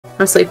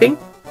I'm sleeping.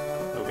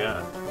 Oh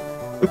god.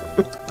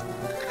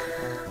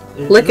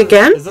 Lick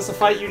again? Is this a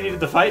fight you needed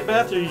to fight,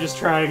 Beth, or are you just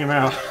trying him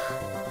out?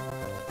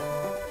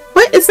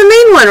 What? It's the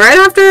main one, right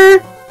after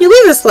you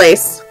leave this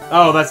place.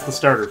 Oh, that's the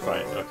starter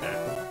fight. Okay.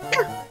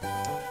 Yeah.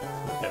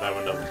 Okay, that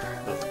one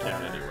doesn't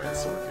count anyway,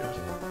 so we're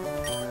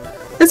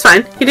good. It's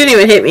fine. He didn't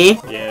even hit me.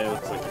 Yeah, it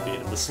looks like you beat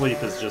him. The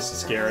sleep is just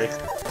scary.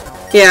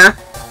 Yeah.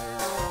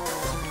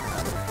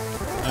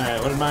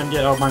 Alright, what did mine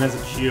get? Oh, mine has a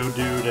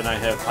Geodude, and I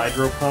have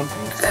Hydro Pump.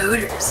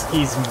 Odors.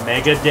 He's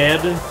mega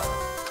dead.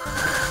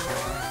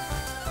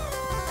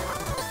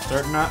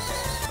 Starting not.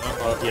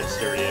 Oh, he had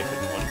Sturdy. I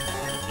couldn't one.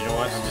 You know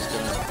what? I'm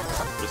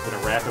just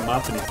gonna wrap him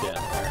up, and he's dead.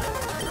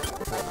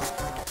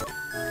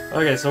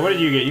 Okay, so what did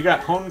you get? You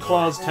got Hone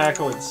Claw's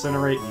Tackle,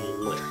 Incinerate, and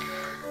Lick.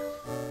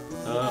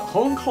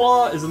 Hone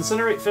Claw is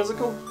Incinerate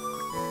physical?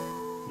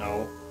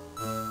 No.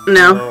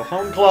 No. So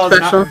Hone Claw's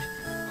Special. not.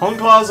 Hone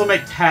Claws will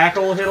make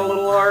Tackle hit a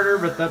little harder,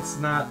 but that's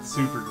not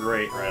super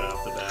great right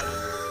off the bat.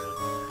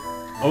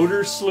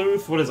 Odor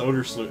Sleuth? What is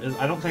Odor Sleuth?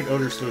 I don't think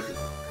Odor Sleuth...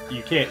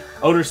 You can't...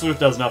 Odor Sleuth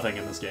does nothing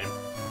in this game.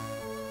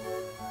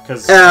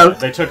 Because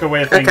they took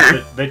away things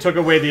they took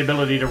away the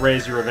ability to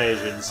raise your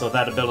evasion, so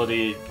that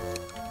ability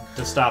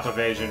to stop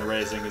evasion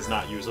raising is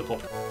not usable.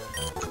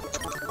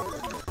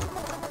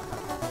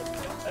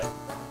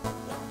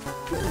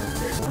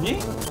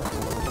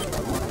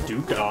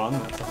 Dugong,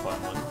 that's a fun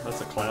one.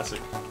 That's a classic.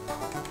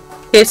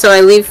 Okay, so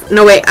I leave.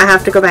 No, wait, I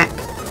have to go back.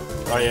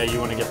 Oh yeah, you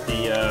want to get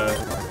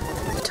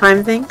the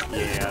time thing?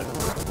 Yeah.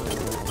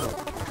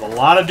 A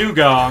lot of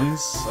dugongs.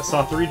 I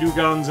saw 3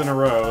 dugongs in a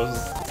row.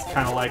 It's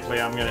kind of likely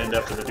I'm going to end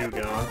up with a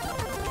dugong.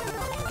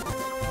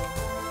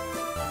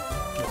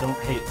 I don't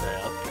hate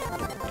that.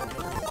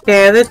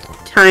 Yeah, the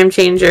time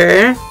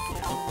changer.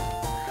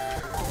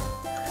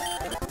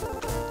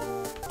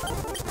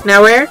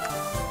 Now where?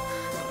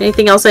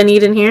 Anything else I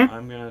need in here?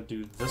 I'm going to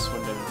do this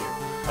one down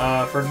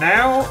here. For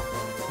now,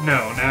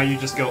 no. Now you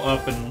just go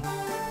up and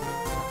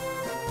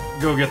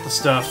go get the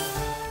stuff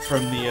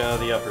from the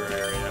upper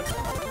area.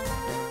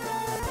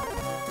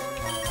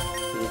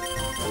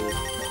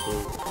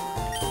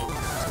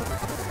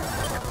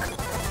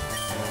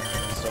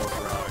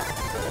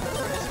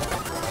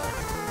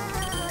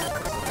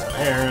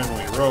 Aaron,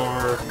 we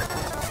roar.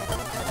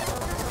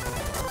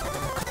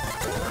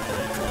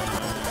 And,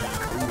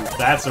 ooh,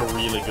 that's a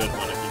really good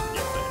one if you can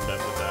get to end up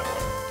with that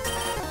one.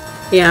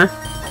 Yeah.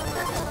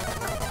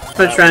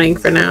 I'm just running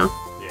for now.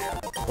 Yeah.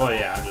 Well,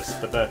 yeah,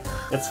 but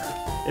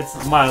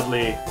it's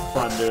mildly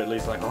fun to at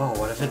least like, oh,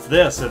 what if it's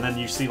this? And then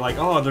you see like,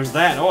 oh, there's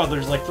that. Oh,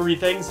 there's like 3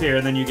 things here,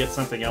 and then you get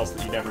something else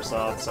that you never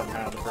saw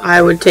somehow.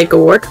 I would take a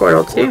War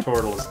Turtle too. War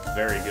Turtle is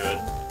very good.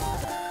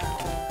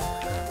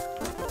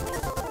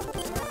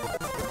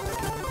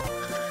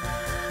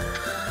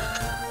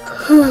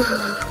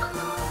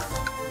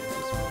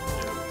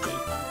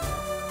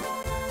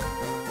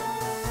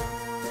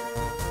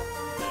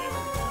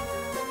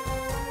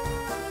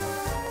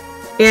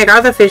 Yeah, I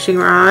got the fishing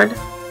rod. And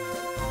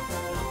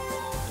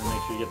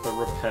make sure you get the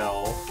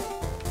rappel.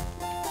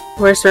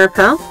 Where's the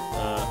rappel?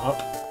 Up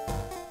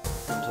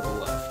and to the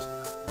left.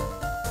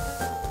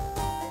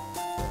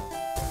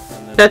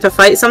 And then, Do I have to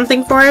fight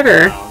something for it,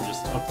 or? no,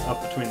 just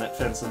up between that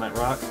fence and that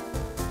rock.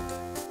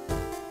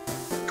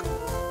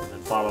 And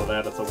then follow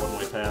that. It's a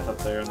one-way path up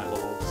there in that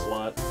little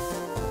slot.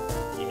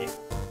 Yeah.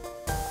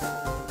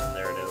 And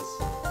there it is.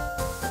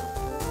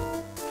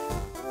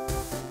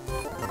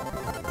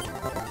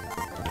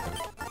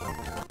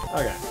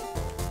 Okay.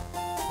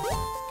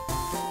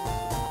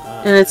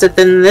 And it's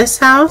within this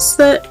house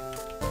that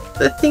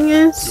the thing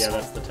is? Yeah,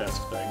 that's the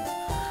test thing.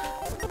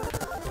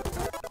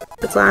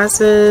 The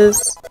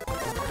glasses.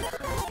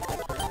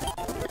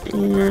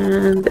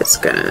 And this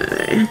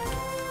guy.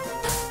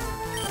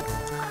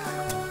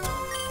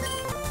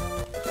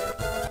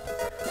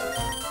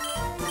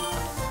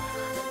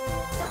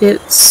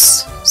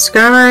 It's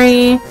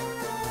Sky.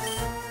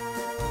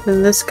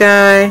 And this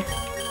guy.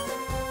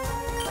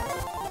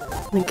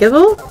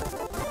 McGibble?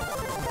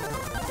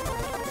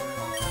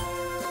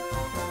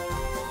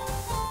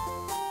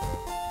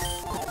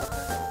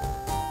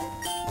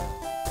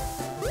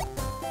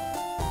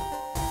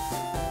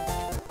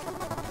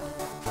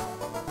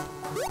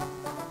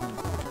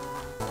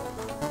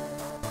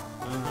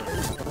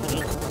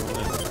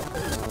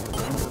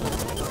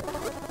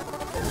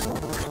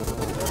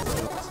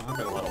 I've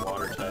got a lot of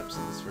water types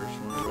in this first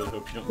one. I really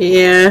hope you don't.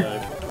 Yeah.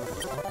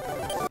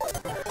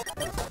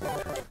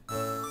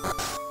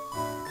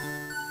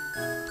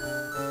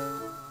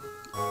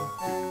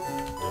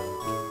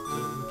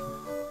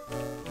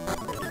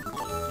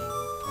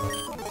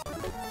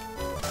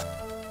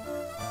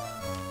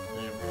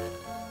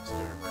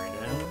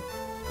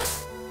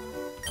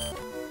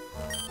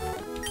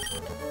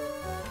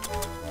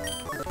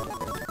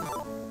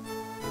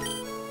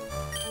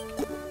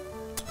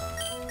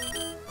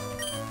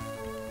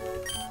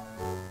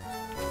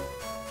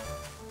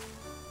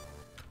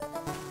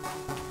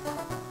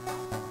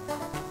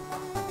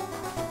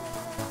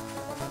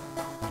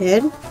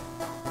 Good.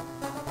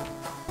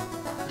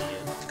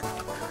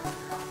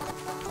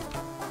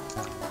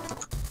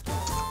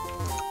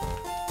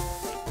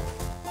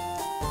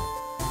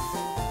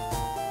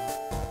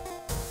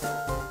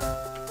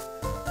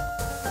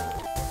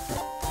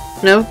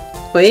 No?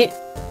 Wait.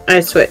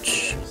 I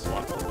switch.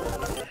 Swap the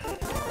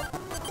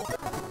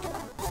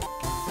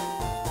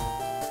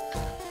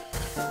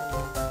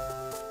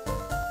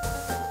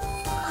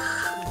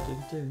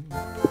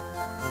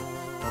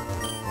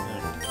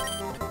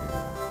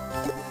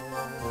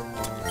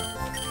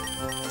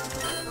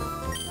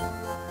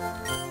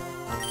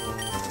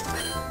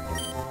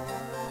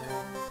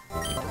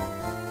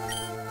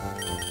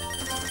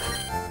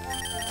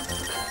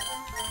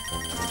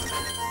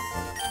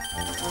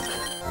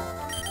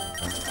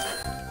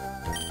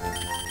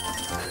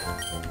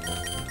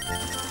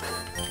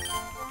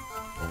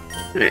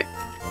Alright.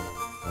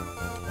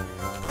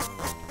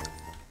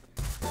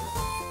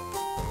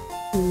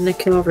 I'm gonna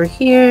come over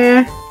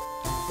here.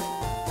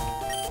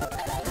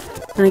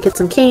 Gonna get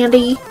some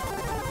candy.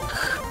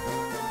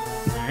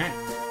 Alright.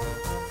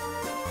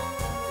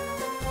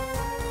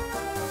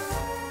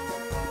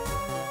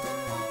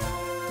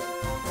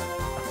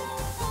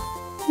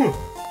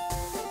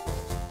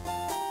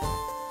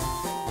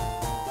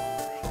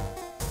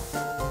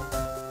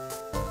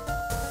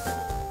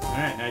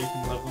 Alright, now you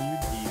can level your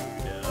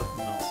dude up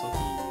and also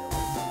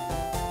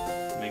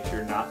heal. Make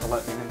sure not to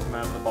let anything come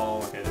out of the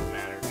ball. Okay, it doesn't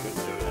matter. Couldn't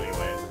do it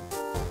anyway.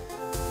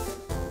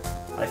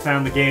 I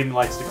found the game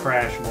likes to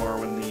crash more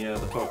when the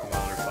Pokemon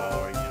are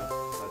following you. I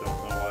don't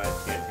know why it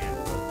can't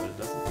handle it, but it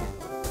doesn't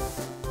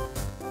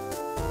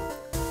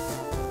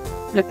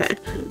handle it. Okay.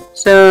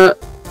 So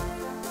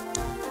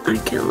I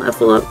can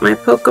level up my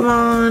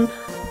Pokemon.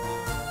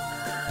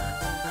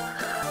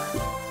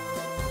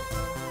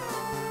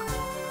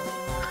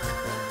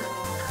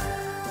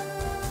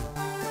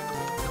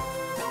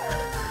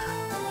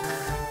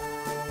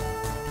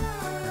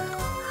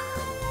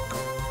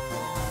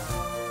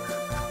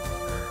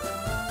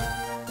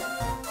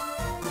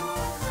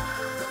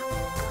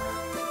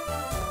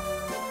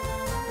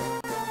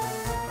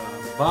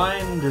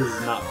 Bind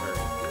is not very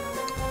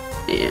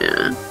good.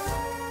 Yeah.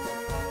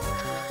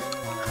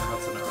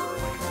 That's an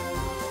early.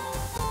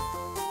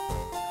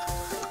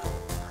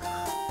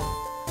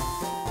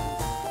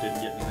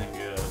 Didn't get anything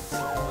good,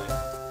 sadly.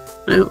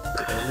 Nope.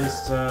 At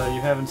least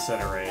you have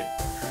Incinerate.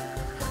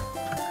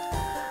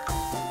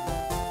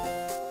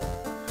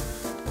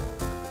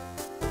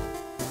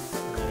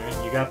 Alright,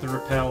 you got the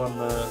Repel and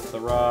the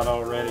Rod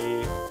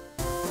already.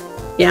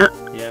 Yeah.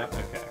 Yeah,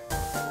 okay.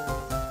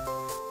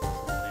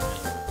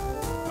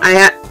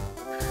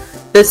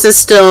 This is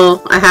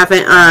still, I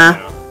haven't,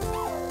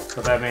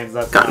 So that means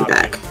that's gotten an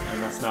option, back.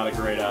 and that's not a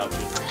great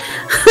option.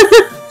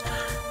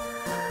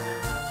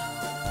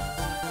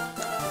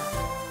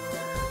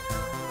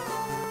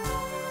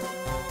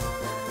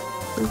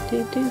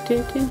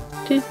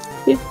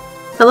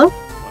 Hello?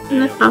 One In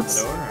day the opens house.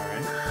 the door,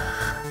 alright.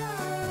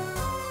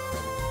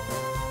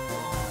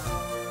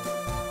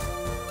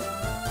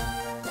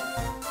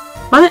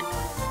 What?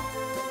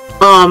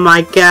 Oh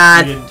my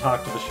god. You didn't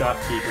talk to the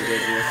shopkeeper,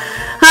 did you?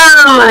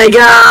 Oh my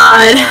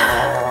god.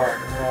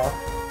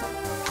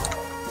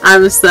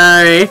 I'm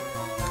sorry.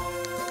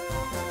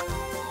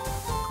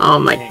 Oh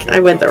my god, I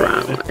went the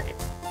wrong way.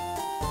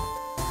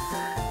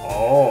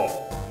 Oh,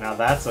 now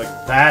that's a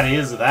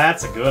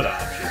good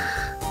option.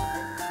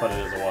 But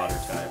it is a water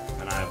type,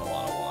 and I have a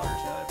lot of water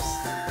types.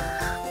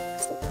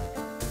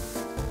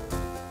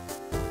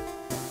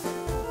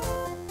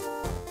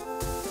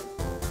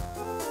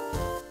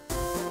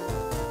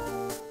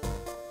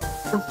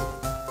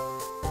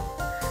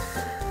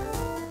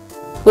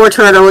 War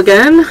turtle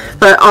again,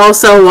 but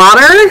also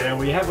water.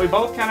 Yeah, we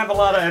both kind of have a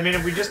lot of. I mean,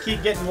 if we just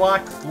keep getting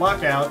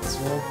lockouts,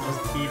 we'll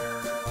just keep.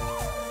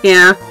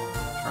 Yeah.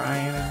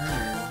 Trying it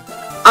here.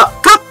 Oh,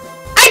 come!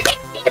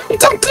 I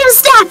took 2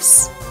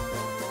 steps.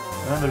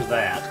 And then there's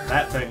that.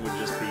 That thing would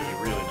just be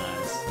really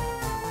nice.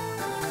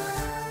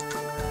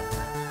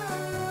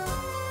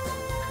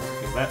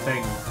 Because that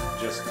thing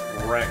just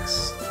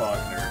wrecks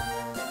Faulkner.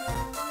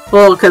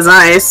 Well, cause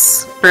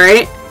ice,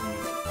 right?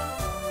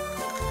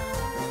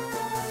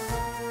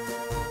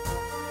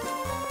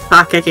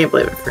 Fuck, I can't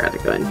believe I forgot to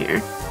go in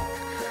here.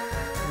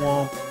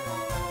 Well.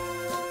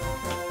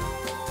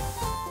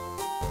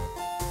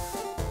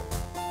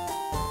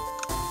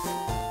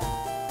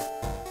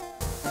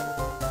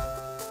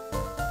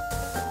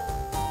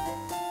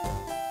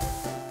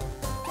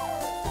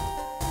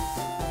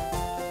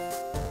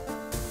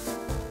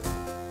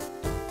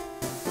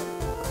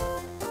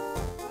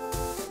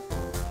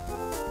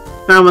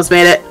 I almost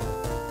made it.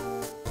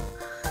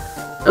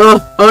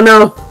 Oh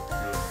no.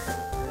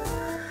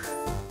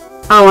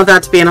 I don't want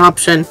that to be an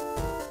option.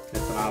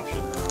 It's an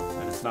option, though,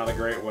 and it's not a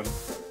great one.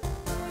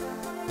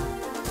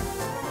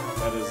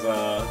 That is,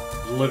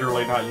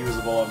 literally not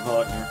usable on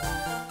Faulkner.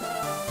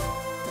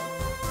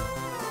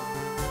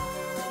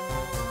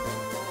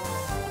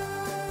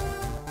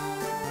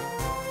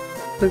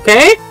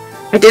 Okay?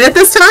 I did it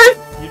this time?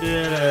 You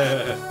did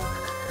it!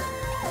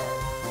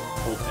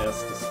 Hold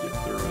S to skip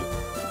through it.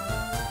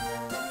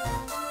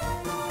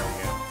 There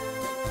you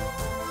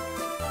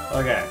go.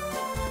 Okay.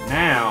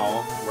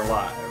 Now, we're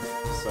live.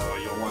 So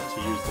you'll want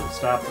to use the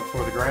stop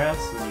before the grass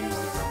and use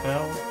the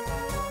repel.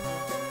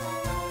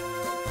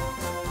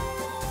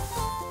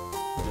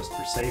 Just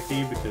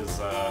safety because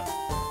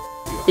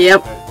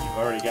Yep. you've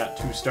already got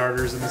 2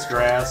 starters in this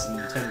grass, and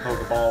 10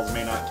 Pokeballs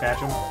may not catch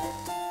them. So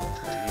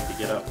you need to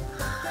get up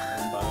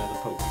and buy the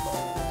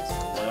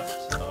Pokeballs.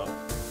 Left, up,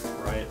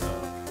 right,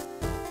 up,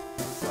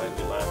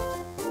 slightly left,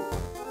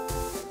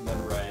 and then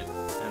right,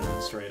 and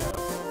then straight up.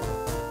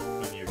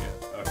 And you're good.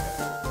 Okay.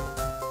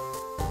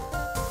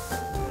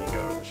 Then you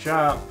go to the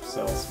shop,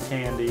 sell some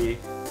candy,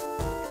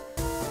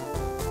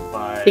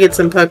 buy You get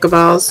some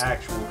Pokeballs.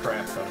 actual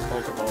crap ton of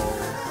Pokeballs.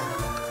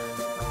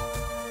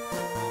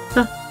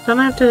 Oh, don't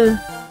I have to...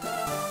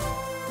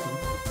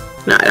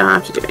 No, I don't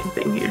have to do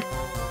anything here.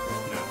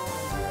 No.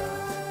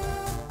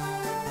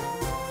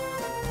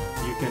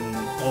 You can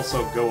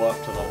also go up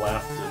to the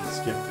left and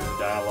skip through the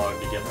dialogue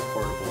to get the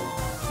portable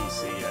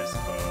PC, I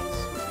suppose.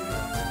 Would be the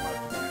only thing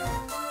left to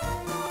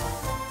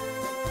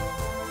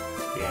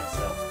do. Yeah,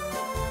 sell.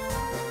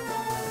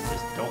 And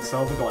just don't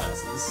sell the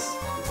glasses,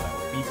 because that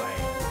would be bad.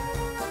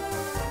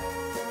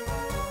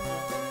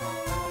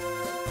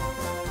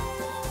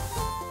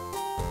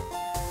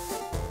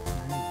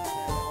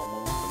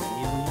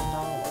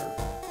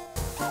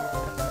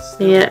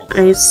 Yeah,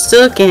 I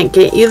still can't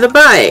get you the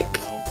bike.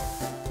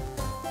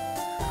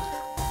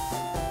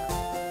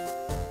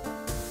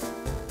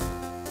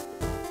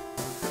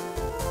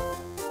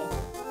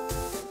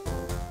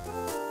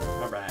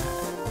 Alright.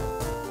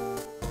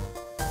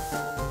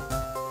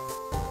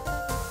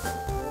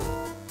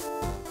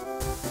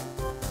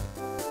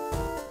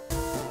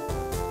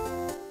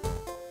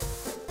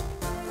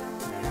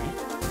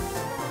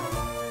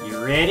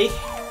 You ready?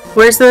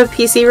 Where's the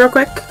PC real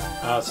quick?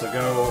 So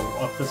go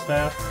up this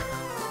path.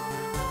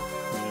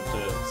 You have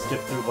to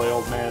skip through the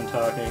old man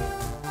talking.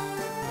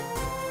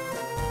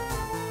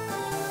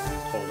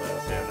 Hold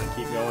S, yeah, and then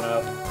keep going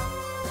up.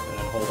 And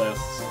then hold S,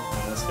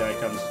 and this guy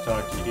comes to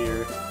talk to you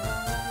here.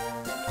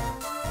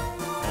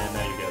 And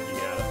now you got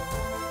it.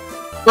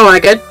 Oh, I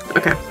good?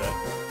 Okay.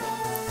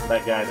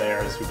 That guy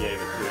there is who gave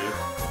it to you.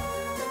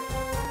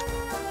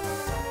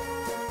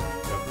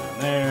 Go down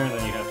there, and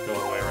then you have to go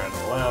all the way around to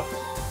the left.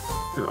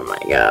 Oh my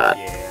god.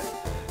 Yeah.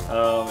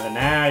 And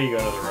now you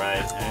go to the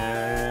right,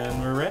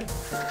 and we're ready.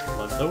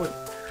 Let's do it.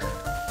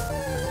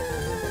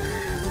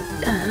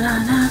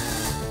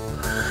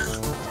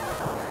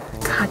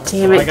 God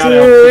damn it, I got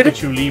dude.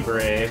 Pikachu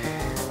Libre.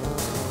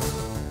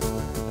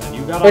 And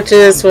you got Which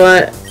is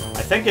what?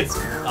 I think it's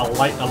a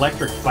light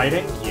electric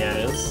fighting. Yeah,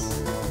 it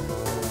is.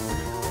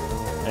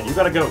 And you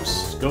got a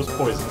ghost. Ghost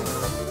poison.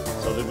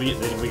 So that we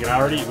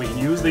can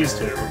use these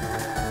 2.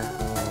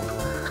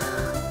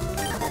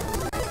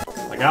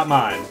 I got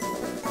mine.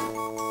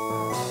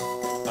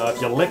 If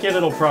you lick it,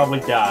 it'll probably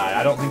die.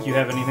 I don't think you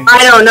have anything.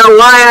 I don't know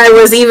why I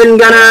was even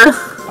gonna...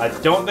 I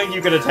don't think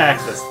you could attack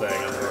this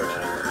thing,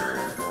 unfortunately.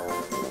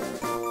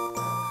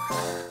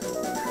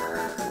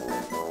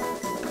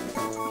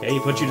 Okay, he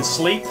put you to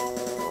sleep,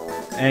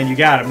 and you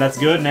got him. That's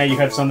good. Now you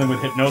have something with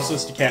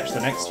hypnosis to catch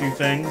the next 2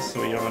 things,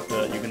 so you don't have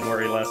to. You can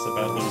worry less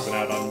about losing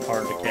out on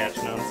hard to catch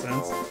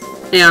nonsense.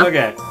 Yeah.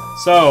 Okay,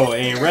 so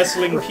a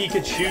wrestling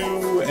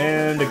Pikachu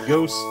and a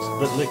ghost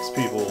that licks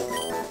people.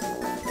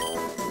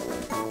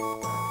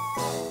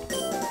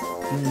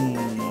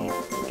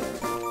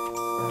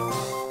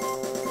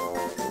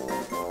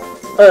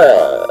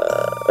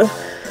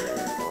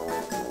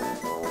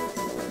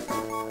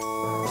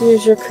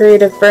 Use your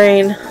creative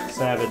brain.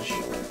 Savage.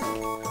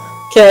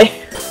 Okay.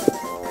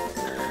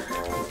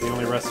 The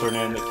only wrestler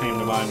name that came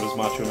to mind was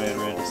Macho Man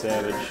Randy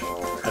Savage.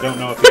 I don't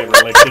know if he ever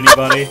licked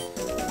anybody,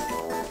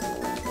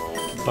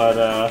 but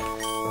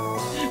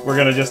we're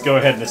gonna just go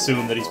ahead and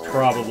assume that he's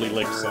probably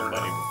licked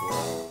somebody before.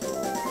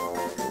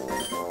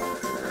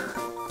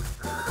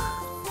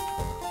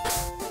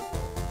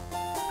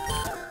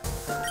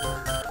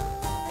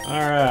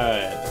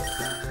 Alright.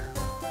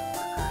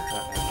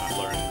 I'm not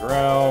learning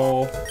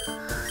Growl.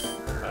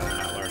 I'm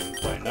not learning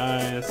Play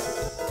Nice.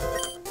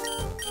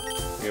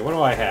 Okay, what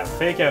do I have?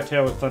 Fake Out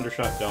Tail with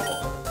Thundershot Double.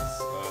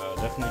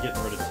 Definitely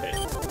getting rid of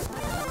Tail.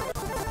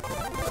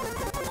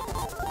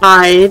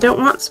 I don't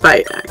want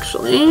Spite,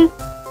 actually.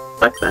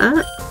 Fuck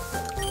that.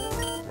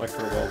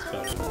 Electro Well's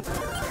better.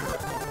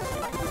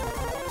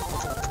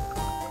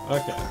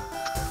 Okay.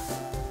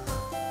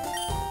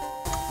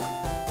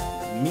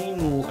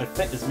 I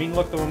think, is Mean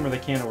Look the one where they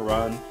can't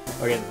run?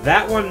 Okay,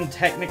 that one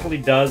technically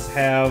does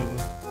have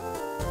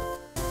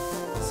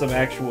some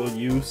actual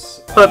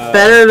use. But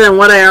better than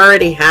what I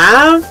already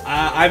have?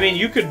 I mean,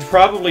 you could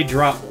probably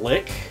drop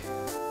Lick.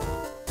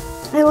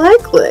 I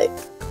like Lick.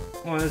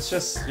 Well, it's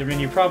just, I mean,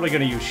 you're probably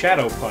going to use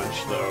Shadow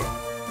Punch, though.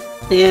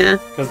 Yeah.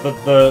 Because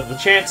the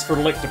chance for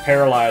Lick to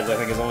paralyze, I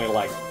think, is only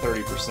like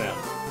 30%.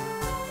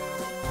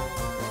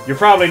 You're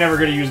probably never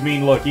going to use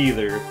Mean Look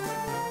either.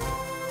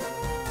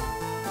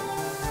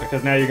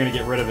 Because now you're going to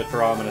get rid of it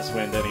for Ominous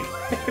Wind anyway.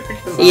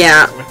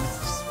 Yeah.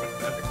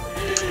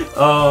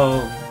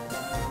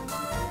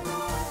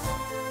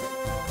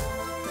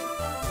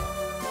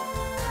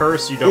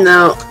 Curse you don't.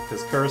 No.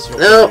 Because Curse you'll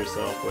Nope. kill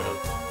yourself with.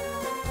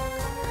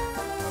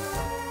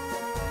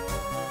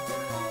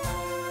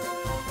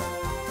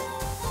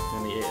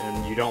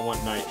 And you You don't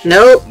want Nightshade.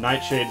 Nope.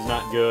 Nightshade's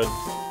not good.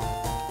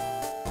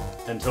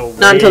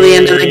 Not until the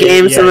end of the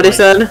game, yeah, somebody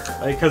said.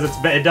 Because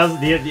it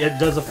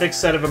does a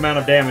fixed set of amount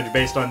of damage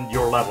based on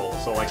your level.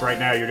 So like right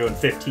now you're doing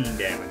 15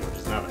 damage, which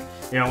is nothing.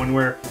 You know,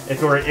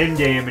 if we're in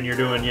game and you're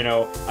doing, you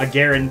know, a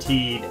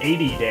guaranteed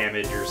 80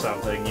 damage or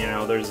something, you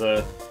know, there's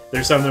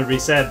something to be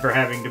said for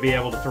having to be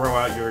able to throw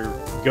out your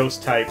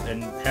ghost type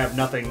and have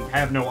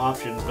no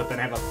options, but then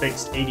have a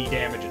fixed 80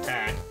 damage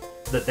attack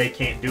that they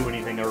can't do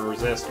anything or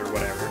resist or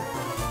whatever.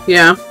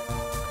 Yeah.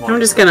 I'm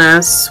just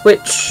gonna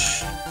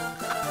switch.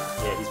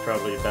 Yeah, he's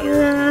probably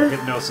better.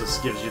 Hypnosis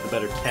gives you the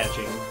better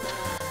catching.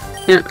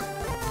 Yeah.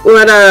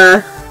 What,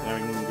 Now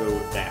we can go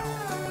down.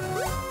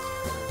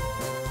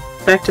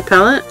 Back to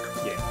palette?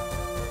 Yeah.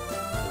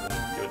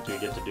 Do you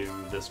get to do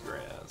this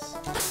grass?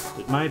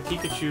 Did my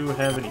Pikachu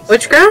have any...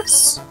 Which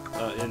grass?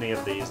 Any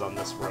of these on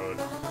this road.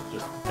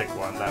 Just pick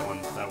one. That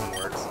one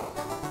works.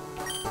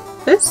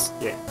 This?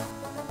 Yeah.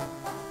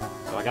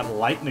 So I got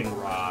Lightning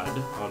Rod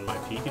on my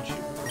Pikachu.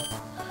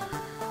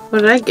 What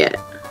did I get?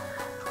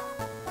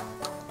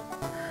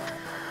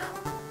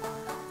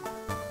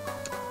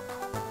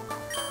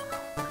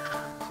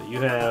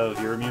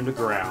 You're immune to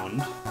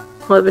ground.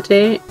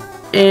 Levitate,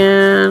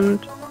 and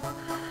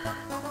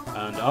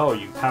oh,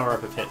 you power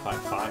up if hit by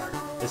fire.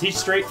 Is he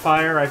straight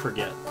fire? I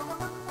forget.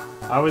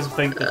 I always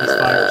think that he's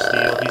fire or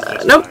steel. He's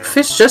just nope, fire.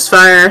 he's just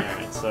fire.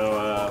 Alright,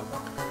 so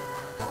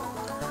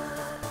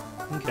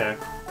okay.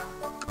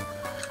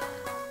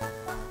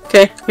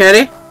 Okay, you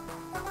ready?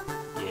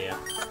 Yeah.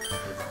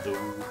 Let's do...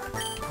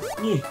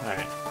 Yeah.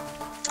 Alright.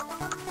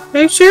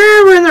 Are you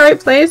sure we're in the right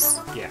place?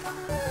 Yeah.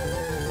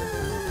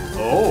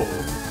 Oh.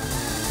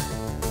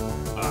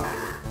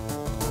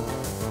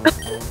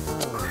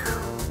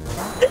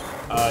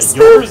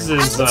 Yours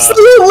is,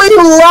 absolutely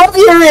love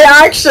your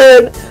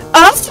reaction!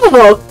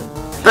 Oh!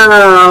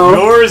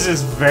 Yours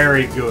is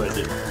very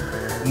good.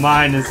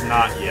 Mine is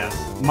not yet.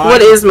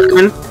 What is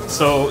mine?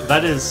 So,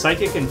 that is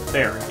Psychic and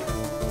Fairy.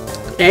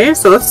 Okay,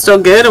 so that's still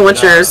good, and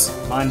what's yours?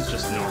 Mine's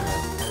just normal.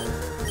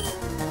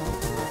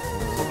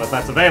 But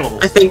that's available.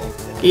 I think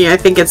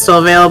it's still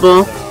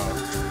available.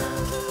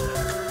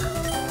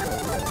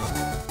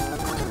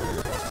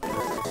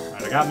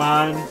 Alright, I got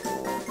mine.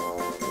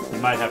 You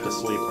might have to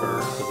sleep her,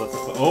 because that's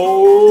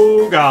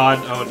oh god!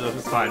 Oh,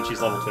 it's fine,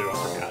 she's level 2, I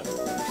forgot.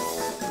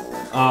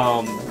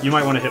 You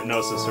might want to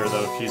hypnosis her,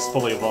 though. She's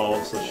fully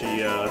evolved, so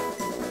she,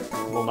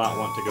 will not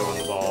want to go in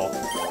the ball.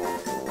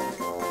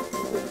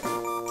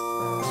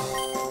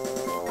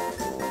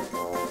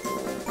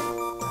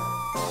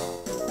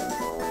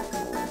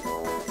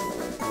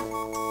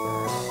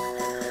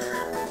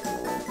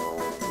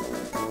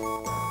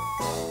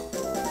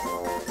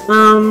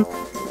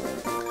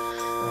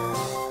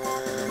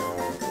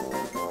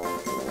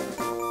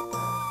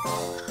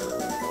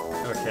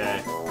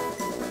 Okay.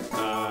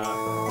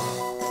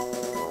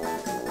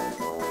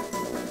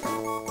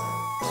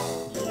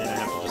 You're gonna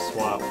have to just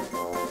swap.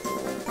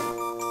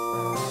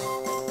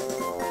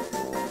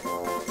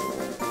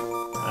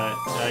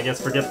 I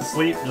guess forget the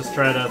sleep, just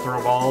try to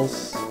throw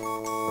balls.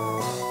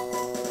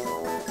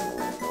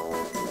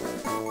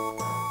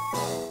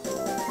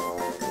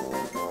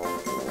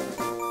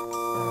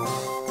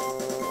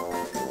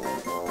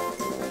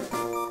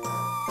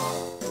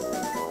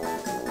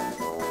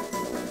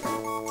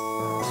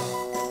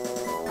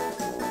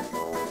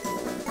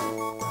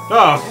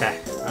 Oh, okay.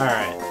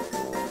 Alright.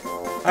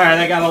 Alright,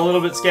 that got a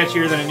little bit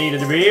sketchier than it needed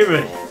to be,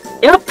 but...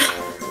 Yep.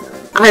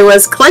 I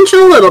was clenching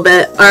a little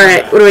bit.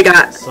 Alright, what do we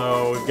got?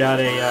 So, we've got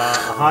a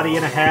hottie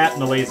in a hat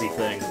and a lazy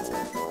thing.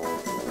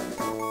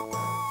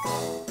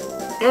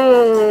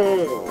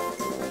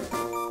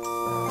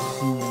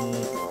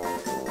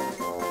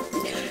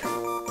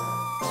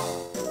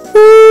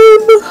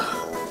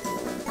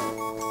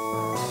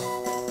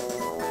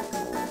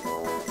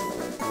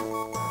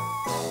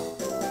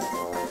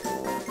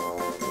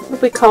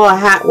 What we call a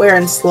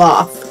hat-wearing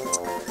sloth.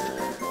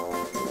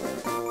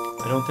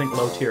 I don't think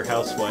low-tier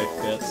housewife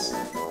fits.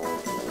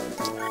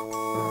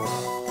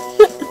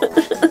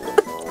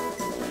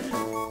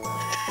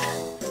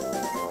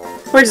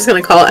 We're just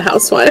gonna call it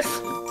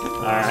housewife.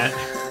 Alright.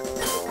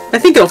 I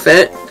think it'll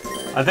fit.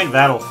 I think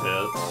that'll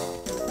fit.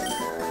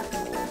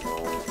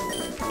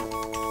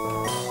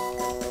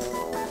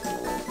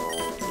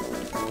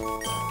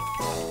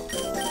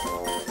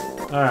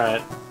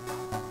 Alright.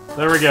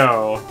 There we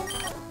go.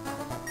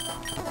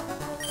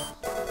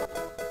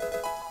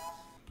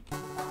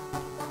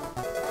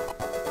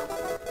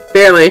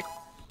 Barely.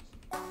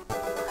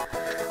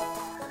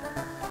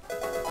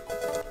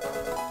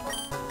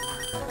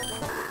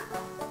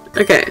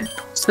 Okay,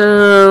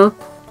 so...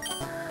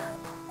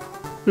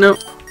 Nope.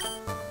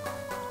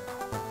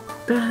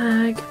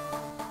 Bag.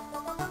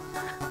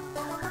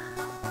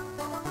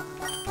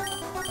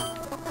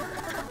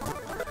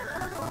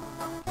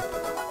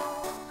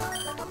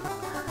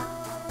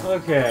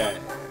 Okay.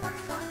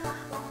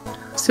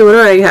 So what do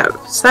I have?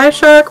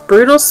 Psyshock,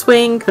 Brutal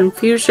Swing,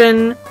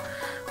 Confusion,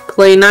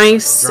 Play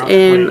Nice, Drop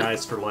and... Play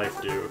Nice for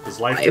Life Dew, because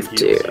Life Life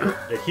Dew heals Dew. you.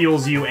 It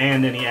heals you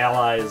and any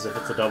allies if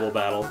it's a double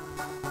battle.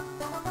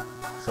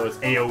 So it's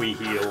AoE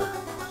heal.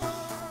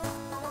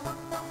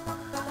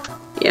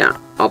 Yeah,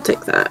 I'll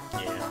take that.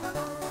 Yeah.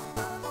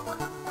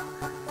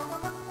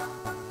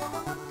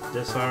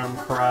 Disarm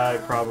Cry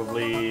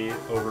probably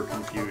over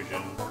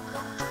Confusion.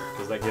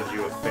 Because that gives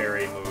you a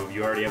fairy move.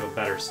 You already have a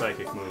better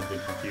psychic move than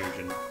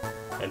Confusion.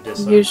 And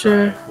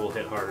Disarm Cry will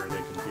hit harder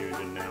than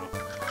Confusion now.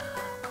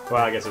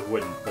 Well, I guess it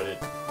wouldn't, but it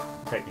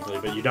technically.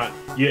 But you don't.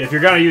 If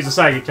you're gonna use a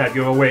psychic type,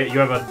 you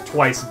have a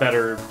twice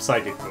better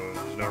psychic move.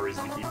 There's no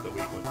reason to keep the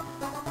weak one.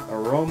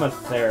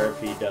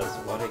 Aromatherapy does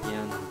what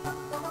again?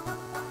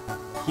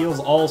 Heals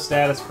all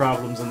status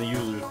problems in the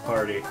user's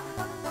party.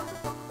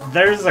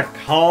 There's a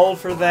call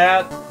for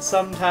that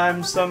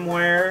sometime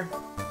somewhere.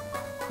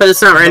 But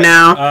it's not right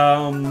now.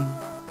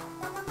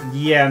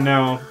 Yeah,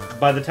 no.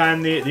 By the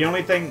time the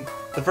only thing,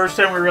 the first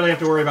time we really have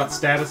to worry about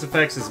status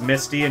effects is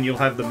Misty, and you'll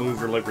have the move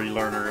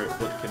Relearner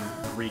that can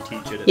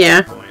reteach it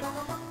at some point.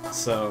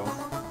 So.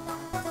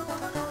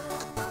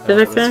 Did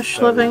I finish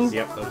living?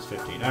 Yep, that was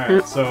 15.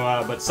 Alright,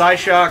 so, but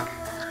Psyshock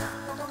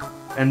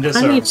and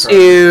Disarm. I need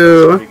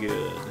to pretty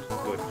good. Go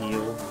ahead and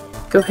heal.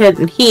 Go ahead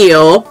and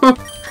heal.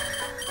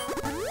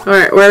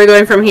 Alright, where are we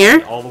going from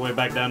here? All the way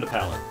back down to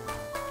Pallet.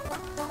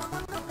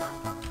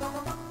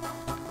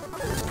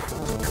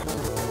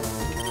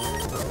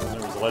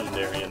 There was a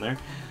legendary in there.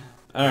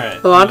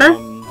 Alright. The water?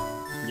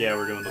 Yeah,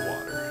 we're doing the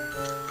water.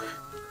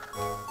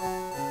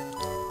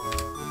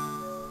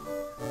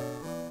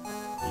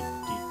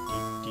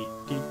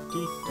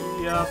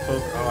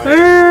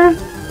 Where?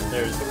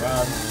 There's the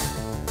rod.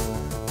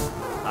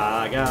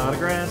 I got a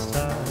grass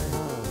tie.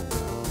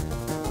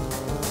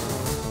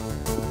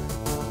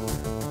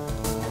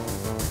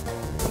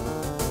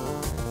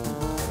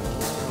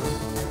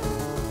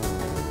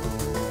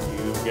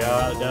 You've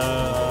got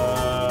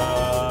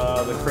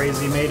the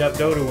crazy made-up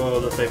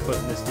Doduo that they put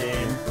in this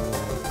game.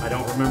 I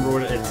don't remember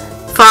what it is.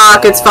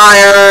 Fuck, it's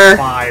fire!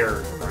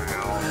 Fire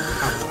ground.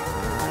 Come on.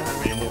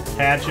 I mean, we'll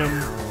catch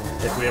them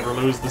if we ever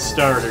lose the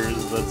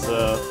starters. That's,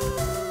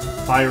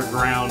 fire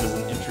ground is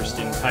an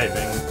interesting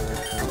typing.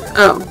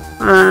 Oh,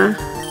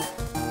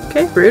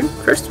 okay, rude,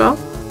 first of all.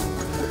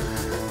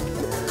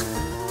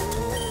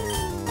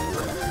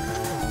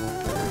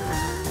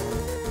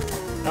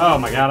 Oh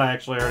my god, I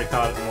actually already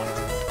caught it in one.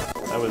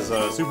 That was,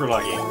 super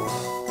lucky.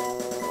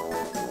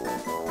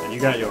 And you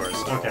got yours.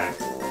 Okay.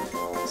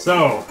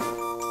 So,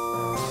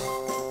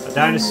 a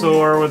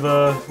dinosaur with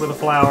a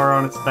flower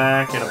on its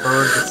back and a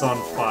bird that's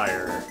on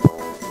fire.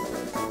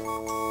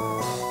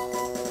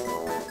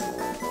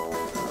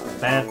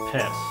 Bad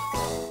pet.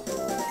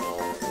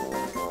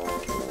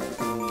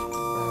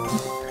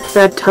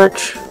 Bad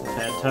touch.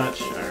 Bad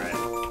touch? Alright.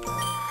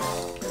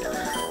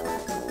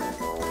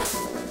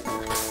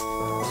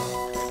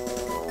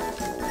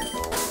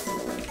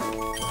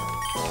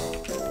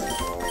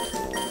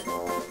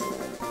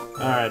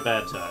 Alright,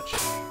 bad touch.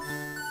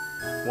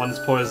 One's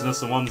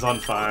poisonous and one's on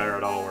fire,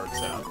 it all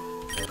works out.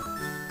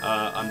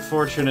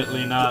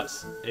 Unfortunately not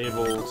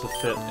able to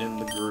fit in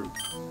the group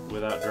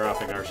without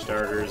dropping our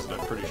starters, and I'm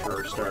pretty sure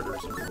our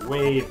starters are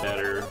way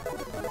better.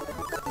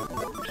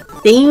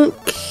 Think.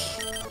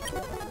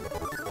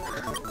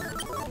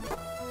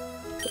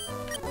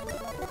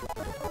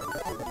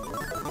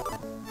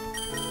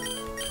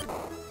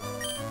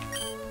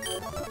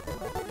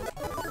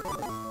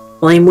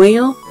 Flame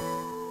wheel?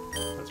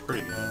 That's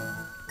pretty good.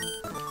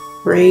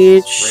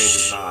 Rage. Rage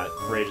is not.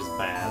 Rage is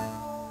bad.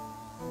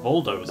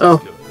 Bulldoze is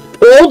good.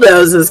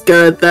 Bulldoze is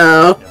good,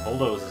 though. Yeah,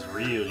 Bulldoze is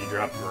real. You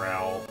drop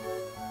Growl.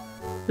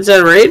 Is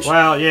that Rage?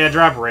 Well, yeah,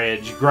 drop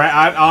Rage.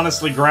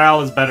 Honestly,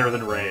 Growl is better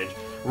than Rage.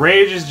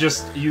 Rage is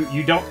just,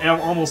 you don't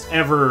almost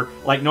ever,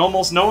 like,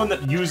 almost no one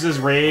that uses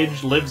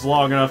Rage lives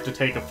long enough to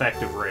take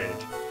effective Rage.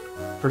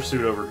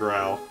 Pursuit over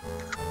Growl.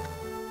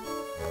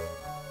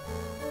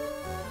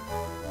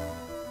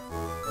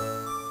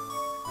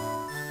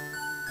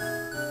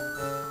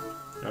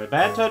 Alright,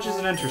 Bad Touch is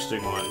an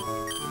interesting one.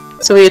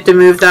 So we have to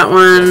move that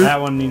one. Yeah,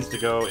 that one needs to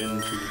go into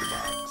the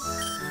box.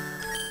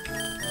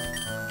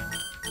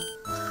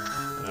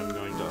 And I'm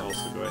going to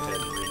also go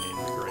ahead and rename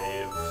the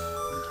grave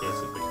in case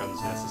it becomes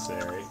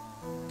necessary.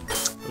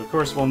 But of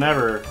course, we'll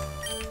never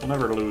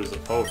lose a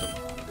Pokemon,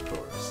 of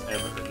course,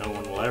 ever. No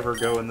one will ever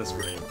go in this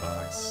grave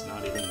box,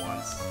 not even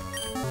once.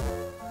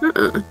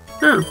 Oh.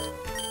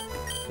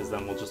 Because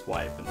then we'll just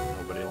wipe and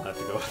nobody will have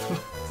to go in the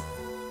box.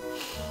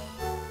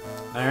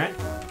 Alright.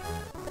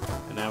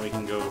 And now we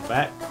can go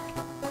back.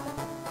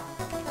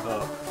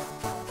 Up.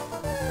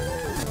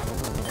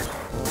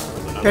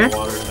 There's another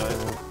water type.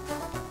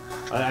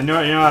 I know,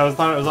 I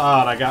thought it was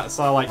odd. I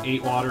saw like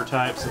 8 water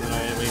types, and then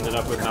I ended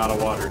up with not a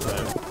water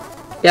type.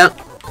 Yep.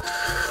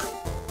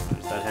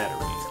 There's that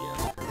Hatterene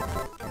again.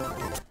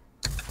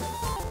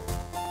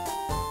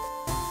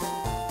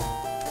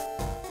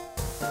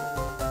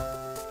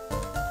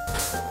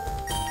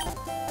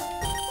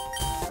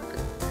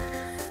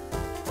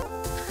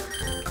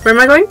 Where am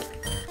I going?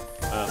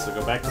 So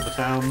go back to the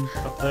town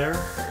up there.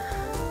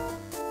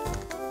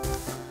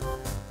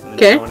 And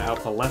then Okay. going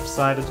out the left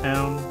side of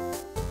town.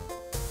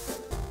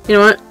 You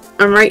know what?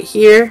 I'm right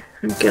here.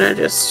 I'm gonna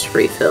just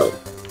refill.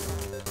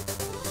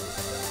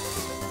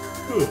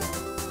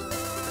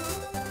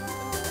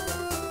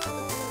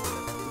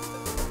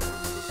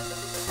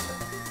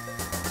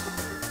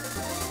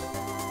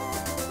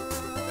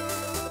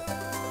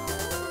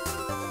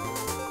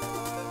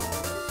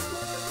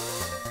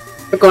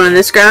 We're going in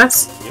this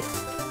grass? Yep.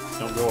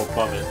 Don't go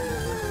above it.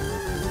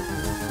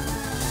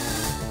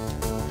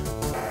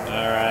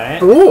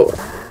 Alright. Ooh.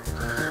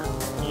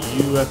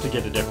 You have to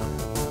get a different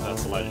one.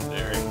 That's a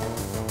legendary.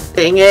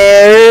 Dang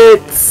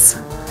it!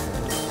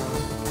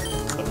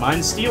 But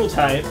mine's steel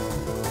type.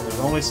 There's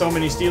only so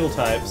many steel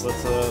types.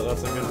 That's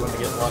a good one to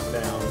get locked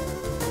down.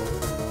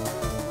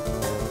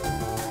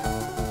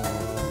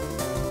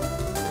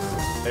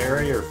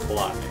 Fairy or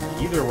fly?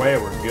 Either way,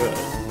 we're good.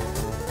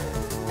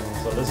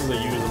 So this is a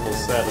usable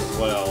set as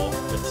well.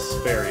 It's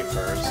fairy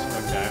first.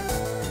 Okay.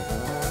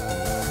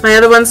 My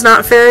other one's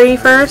not fairy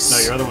first? No,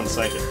 your other one's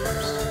psychic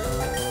first.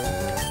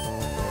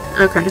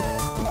 Okay.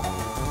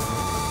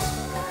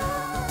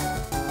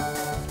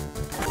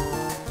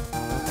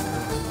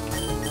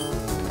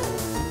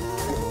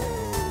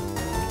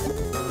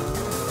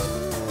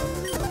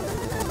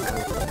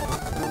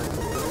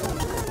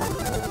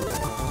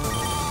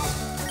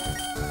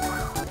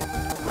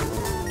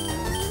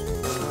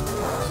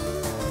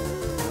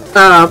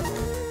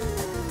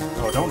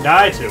 Oh, don't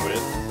die to it.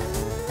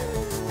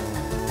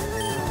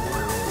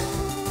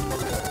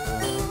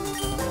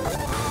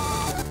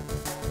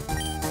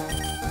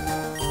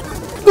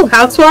 Ooh,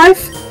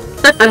 housewife?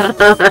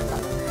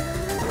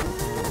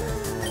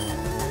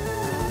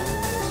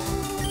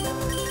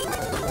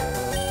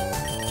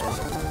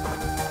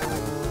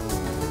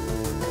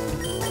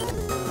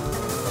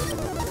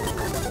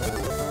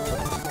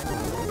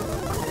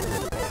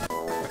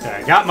 Okay,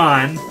 I got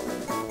mine.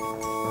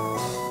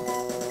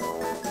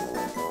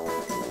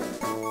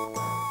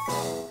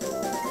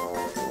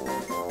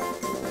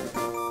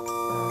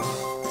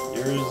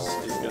 Yours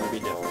is going to be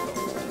difficult,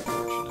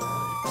 unfortunately.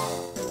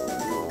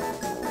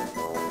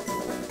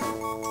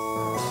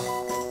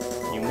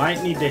 You might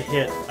need to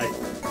hit...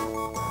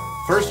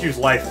 First use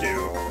Life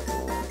Dew,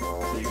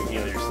 so you can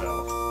heal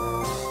yourself.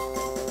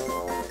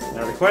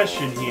 Now the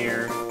question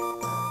here...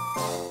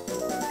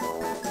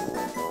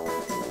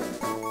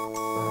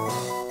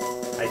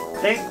 I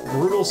think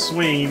Brutal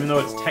Swing, even though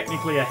it's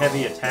technically a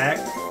heavy attack,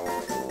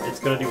 it's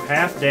going to do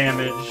half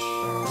damage...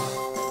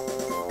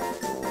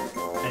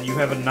 And you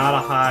have not a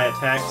high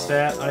attack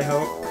stat, I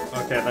hope?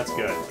 Okay, that's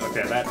good.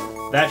 Okay,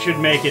 that should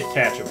make it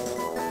catchable.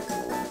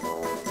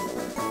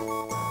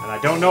 And I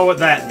don't know what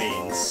that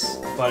means,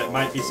 but it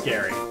might be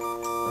scary.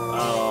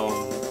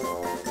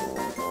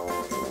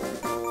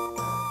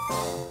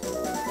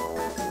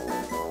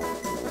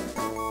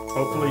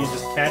 Hopefully you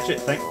just catch it,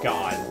 thank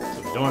God.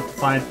 So we don't have to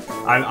find...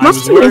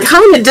 Must have been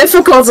kind of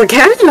difficult to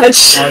catch!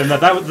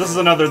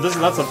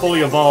 That's a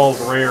fully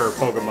evolved rare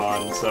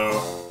Pokemon,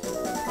 so...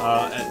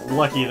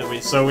 lucky that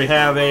we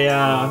have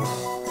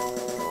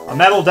a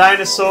metal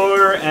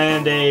dinosaur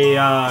and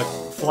a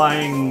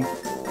flying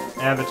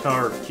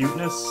avatar of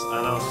cuteness.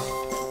 I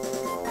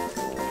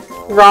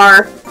don't.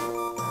 Rar.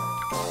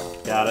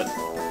 Got it.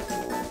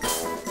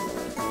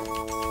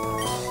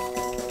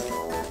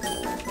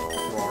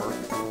 Rar.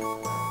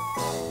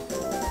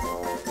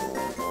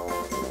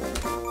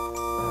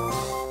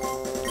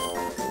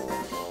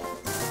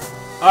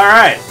 All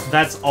right,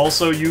 that's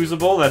also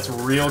usable. That's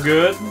real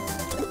good.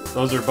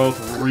 Those are both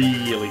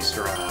really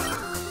strong.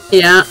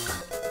 Yeah.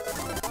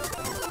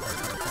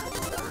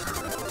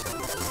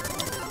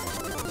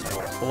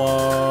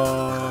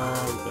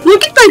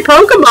 Look at my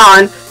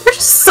Pokemon! They're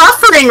just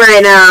suffering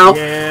right now!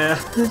 Yeah.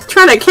 I'm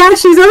trying to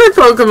catch these other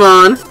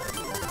Pokemon.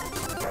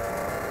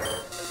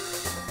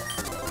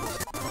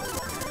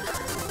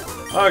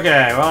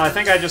 Okay, well, I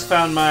think I just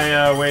found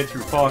my way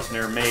through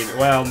Faulkner. Maybe.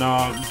 Well,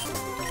 no.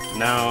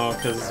 No,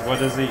 because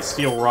what is he?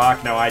 Steel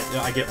Rock? No, I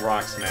get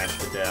Rock Smash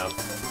to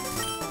death.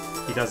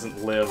 He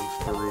doesn't live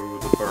through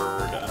the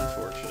bird,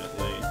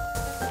 unfortunately.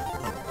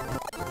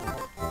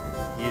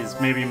 He is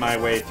maybe my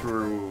way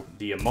through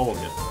the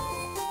Emulsion.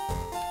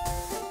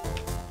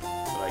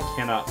 But I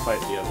cannot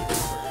fight the other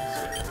two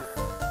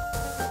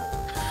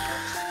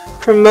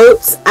birds.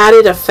 Promotes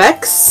added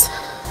effects?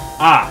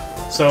 Ah!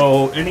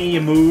 So any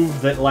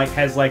move that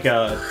has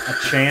a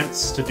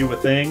chance to do a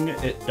thing,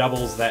 it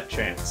doubles that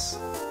chance.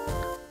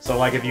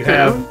 So if you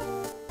have...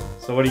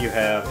 So what do you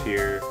have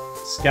here?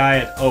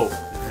 Sky... Oh,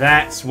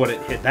 that's what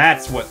it hit.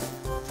 That's what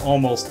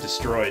almost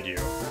destroyed you.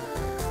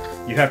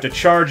 You have to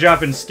charge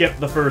up and skip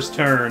the first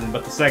turn,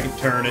 but the second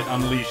turn it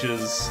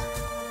unleashes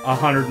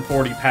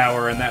 140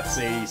 power, and that's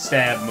a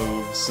stab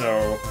move,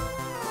 so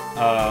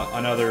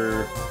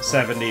another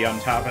 70 on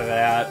top of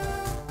that.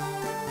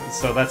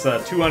 So that's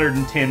a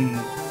 210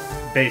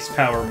 base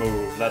power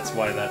move. That's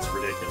why that's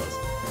ridiculous.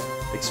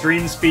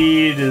 Extreme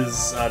Speed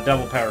is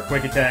double power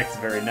quick attack. It's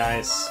very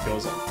nice.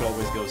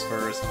 Always goes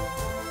first.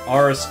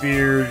 Aura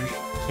Sphere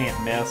can't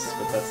miss,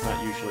 but that's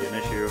not usually an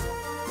issue.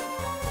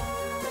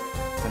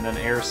 And then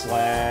Air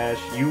Slash.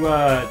 You,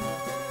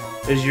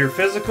 is your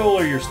physical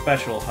or your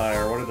special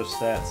higher? What are the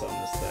stats on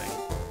this thing?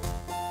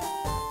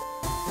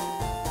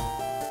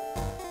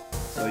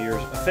 So your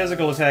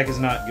physical attack is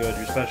not good,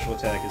 your special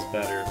attack is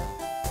better,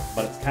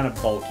 but it's kind of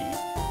bulky.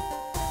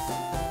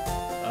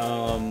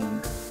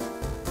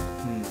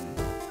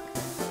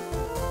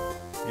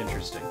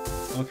 Interesting.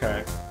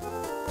 Okay.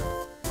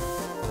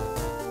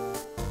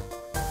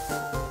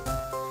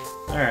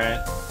 Alright.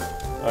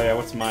 Oh yeah,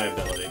 what's my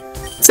ability?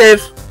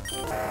 Save.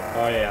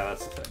 Oh yeah,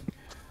 that's the thing.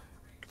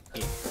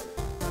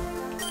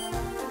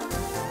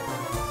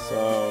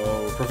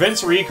 So,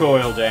 prevents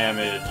recoil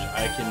damage.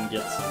 I can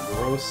get some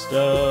gross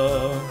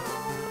stuff.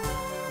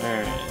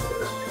 Alright.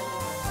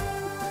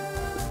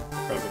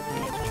 Probably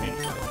need to change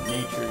my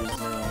natures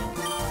now.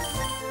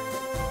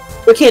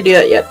 We can't do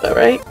that yet, though,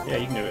 right? Yeah,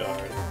 you can do it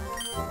already.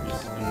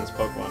 Just in this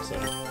Pokemon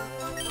Center.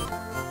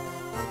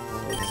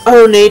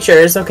 Oh,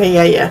 natures. Okay,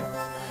 yeah.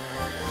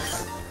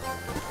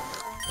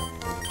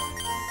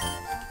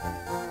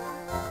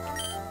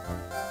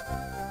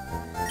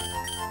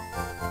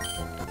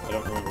 I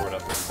don't remember what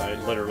else. I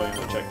literally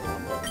only checked the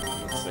one button.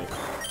 Let's see.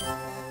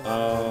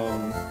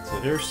 So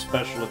their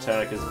special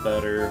attack is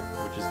better,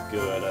 which is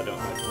good. I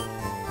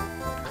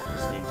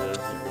just need to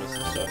get rid of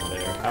some stuff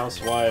there.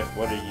 Housewife,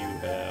 what do you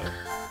have?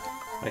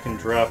 I can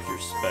drop your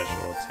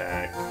special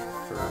attack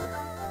for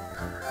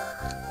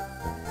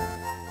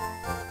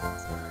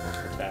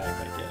attack,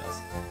 I guess.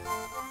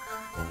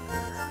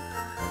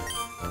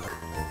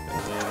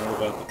 And then what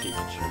about the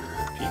Pikachu?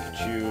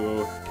 Pikachu.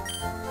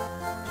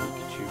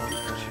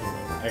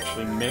 I'm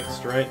actually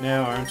mixed right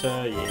now, aren't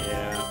I?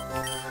 Yeah.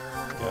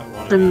 Got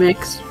one of I'm these.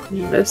 mixed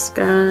with this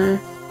guy.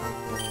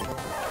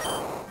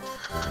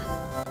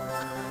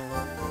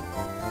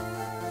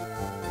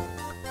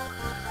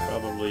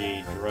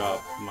 Probably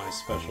drop my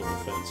special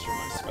defense for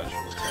my special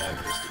attack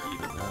just to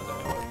even that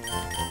out.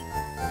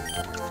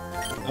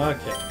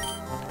 Okay.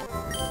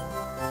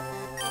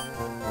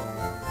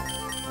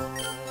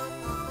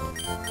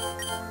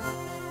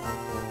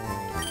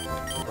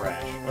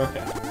 Crash.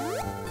 Okay.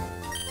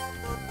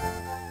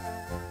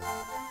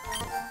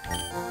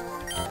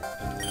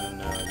 And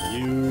then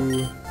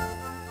you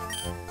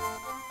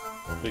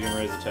can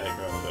raise attack,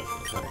 drop special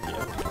attack.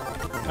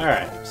 Yeah.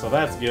 Alright, so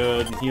that's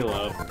good. Heal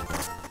up.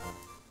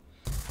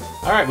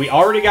 Alright, we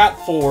already got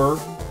 4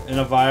 in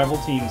a viable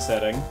team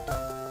setting.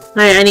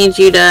 Alright, I need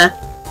you to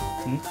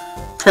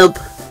help.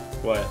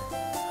 What?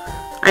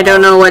 I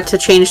don't know what to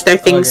change their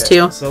things Okay,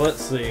 to. so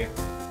let's see.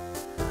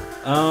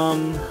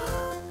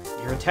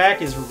 Your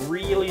attack is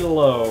really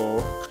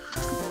low.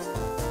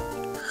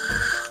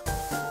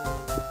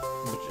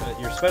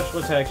 Your special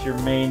attack's your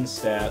main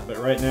stat, but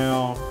right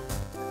now...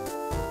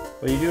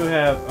 Well, you do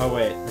have... Oh,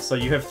 wait. So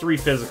you have 3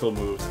 physical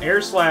moves.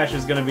 Air Slash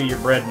is going to be your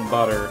bread and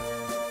butter.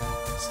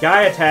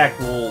 Sky Attack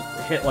will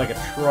hit like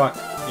a truck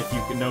if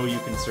you know you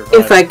can survive.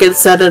 If I could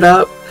set it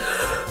up.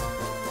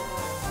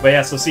 But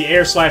yeah, so see,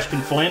 Air Slash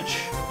can flinch.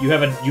 You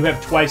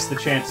have twice the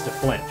chance to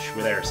flinch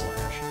with Air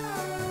Slash.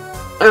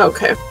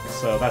 Okay.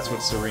 So that's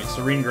what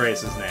Serene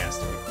Grace is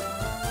nasty.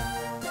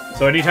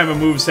 So anytime a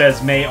move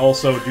says may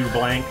also do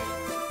blank,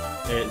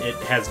 it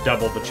has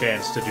double the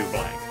chance to do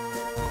blank.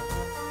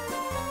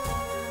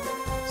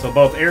 So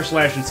both Air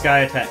Slash and Sky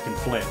Attack can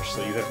flinch,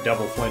 so you have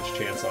double flinch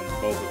chance on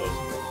both of those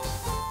moves.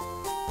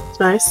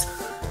 Nice.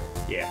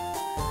 Yeah.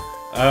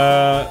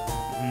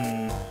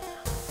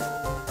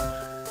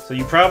 So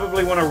you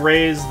probably want to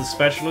raise the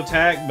special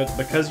attack, but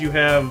because you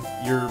have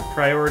your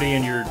priority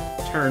and your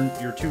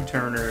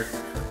 2-turner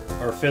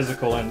are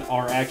physical and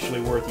are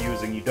actually worth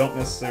using, you don't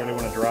necessarily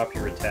want to drop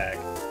your attack.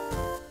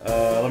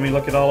 Let me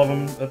look at all of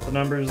them at the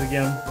numbers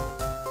again.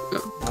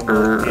 On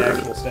the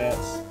actual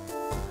stats.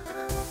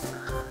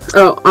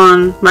 Oh,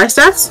 on my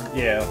stats?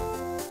 Yeah.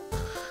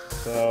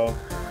 So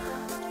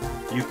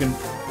you can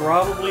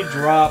probably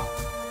drop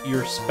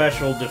your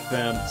special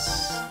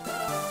defense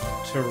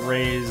to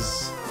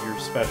raise your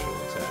special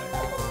attack.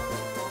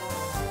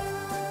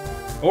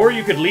 Or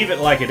you could leave it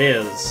like it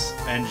is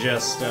and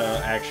just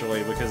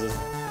actually, because it's,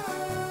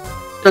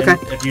 okay.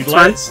 if you It's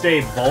let fine. it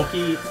stay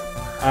bulky,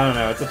 I don't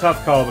know, it's a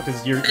tough call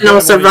because you're And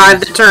I'll survive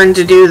the turn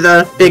to do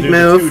the big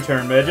move.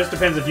 2-turn, but it just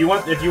depends. If you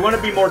want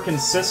to be more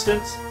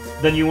consistent,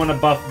 then you want to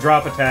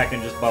drop attack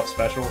and just buff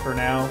special for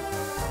now.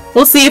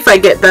 We'll see if I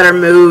get better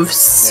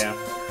moves. Yeah,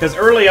 because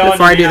early on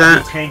Before I you do may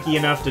not that. be tanky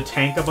enough to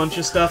tank a bunch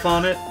of stuff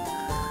on it.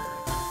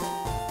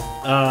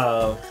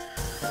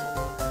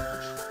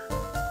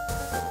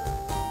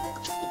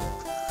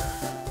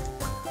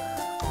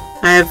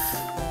 I have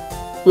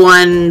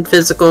 1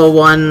 physical,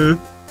 1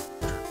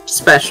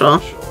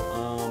 special.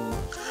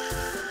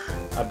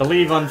 I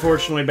believe,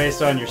 unfortunately,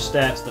 based on your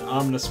stats, that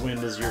Omnis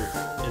Wind is your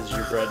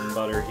bread and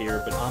butter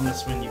here, but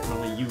Omnis Wind you can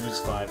only use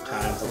 5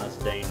 times, and that's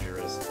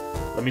dangerous.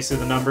 Let me see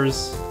the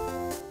numbers.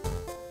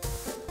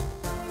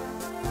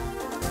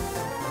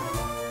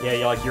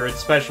 Yeah, like your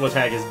special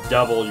attack is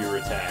double your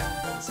attack.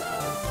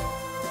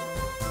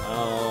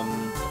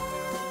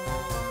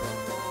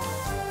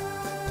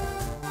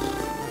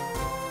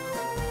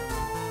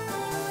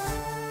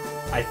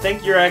 I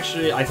think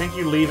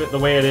you leave it the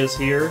way it is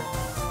here.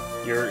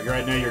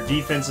 Right now your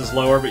defense is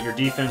lower, but your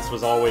defense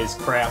was always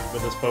crap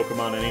with this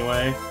Pokemon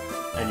anyway.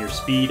 and your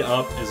speed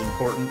up is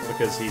important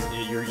because you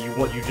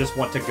just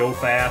want to go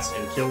fast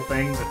and kill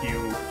things. If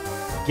you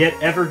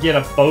ever get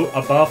a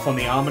buff on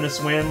the Ominous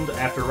Wind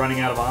after running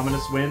out of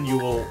Ominous Wind, you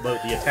will the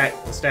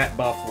stat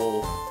buff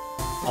will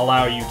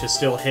allow you to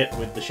still hit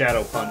with the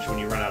Shadow Punch when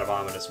you run out of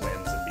Ominous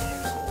Winds and be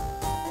useful.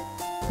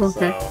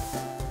 Okay. So,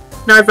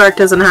 Nardvark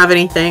doesn't have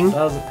anything.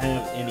 Doesn't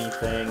have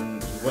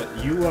anything. What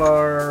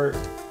you're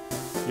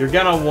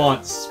gonna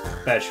want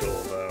special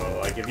though.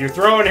 Like if you're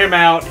throwing him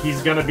out,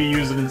 he's gonna be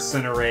using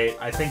Incinerate.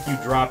 I think you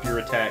drop your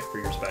attack for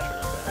your special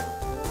attack.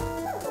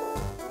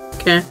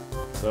 Okay.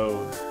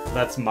 So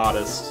that's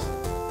modest.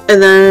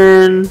 And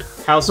then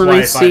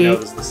Housewife, I know,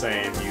 is the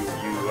same.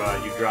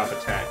 You drop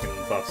attack and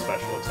buff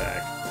special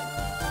attack.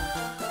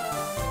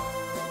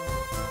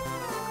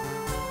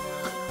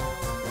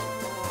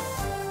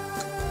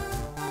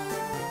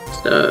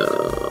 So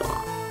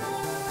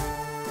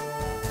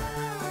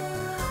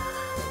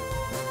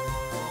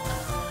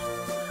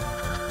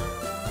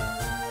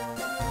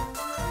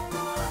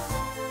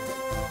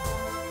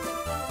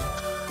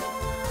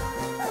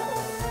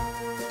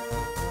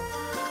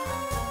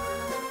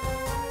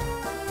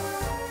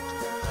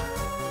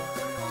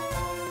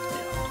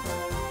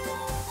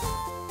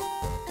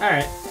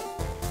Alright.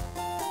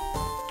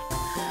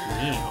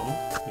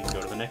 Now, we can go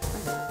to the next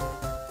thing.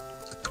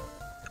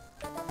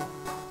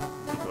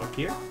 Go up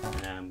here,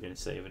 and I'm going to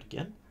save it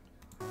again.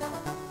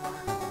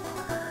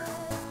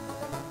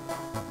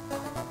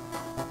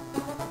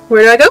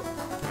 where do I go?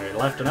 Straight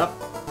left and up.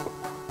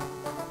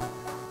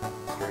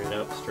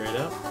 Straight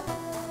up.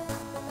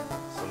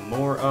 Some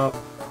more up.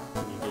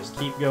 And you just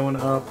keep going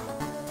up.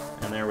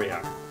 And there we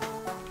are.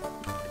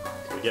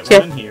 So we get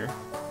one in here.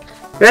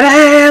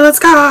 Ready, let's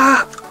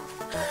go!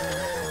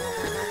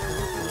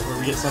 Where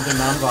we get something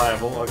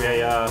non-viable.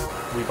 Okay,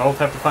 we both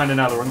have to find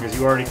another one because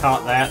you already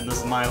caught that, and this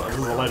is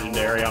a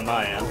legendary on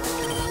my end.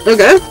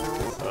 Okay.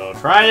 So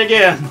try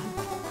again.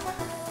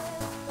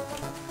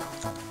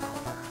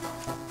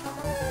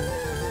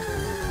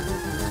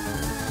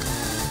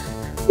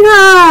 Yeah,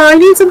 I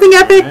need something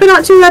epic, but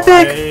not too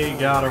epic. I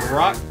got a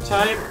rock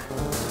type,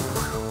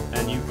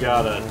 and you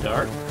got a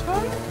dark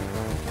type?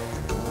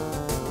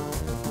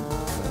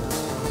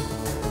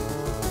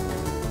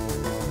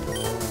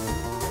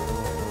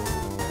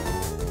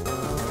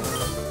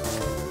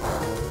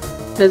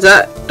 Is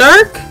that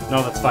dark?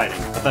 No, that's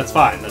fighting, but that's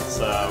fine.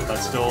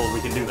 That's still,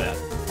 we can do that.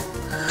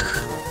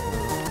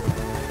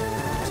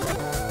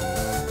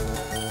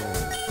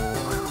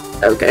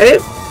 Okay.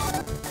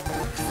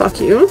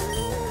 Fuck you.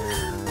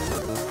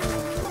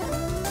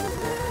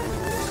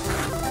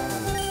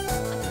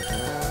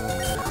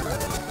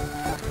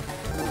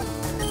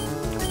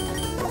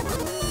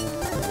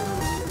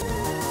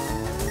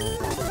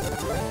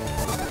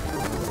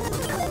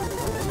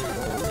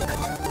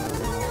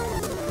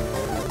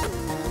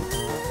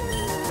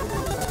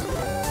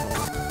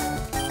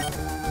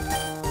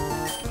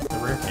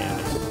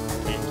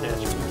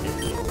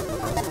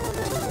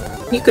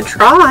 You could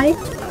try.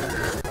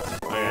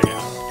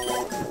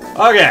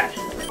 Okay.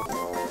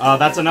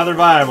 That's another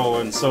viable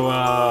one. So,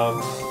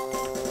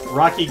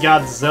 Rocky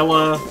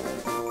Godzilla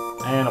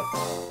and a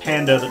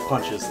panda that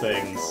punches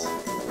things.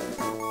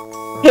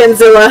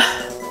 Panzilla.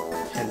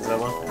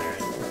 Panzilla?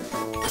 Alright.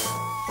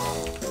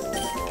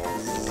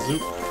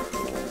 Zoop.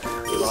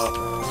 Up.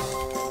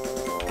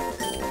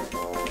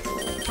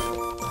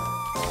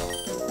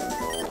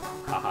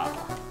 Haha.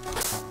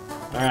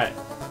 Alright.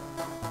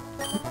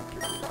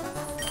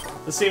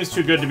 This seems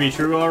too good to be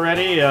true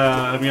already.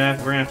 We're gonna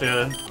have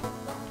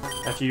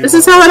to use. This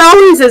is how it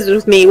always is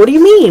with me. What do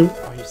you mean?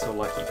 Oh, you're so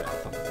lucky,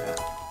 Beth. Oh my god.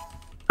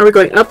 Are we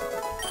going up?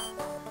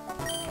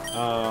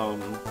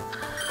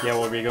 Yeah,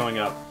 we'll be going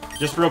up.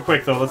 Just real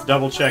quick though, let's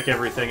double check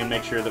everything and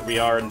make sure that we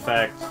are in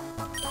fact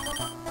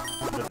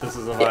that this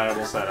is a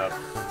viable setup.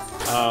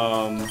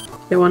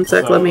 Okay, one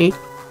sec. Let me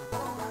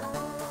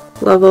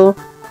level.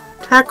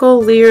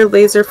 Tackle, leer,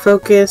 laser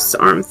focus,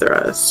 arm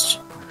thrust,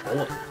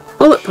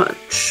 bullet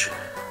punch.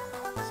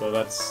 So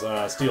that's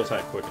steel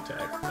type quick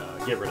attack.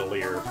 Get rid of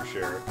Leer for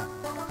sure.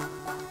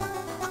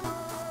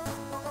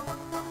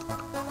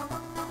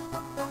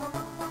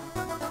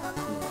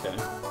 Okay.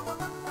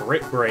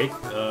 Brick break.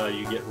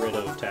 You get rid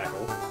of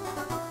tackle.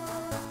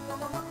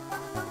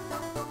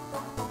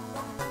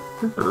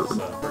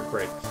 Brick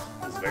break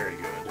is very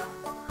good.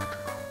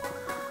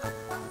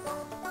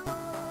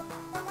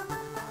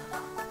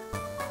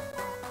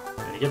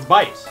 And he gets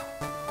bite,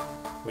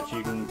 which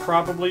you can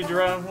probably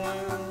draw.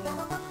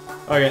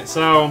 Okay,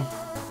 so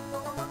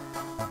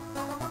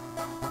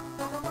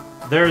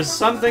there's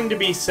something to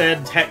be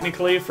said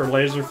technically for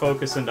laser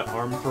focus into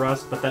arm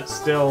thrust, but that's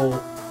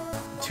still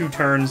 2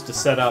 turns to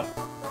set up,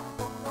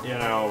 you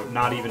know,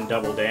 not even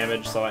double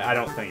damage, so I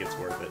don't think it's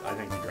worth it. I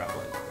think you drop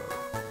laser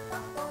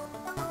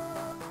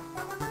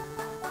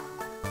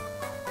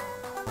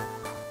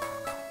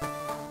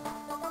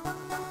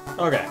focus.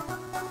 Okay.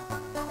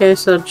 Okay,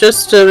 so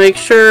just to make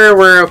sure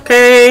we're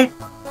okay.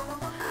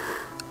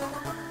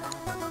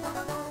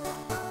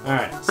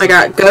 Alright. I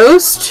got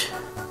Ghost.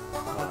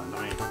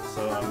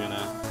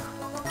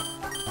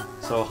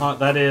 So So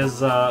that is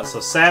so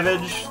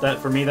Savage. That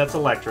for me, that's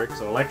electric.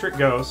 So Electric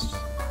Ghost,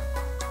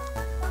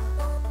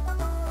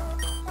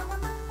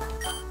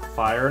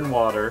 Fire and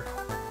Water.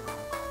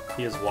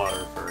 He is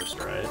Water first,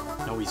 right?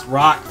 No, he's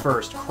Rock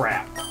first.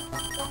 Crap.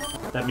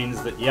 That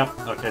means that. Yep.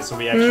 Okay, so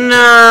we actually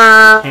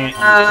can't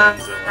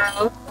use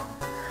Tenzilla.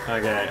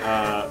 Okay.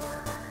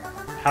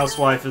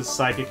 Housewife is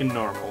Psychic and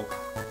Normal,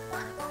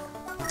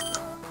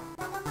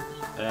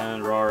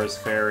 and Roar is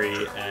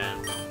Fairy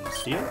and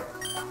Steel.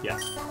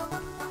 Yes.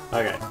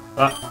 Okay.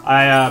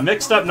 I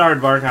mixed up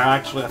Nardvark. I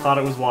thought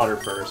it was Water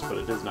first, but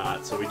it is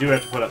not. So we do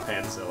have to put up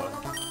Panzilla.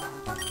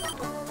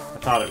 I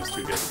thought it was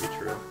too good to be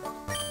true.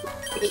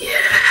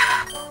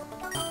 Yeah.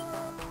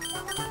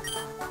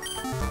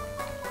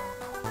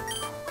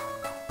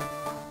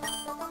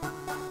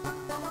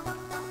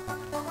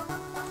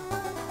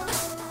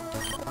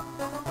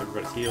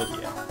 Everybody's healed?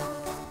 Yeah.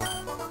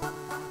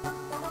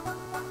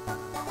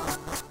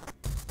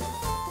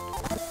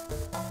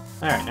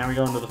 Alright, now we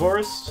go into the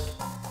forest.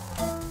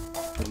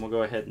 And we'll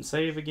go ahead and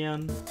save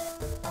again.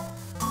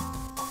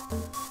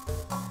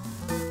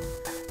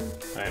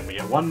 Alright, and we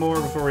get one more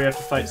before we have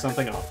to fight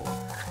something awful.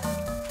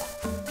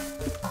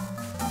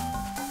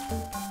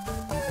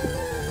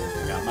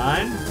 We got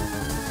mine.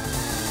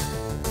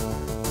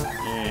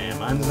 Yeah,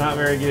 mine's not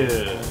very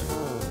good.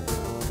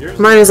 Yours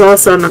Mine is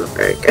also not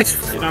very good.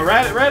 You know,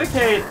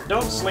 Raticate,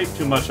 don't sleep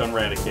too much on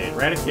Raticate.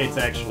 Raticate's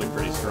actually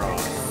pretty strong.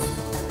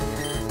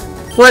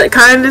 What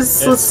kind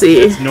is... let's see.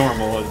 It's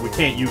normal. We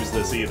can't use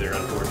this either,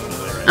 unfortunately.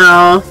 Right?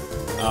 Oh.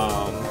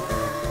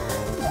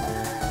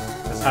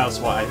 As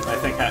Housewife, I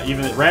think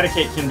even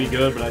Raticate can be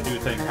good, but I do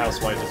think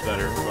Housewife is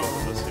better for both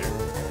of us here.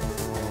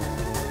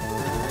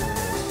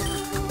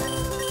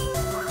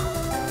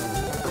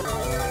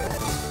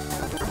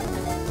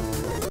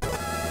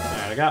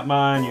 Alright, I got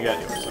mine, you got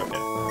yours. Okay.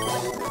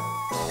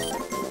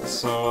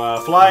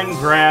 So, flying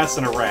grass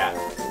and a rat.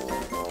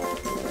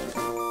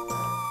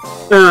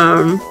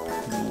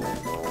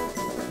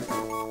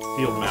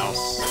 Field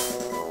mouse.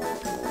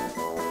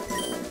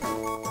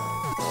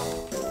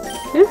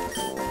 Yeah.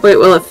 Wait,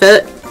 will it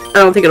fit? I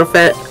don't think it'll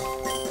fit.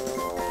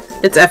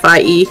 It's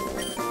FIE.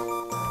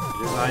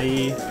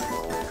 FIE.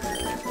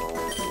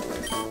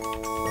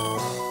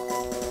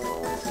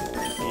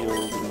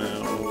 Field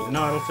mouse. No,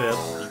 it'll fit.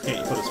 You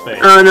can't put a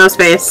space. Oh, no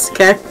space.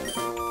 Okay.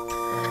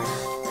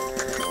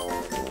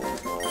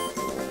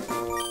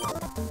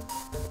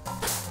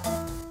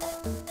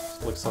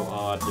 This looks so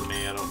odd to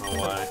me. I don't know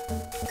why.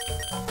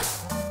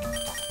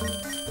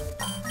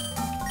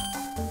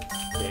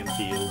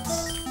 Fields.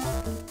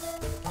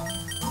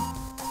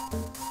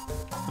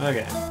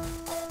 Okay.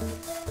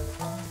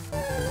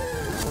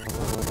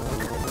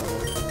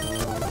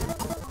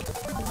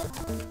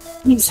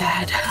 He's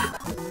sad.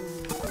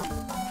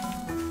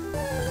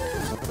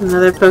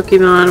 Another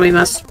Pokemon we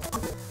must...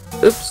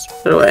 oops,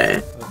 put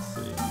away. Let's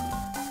see.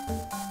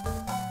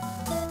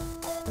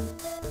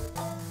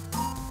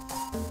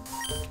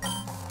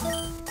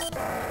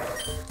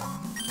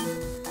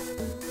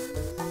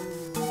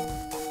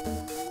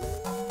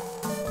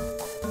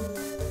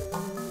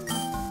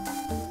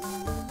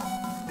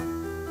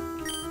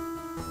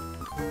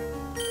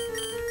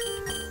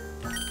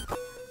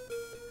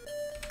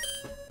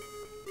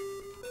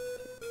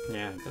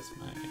 Yeah, that's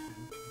my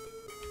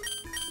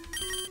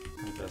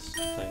best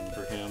thing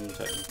for him,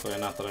 technically.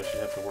 Not that I should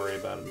have to worry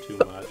about him too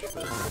much,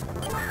 but...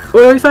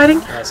 What are we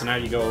fighting? So now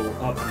you go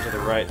up and to the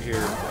right here.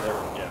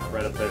 Yeah,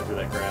 right up there through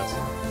that grass.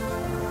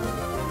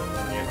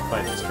 And you have to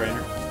fight this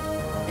trainer.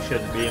 He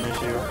shouldn't be an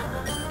issue.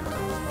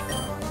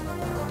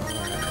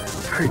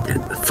 Heard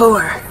that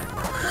before.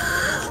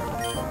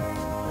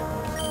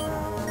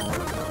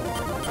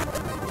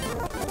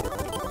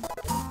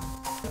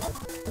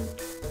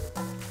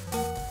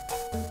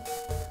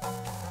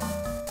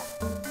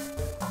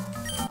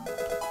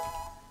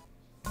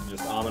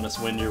 Just ominous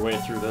wind your way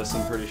through this,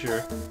 I'm pretty sure.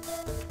 Yep,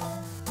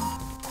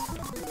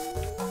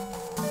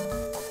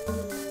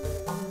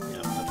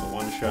 that's a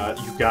one-shot.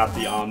 You got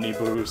the Omni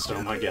boost,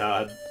 oh my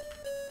god.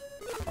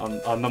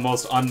 On the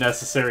most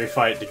unnecessary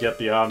fight to get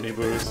the Omni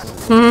boost.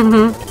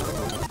 Mm-hmm.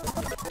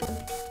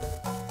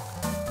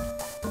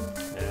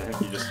 Yeah, I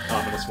think you just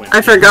ominous wind.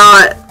 I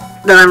forgot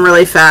that I'm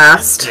really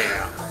fast.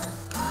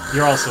 Yeah.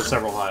 You're also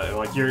several high.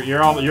 Like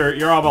you're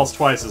almost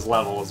twice his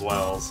level as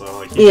well, so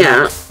like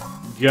yeah.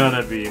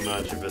 Gonna be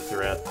much of a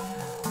threat. Do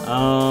I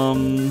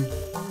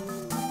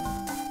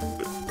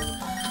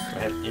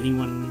have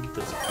anyone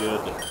that's good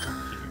here?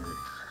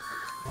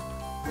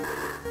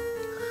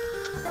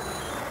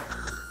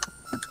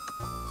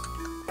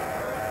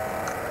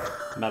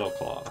 Metal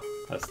Claw.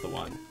 That's the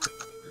one.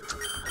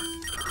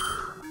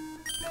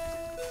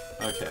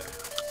 Okay.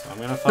 So I'm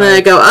gonna fight. Then I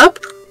go up?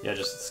 Yeah,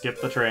 just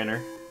skip the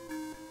trainer.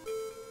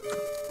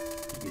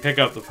 You can pick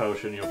up the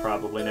potion. You'll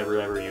probably never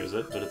ever use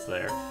it, but it's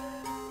there.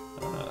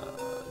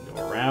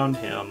 Go around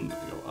him,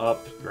 go up,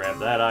 grab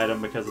that item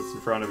because it's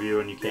in front of you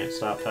and you can't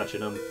stop touching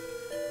him.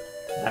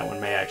 That one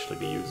may actually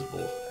be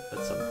usable at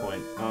some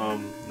point.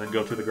 Then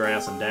go through the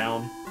grass and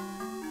down.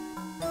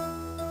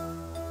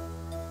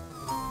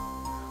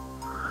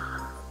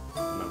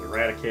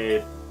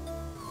 eradicate.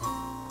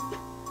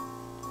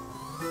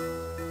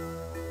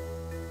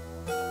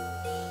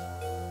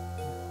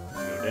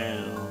 Go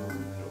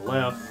down, go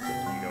left,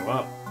 and you go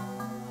up.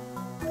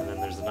 And then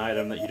there's an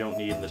item that you don't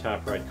need in the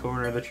top right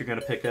corner that you're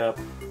gonna pick up.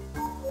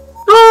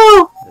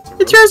 Oh!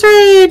 It's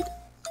Roserade!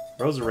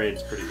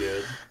 Roserade's pretty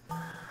good.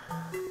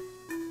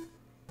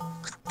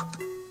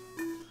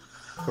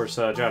 Of course,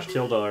 Josh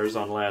killed ours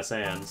on last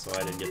end, so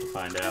I didn't get to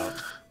find out.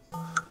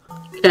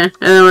 Okay, and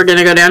then we're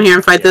gonna go down here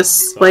and fight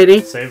this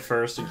lady. Save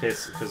first in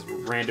case, because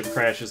random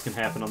crashes can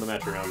happen on the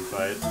metronome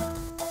fight.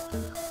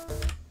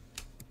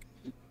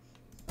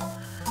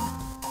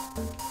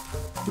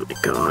 Oh my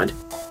god.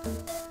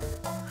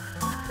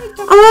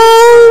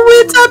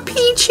 Oh, it's a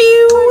Pichu!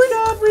 Oh my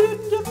god, we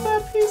didn't get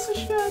that piece of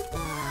shit.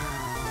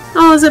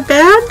 Oh, is it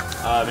bad?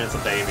 I mean, it's a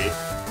baby.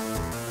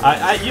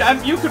 I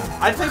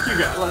think you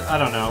could, I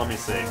don't know, let me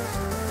see.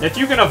 If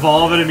you can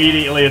evolve it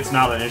immediately, it's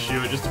not an issue.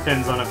 It just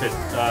depends on if it,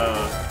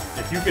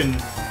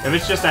 if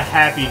it's just a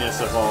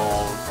happiness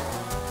evolve.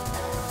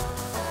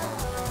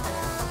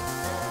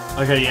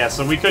 Okay, yeah,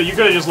 so you could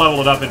have just leveled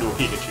it up into a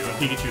Pikachu, and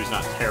Pikachu's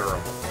not terrible.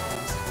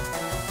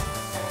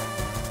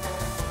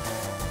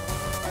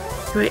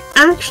 Do I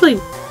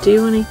actually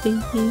do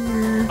anything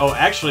here? Oh,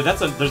 actually,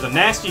 there's a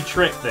nasty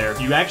trick there.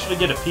 If you actually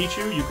get a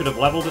Pichu, you could have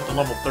leveled it to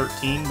level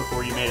 13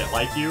 before you made it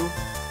like you,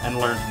 and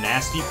learned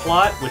Nasty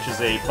Plot, which is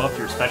a buff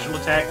your special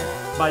attack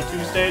by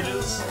 2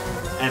 stages,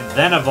 and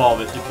then evolve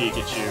it to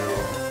Pikachu.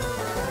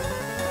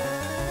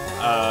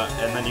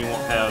 And then you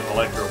won't have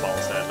Electro Ball,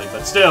 sadly,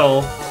 but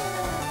still...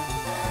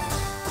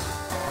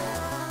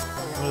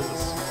 What is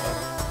this?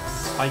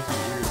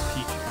 Spiky-eared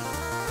Pichu.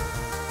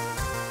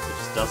 It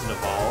just doesn't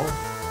evolve,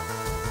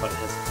 but it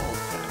has Ball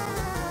Cap.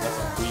 That's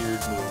a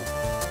weird move.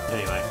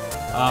 Anyway,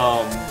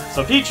 so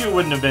Pichu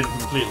wouldn't have been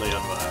completely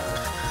unviable.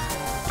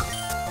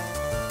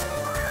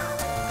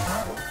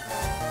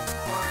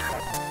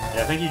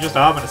 Yeah, I think you just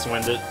Ominous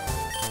Wind it.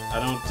 I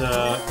don't,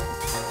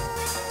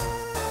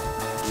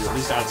 you at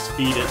least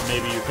outspeed it,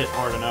 maybe you hit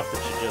hard enough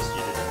that you didn't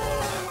blow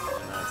it.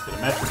 And now let's get a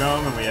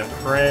Metronome, and we have to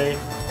pray.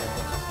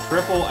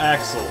 Triple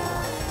Axle.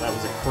 That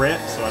was a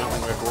crit, so I don't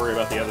think we have to worry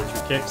about the other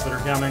 2 kicks that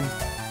are coming.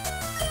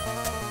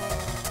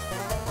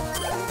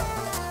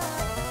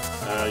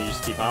 You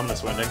just keep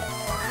Ominous Winding.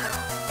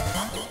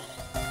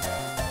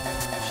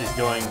 She's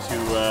going to,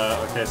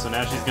 okay, so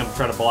now she's going to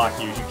try to block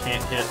you. You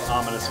can't hit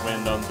Ominous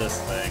Wind on this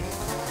thing.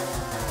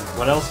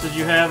 What else did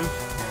you have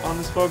on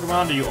this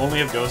Pokemon? Do you only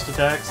have Ghost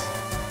attacks?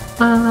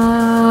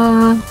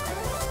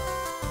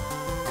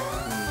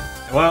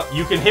 Well,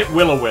 you can hit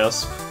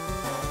Will-O-Wisp.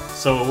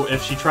 So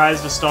if she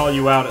tries to stall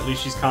you out, at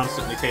least she's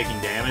constantly taking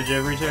damage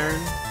every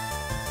turn.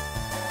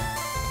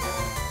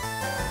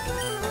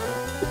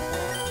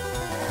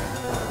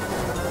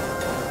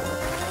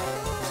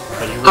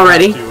 But you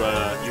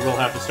will you will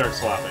have to start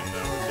swapping,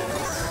 though,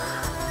 because...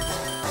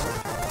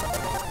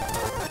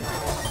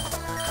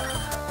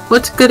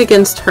 What's good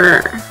against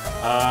her?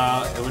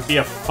 It would be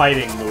a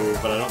fighting move,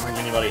 but I don't think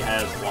anybody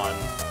has one.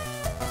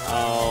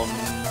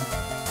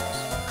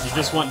 You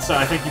just want... So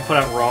I think you put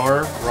out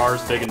Rawr.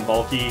 Rawr's big and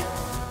bulky.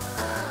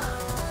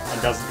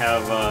 And doesn't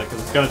have...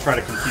 because it's going to try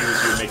to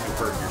confuse you and make you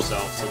hurt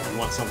yourself, so you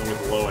want something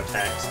with low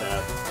attack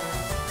stat.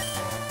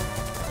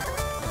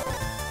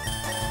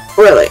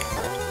 Really?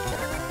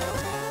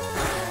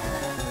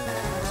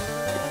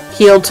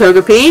 Heal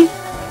Togepi,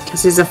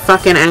 because he's a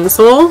fucking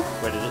asshole.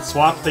 Wait, did it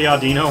swap the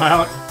Audino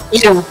out?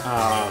 Yeah.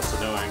 Oh, it's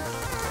annoying.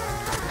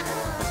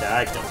 Okay,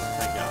 I killed him,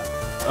 thank god.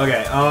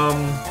 Okay,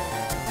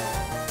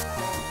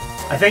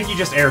 I think you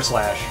just Air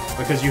Slash,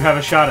 because you have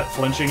a shot at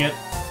flinching it,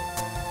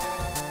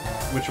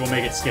 which will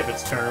make it skip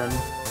its turn.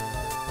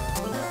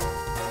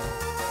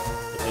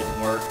 It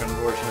didn't work,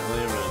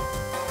 unfortunately, but...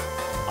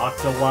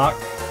 Octolock.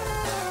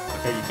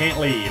 Okay, you can't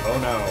leave. Oh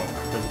no.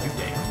 Does it do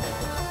damage?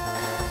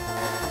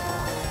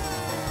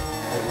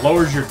 It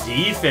lowers your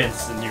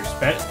defense and your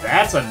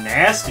That's a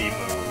nasty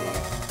move.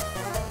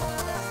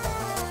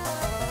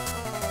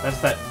 That's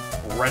that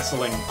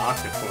wrestling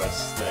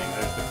octopus thing.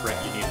 There's the crit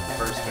you needed the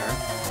first turn.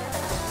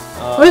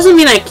 What does it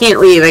mean I can't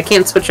leave? I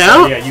can't switch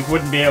out? Yeah, you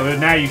wouldn't be able to.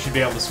 Now you should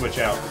be able to switch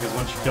out, because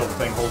once you kill the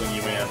thing holding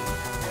you in.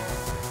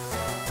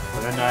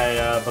 And then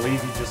I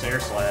believe you just Air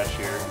Slash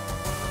here.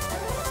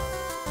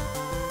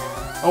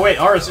 Oh wait,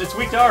 it's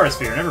weak to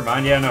Aurasphere. Never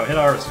mind. Yeah, no, hit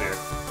Aurasphere.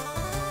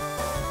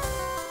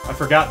 I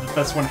forgot that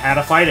this one had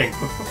a fighting.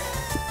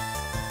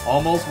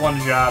 Almost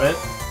one-shot it.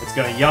 It's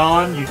gonna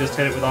yawn. You just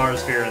hit it with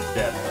Aurasphere and it's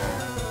dead.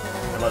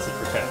 Unless it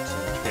protects, in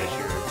which case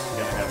you're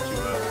gonna have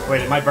to.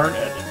 Wait, it might burn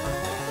it.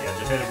 Yeah,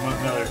 just hit it with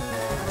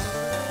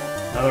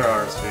another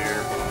Aurasphere.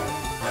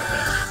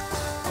 Okay.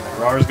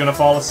 And Rawr's gonna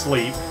fall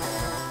asleep.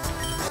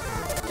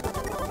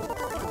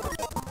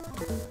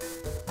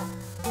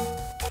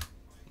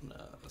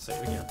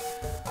 Save again.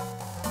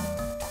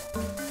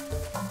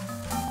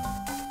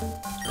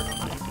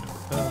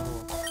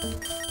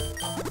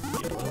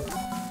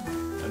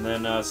 And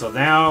then, so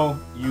now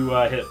you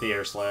hit the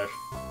Air Slash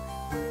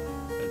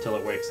until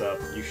it wakes up.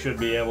 You should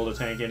be able to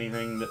tank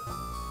anything that...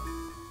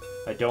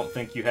 I don't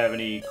think you have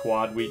any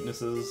quad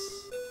weaknesses.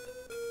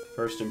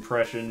 First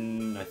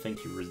impression, I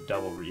think you were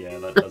double. Yeah,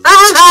 that does.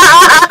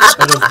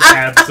 That does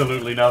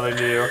absolutely nothing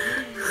to you.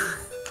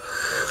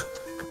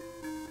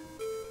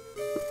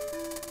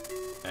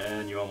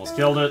 And you almost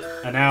killed it.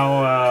 And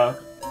now,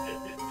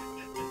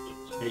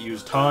 it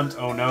used taunt.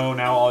 Oh no!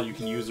 Now all you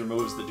can use are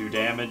moves that do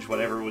damage.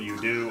 Whatever will you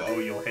do? Oh,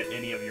 you'll hit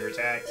any of your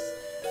attacks.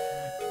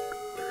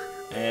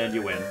 And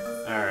you win.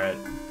 All right.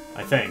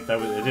 I think that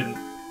was. It didn't.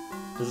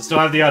 Does it still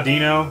have the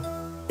Audino?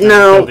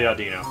 No. Still the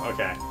Audino.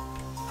 Okay.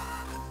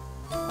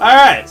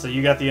 Alright, so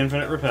you got the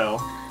infinite repel.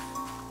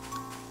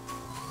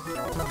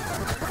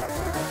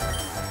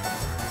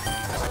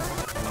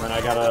 And then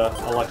I got a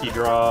lucky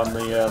draw on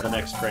the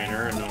next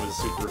trainer, and it was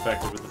super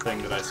effective with the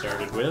thing that I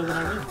started with, and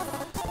I win.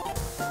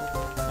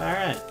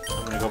 Alright,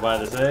 I'm gonna go buy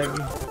this egg.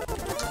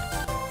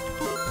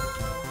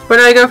 Where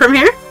do I go from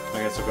here? I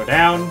guess we'll go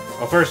down.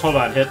 Oh, first, hold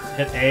on. Hit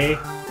A.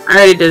 I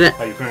already did it.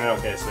 Oh, you printed it?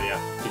 Okay, so yeah.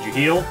 Did you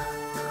heal?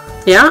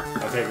 Yeah.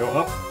 Okay, go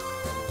up.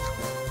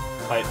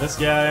 Fight this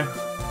guy.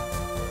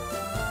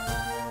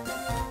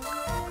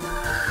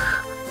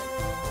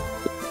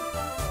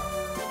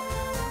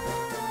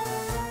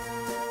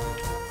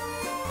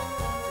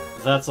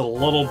 That's a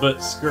little bit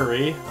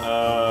scurry.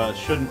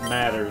 Shouldn't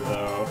matter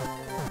though.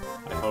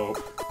 I hope.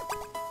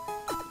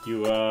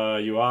 You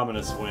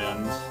ominous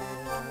wind.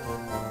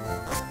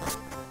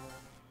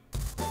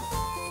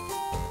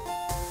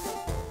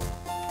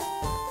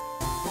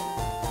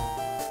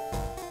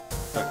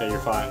 Okay, you're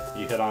fine.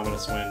 You hit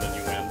ominous wind and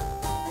you win.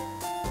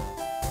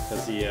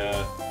 Because he,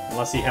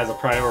 unless he has a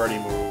priority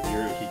move,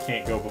 he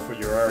can't go before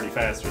you're already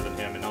faster than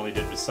him, and all he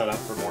did was set up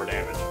for more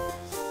damage.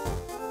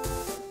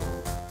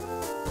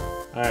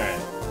 Alright.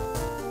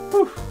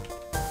 Whew.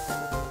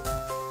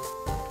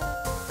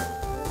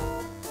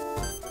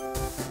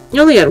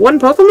 You only had one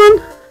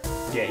Pokemon?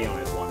 Yeah, he only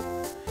has one.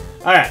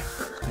 Alright.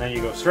 And then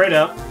you go straight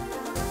up.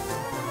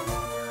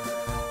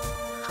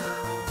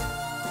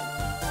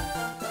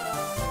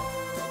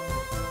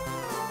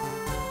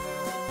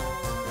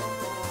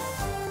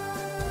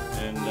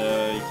 And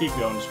you keep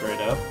going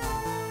straight up.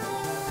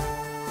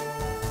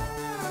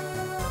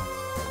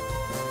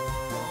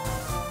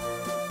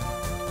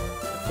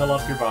 Fill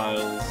up your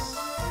vials.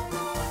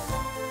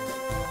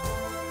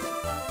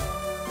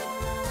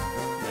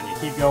 And then you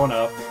keep going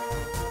up.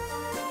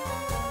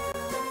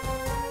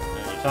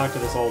 And you talk to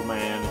this old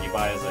man and you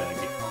buy his egg.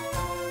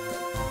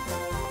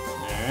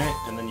 Alright,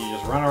 and then you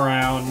just run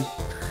around.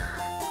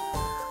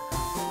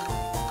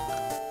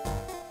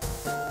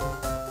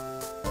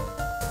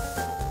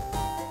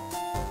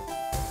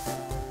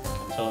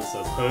 Until it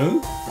says, huh?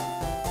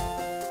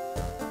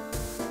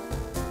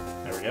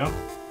 There we go.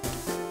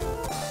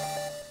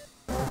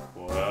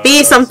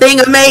 Be something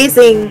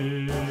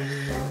amazing!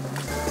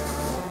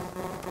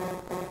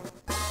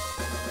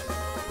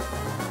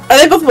 Are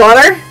they both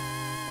water?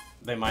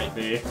 They might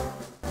be.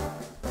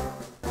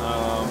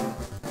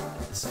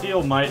 This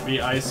field might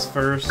be ice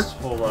first.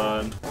 Hold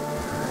on.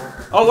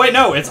 Oh wait,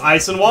 no, it's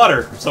ice and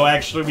water. So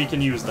actually we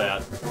can use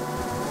that.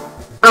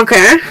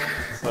 Okay.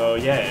 So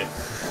yay.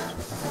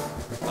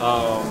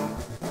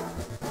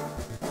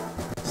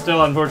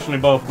 Still unfortunately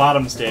both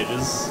bottom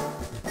stages.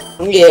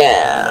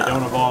 Yeah. They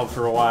don't evolve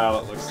for a while,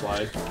 it looks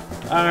like.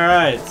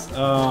 Alright,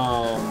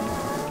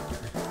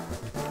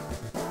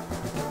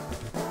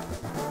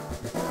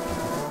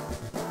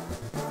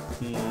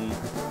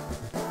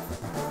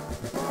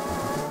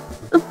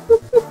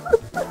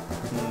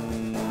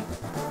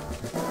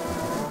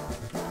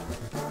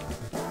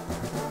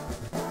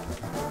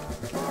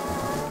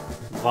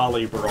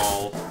 Volley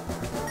Brawl.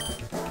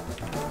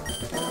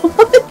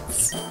 What?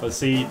 But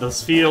see, the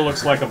sphere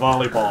looks like a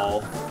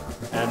volleyball.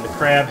 And the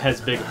crab has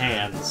big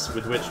hands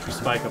with which to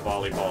spike a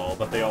volleyball,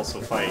 but they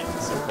also fight,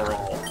 so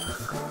brawl.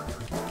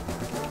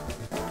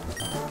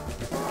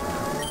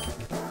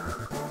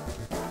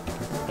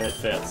 It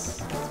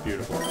fits. It's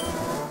beautiful.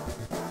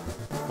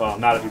 Well,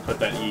 not if you put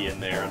that E in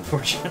there,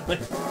 unfortunately.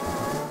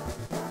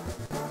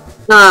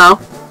 Oh.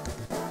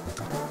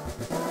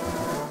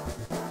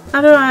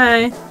 How do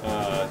I...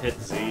 Hit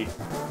Z. Yeah.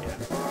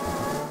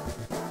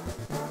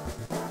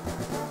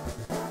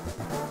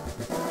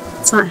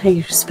 That's not how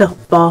you spell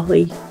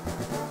volley.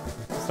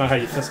 It's not how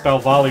you spell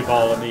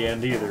volleyball in the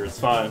end either, it's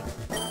fine.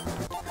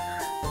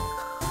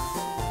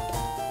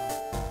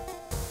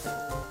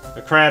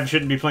 A crab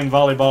shouldn't be playing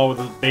volleyball with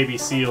a baby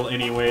seal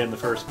anyway in the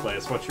first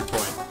place. What's your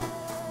point?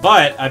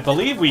 But, I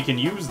believe we can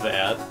use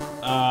that.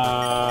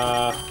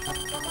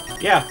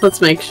 Yeah.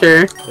 Let's make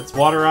sure. It's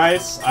water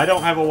ice. I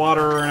don't have a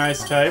water or an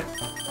ice type.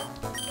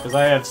 Because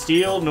I have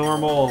steel,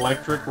 normal,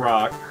 electric,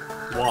 rock,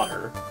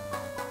 water.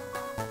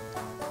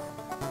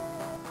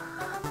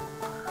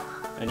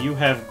 And you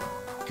have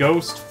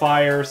ghost,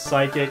 fire,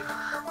 psychic,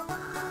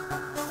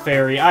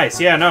 fairy, ice.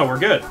 Yeah, no, we're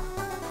good.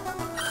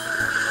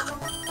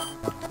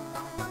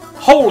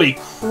 Holy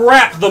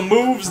crap, the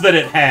moves that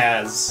it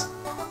has!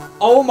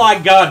 Oh my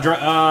god,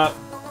 I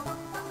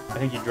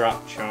think you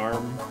dropped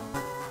Charm.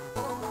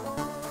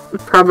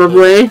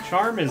 Probably.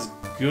 Charm is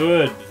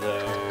good,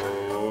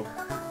 though.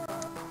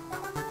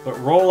 But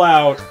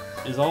Rollout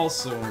is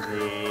also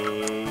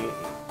good.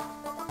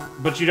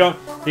 But you don't...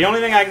 The only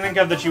thing I can think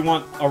of that you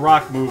want a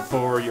rock move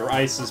for, your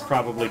ice is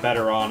probably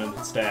better on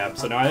than stab.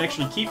 So now I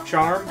actually keep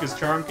Charm, because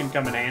Charm can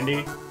come in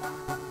handy.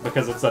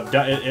 Because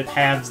it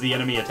halves the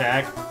enemy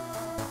attack.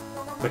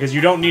 Because you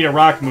don't need a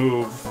rock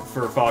move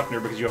for Faulkner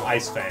because you have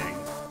Ice Fang.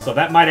 So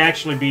that might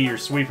actually be your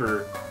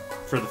sweeper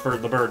for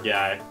the bird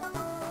guy.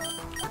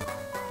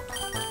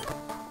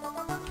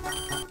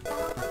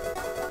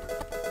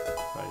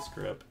 Vice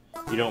Grip.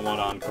 You don't want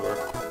Encore.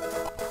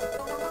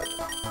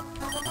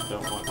 I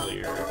don't want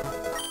Leer.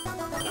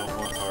 I don't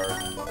want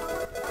Harden.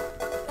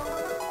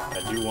 I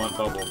do want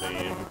Bubble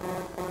Beam.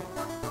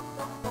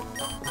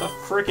 What the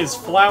frick is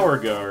Flower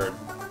Guard?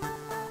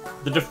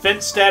 The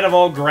defense stat of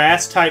all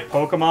grass-type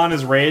Pokemon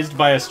is raised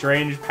by a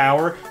strange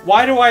power.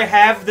 Why do I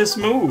have this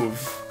move?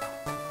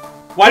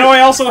 Why do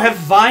I also have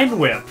Vine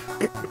Whip?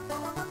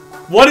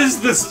 What is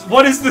this?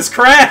 What is this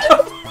crap?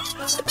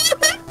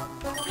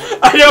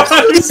 I don't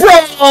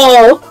understand.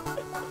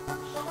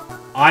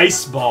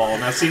 Ice Ball.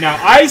 Now see, now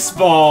Ice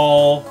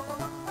Ball...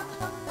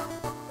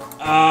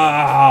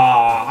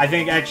 I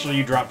think actually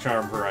you drop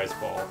Charm for Ice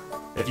Ball.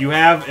 If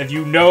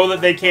you know that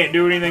they can't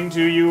do anything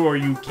to you, or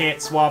you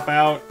can't swap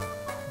out,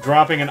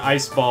 dropping an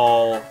Ice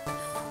Ball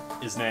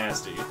is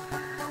nasty.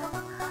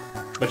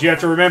 But you have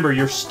to remember,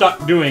 you're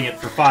stuck doing it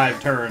for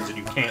 5 turns and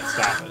you can't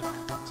stop it.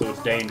 So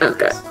it's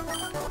dangerous.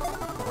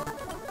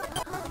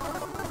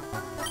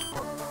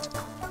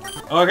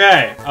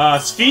 Okay,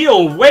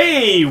 Spheal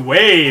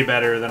way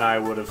better than I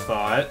would have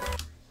thought.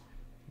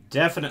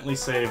 Definitely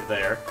saved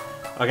there.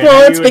 Okay,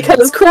 well, it's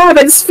because Crab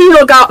and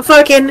Spheal got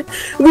fucking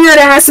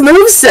weird-ass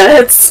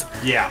movesets.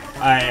 Yeah,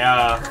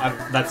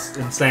 that's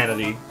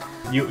insanity.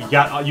 You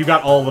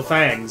got all the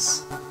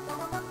fangs.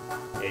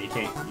 Yeah, you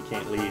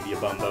can't leave, you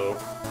bumbo.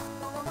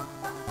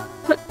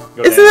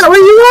 Isn't that where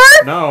you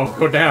are? No,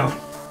 go down.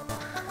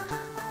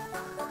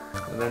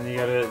 And then you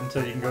gotta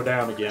until you can go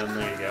down again.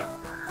 There you go.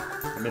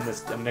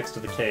 I'm next to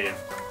the cave.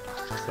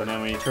 So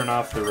now when you turn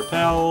off the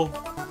repel,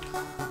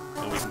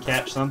 then we can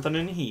catch something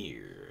in here.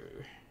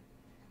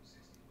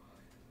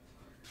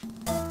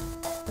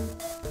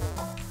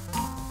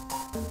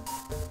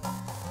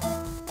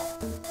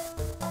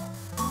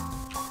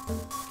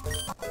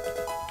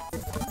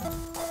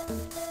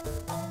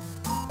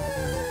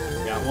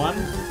 Got one.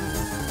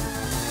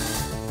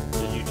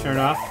 Did you turn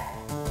off?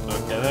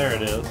 Okay, there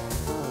it is.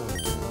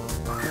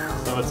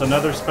 So it's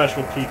another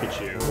special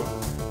Pikachu.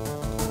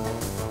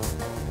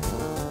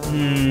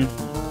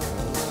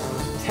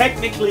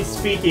 Technically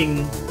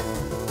speaking,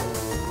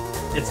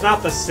 it's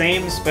not the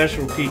same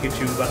special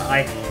Pikachu, but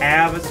I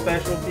have a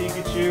special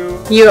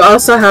Pikachu. You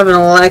also have an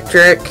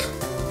electric.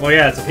 Well,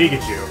 yeah, it's a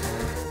Pikachu.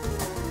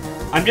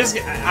 I'm gonna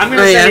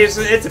say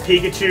it's a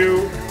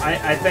Pikachu.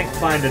 I think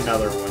find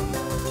another one.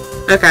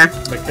 Okay.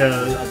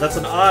 Because that's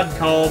an odd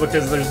call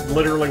because there's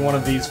literally one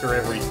of these for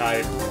every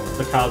type.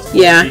 The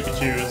cosplay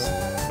Pikachus.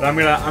 But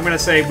I'm gonna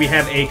say we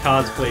have a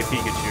cosplay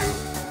Pikachu.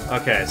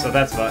 Okay, so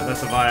that's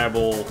a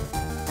viable.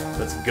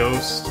 That's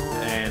Ghost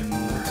and.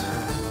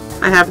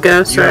 I have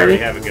Ghost you already. You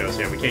already have a Ghost.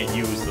 Yeah, we can't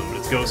use them, but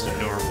it's Ghost and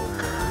normal.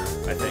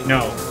 I think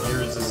no.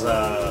 Yours is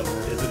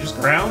it just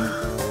ground?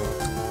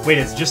 Wait,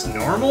 it's just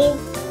normal?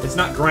 It's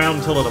not ground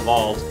until it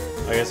evolves.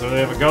 Okay, so we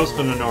have a Ghost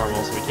and a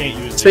normal, so we can't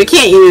use it. So we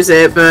can't use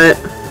it, but.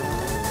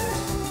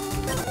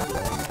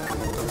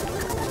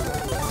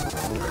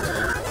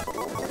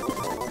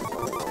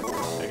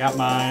 I got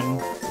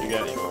mine. You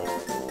got yours.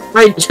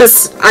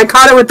 I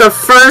caught it with the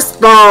first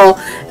ball.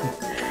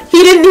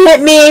 He didn't hit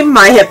me,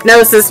 my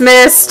hypnosis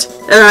missed,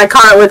 and I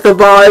caught it with the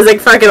ball. I was like,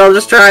 fuck it, I'll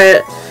just try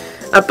it.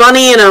 A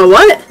bunny and a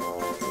what?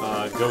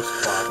 Ghost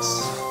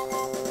Fox.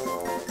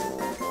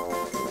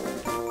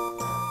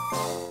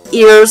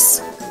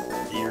 Ears.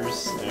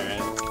 Ears,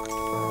 alright.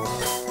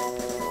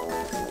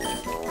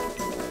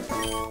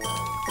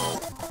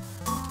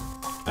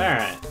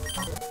 Alright.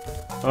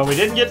 Well, we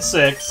didn't get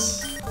 6.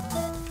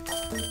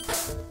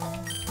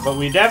 But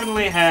we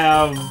definitely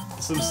have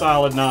some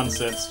solid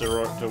nonsense to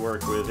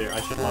work with here. I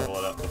should level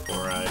it up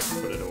before I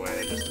put it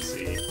away, just to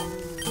see.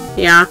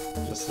 Yeah.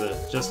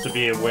 Just to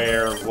be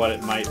aware of what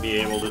it might be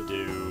able to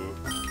do.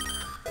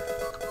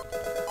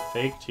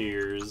 Fake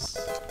Tears.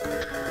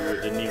 Ooh,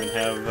 it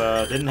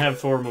didn't have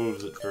 4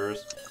 moves at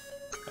first.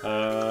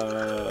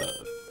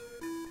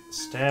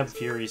 Stab,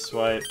 Fury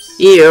Swipes.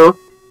 Ew.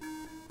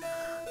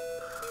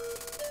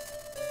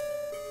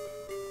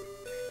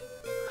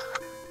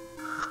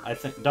 I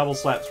think Double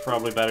Slap's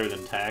probably better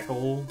than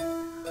Tackle.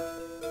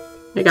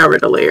 I got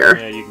rid of Leer.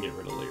 Yeah, you can get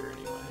rid of Leer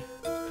anyway.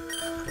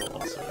 You'll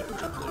also get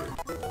rid of Leer.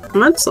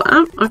 Mud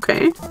Slap?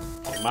 Okay.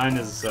 Okay,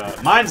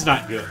 mine's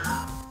not good.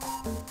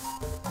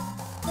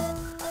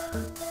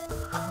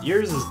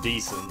 Yours is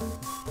decent.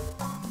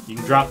 You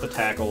can drop the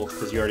Tackle,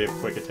 because you already have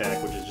Quick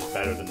Attack, which is just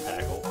better than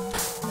Tackle.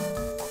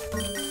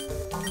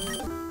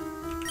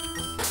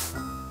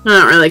 I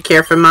don't really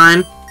care for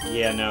mine.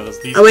 Yeah, no,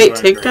 these Oh wait,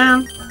 two aren't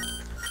Takedown? great.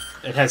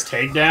 It has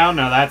Takedown?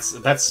 No,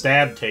 that's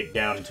Stab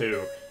Takedown,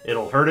 too.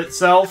 It'll hurt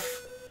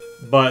itself,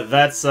 but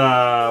that's,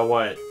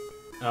 what?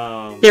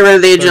 Get rid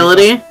of the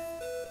agility?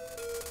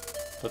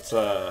 That's,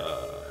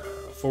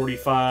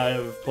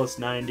 45 plus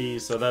 90,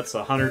 so that's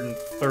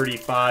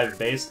 135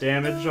 base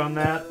damage on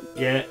that.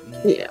 Yeah.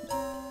 Yeah.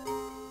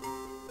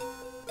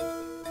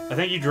 I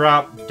think you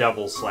drop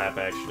double slap,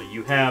 actually.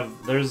 You have...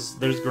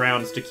 There's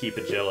grounds to keep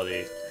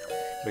agility.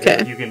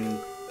 Because if you can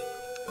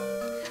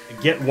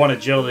get one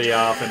agility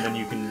off, and then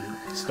you can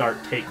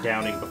start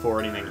takedowning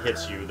before anything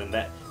hits you, then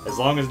that... As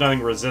long as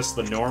nothing resists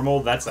the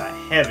normal, that's a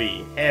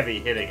heavy, heavy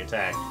hitting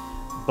attack.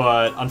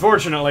 But,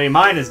 unfortunately,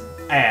 mine is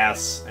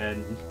ass,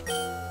 and...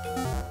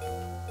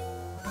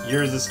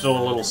 Yours is still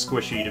a little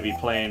squishy to be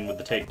playing with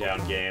the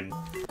takedown game.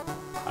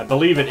 I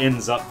believe it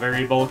ends up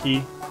very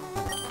bulky.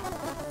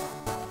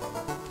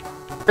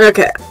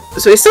 Okay,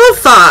 so we still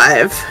have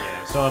 5.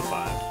 Yeah, still have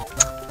 5.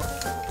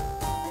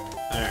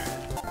 Alright.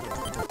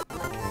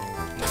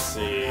 Let's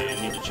see, I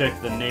need to check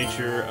the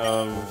nature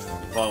of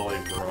Volley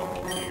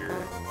Brawl here.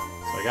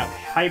 So I got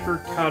Hyper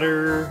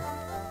Cutter.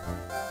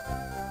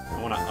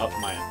 I want to up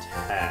my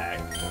attack.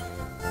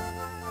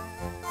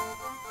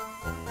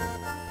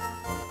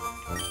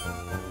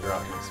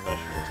 Drop my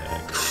special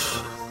attack.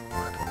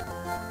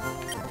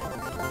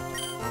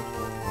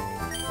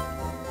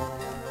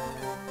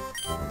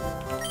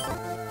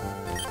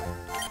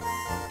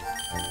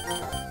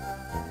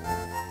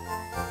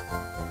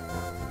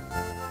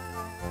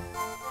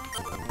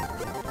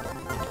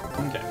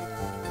 Okay.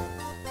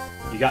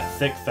 You got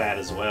Thick Fat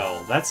as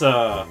well. That's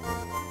a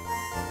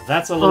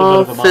little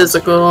bit of a monster.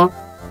 Physical.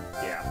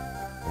 Yeah.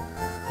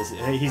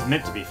 He's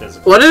meant to be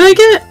physical. What did I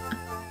get?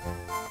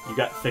 You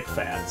got Thick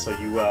Fat, so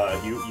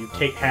you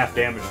take half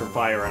damage from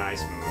fire and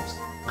ice moves.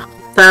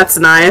 That's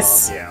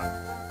nice.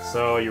 Yeah.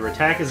 So your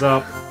attack is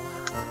up.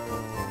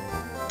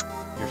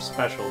 Your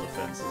special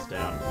defense is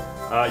down.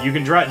 You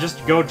can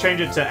just go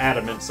change it to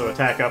adamant, so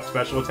attack up,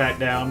 special attack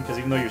down, because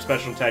even though your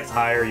special attack's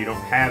higher, you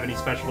don't have any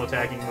special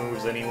attacking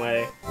moves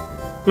anyway.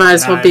 Might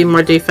as well be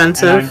more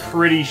defensive. And I'm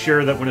pretty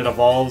sure that when it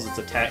evolves, its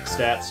attack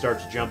stat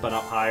starts jumping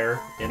up higher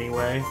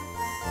anyway.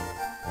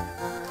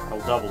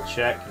 I'll double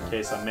check in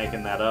case I'm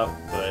making that up,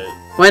 but...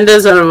 When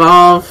does it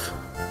evolve?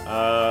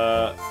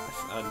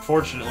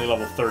 Unfortunately,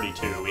 level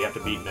 32. We have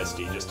to beat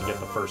Misty just to get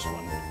the first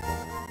one.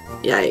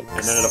 Yikes.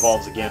 And then it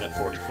evolves again at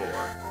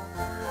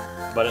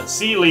 44. But at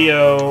Sea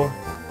Leo...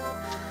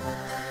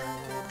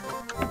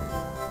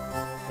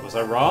 Was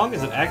I wrong?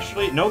 Is it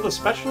actually... No, the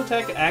special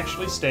attack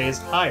actually stays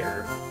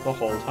higher the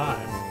whole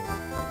time.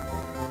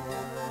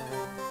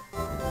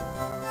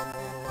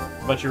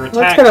 But your attack...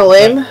 That's kinda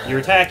lame. Your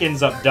attack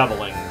ends up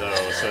doubling,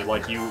 though. So,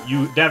 like,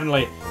 you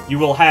definitely... You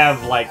will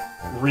have, like,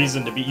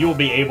 reason to be... You will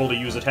be able to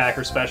use attack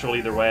or special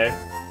either way.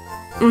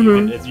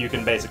 Mm-hmm. You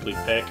can basically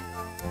pick.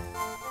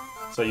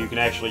 So you can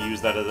actually use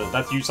that as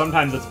a...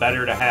 Sometimes it's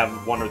better to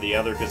have one or the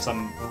other, because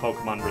some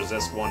Pokemon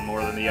resist one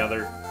more than the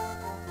other.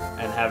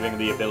 And having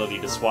the ability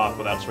to swap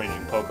without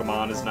changing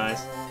Pokemon is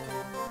nice.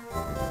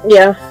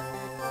 Yeah.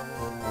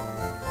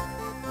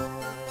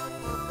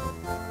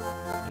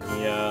 And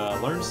he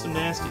learns some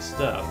nasty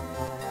stuff.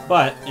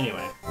 But,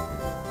 anyway.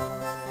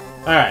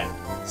 Alright,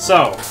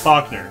 so,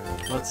 Faulkner.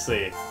 Let's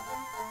see.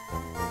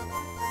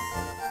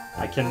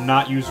 I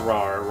cannot use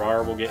Rar.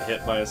 Rar will get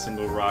hit by a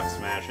single Rock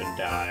Smash and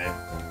die.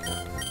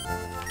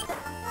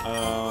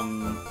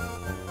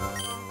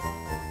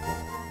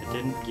 I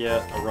didn't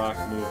get a rock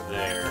move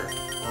there.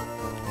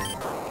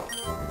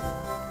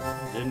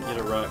 Didn't get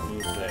a rock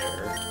move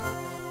there.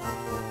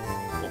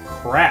 Well,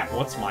 crap,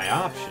 what's my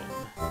option?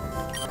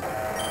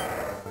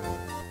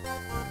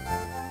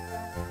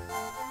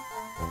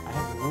 I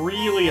have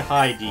really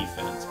high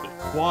defense, but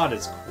quad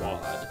is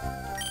quad.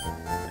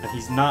 And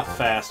he's not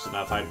fast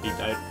enough.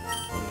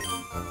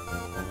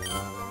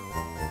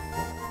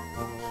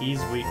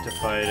 He's weak to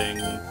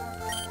fighting.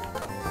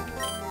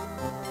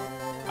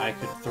 I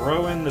could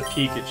throw in the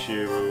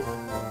Pikachu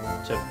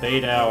to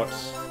bait out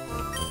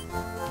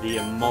the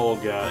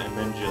Emolga and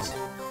then just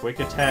quick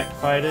attack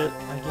fight it,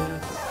 I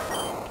guess.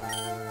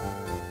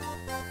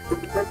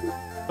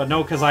 But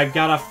no, because I've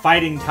got a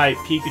fighting type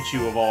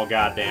Pikachu of all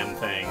goddamn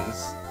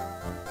things.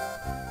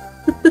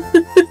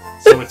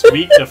 So it's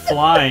weak to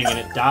flying and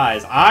it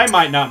dies. I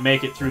might not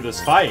make it through this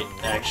fight,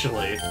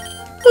 actually.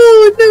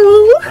 Oh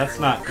no! That's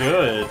not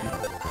good.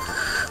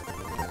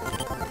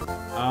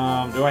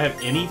 Do I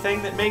have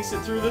anything that makes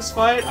it through this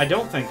fight? I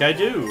don't think I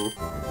do.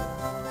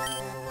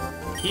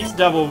 He's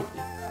double...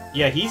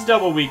 Yeah, he's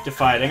double weak to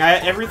fighting.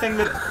 Everything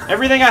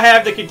I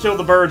have that can kill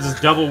the birds is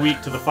double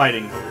weak to the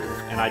fighting move.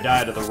 And I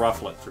die to the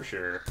Rufflet for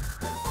sure.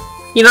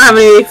 You don't have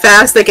anything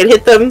fast that can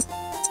hit them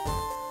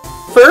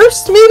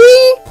first,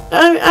 maybe?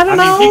 I don't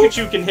know. I mean,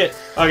 Pikachu can hit...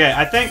 Okay,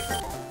 I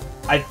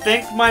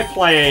think my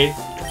play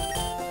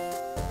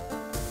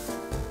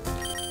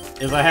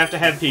is I have to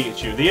have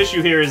Pikachu. The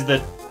issue here is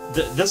that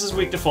this is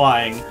weak to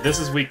flying, this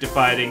is weak to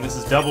fighting, this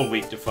is double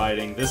weak to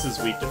fighting, this is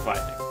weak to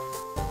fighting.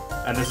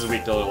 And this is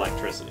weak to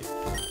electricity.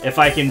 If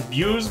I can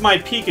use my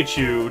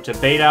Pikachu to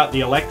bait out the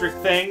electric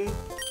thing,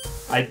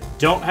 I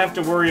don't have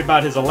to worry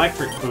about his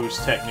electric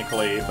boost,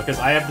 technically, because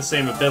I have the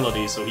same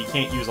ability, so he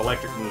can't use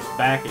electric moves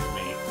back at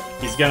me.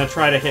 He's gonna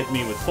try to hit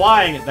me with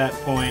flying at that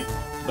point,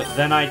 but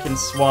then I can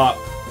swap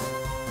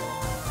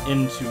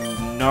into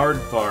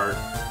Nardvark.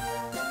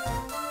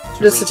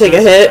 Just to take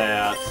a hit?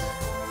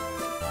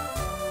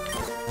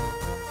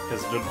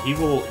 Because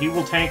he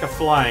will tank a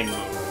flying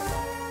move.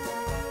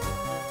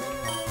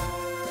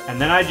 And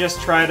then I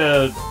just try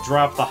to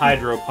drop the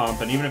Hydro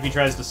Pump, and even if he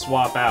tries to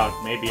swap out,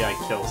 maybe I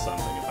kill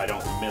something if I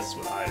don't miss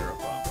with Hydro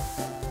Pump.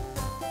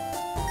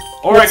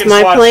 Or That's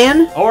my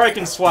plan? Or I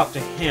can swap to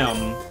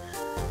him.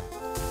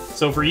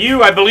 So for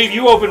you, I believe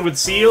you open with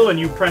Seal, and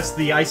you press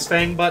the Ice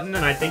Fang button,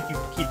 and I think you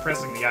keep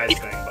pressing the Ice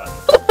Fang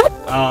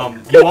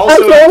button. You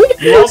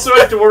also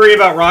have to worry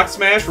about Rock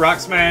Smash. Rock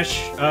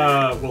Smash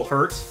will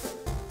hurt.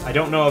 I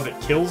don't know if it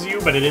kills you,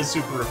 but it is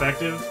super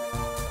effective.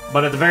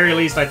 But at the very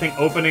least, I think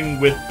opening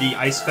with the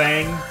Ice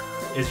Fang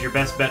is your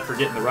best bet for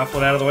getting the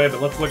Rufflet out of the way,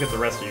 but let's look at the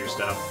rest of your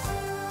stuff.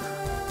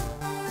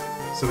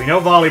 So we know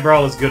Volley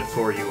Brawl is good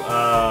for you.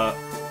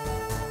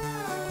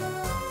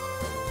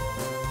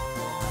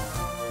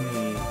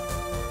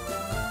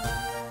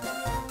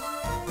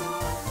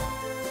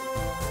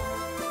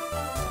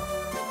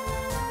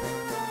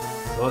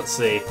 So let's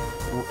see.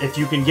 If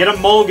you can get a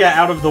Mulga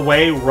out of the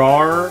way,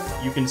 Rar,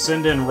 you can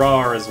send in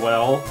Rar as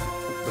well,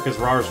 because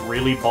Rar's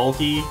really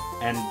bulky.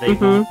 And they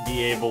won't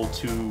be able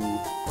to,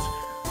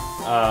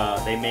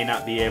 they may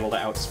not be able to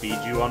outspeed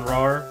you on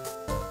Rar.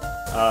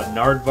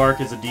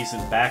 Nardvark is a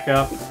decent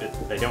backup.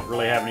 They don't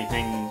really have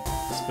anything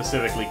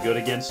specifically good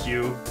against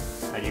you.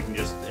 And you can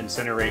just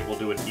Incinerate will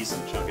do a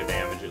decent chunk of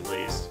damage at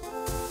least.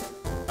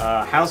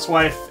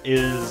 Housewife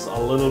is a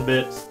little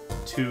bit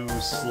too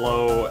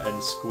slow and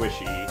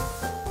squishy.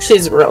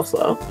 She's real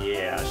slow.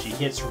 Yeah, she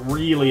hits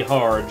really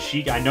hard.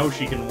 I know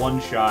she can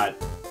one-shot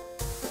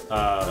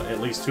at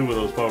least 2 of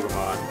those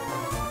Pokemon.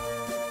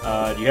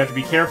 You have to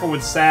be careful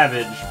with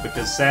Savage,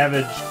 because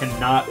Savage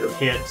cannot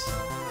hit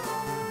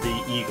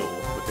the Eagle,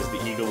 because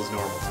the Eagle is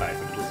normal type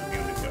and it is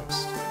immune to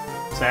Ghost.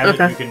 Savage,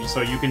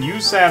 you can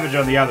use Savage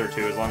on the other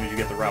 2 as long as you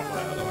get the Rufflet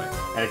out of the way.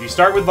 And if you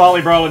start with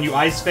Volley Brawl and you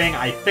Ice Fang,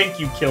 I think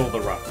you kill the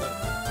Rufflet.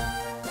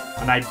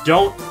 And I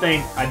don't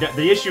think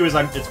the issue is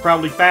it's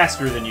probably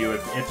faster than you.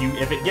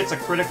 If it gets a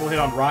critical hit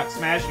on Rock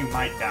Smash, you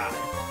might die.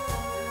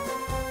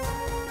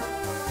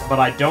 But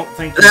I don't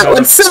think that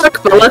would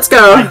suck, but let's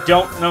go. I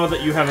don't know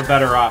that you have a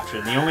better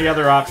option. The only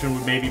other option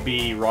would maybe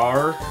be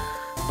Rar,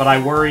 but I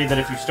worry that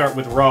if you start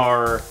with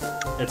Rar,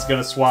 it's going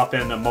to swap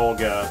in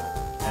Emolga,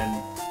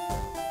 and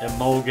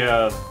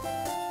Emolga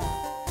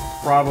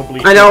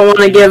probably... I don't want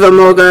to give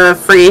Emolga a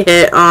free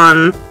hit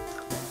on...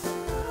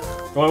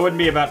 Well, it wouldn't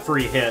be about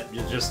free hit.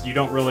 It's just, you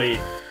don't really...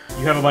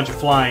 You have a bunch of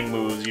flying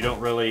moves. You don't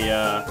really,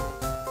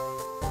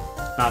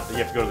 Not that you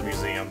have to go to the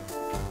museum.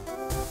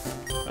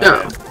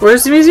 No.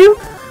 Where's the museum?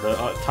 The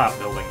top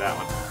building, that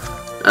one.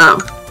 Oh,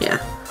 yeah.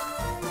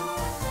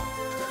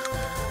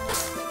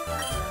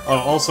 Oh,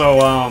 also,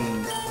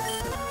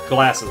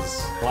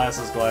 glasses.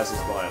 Glasses.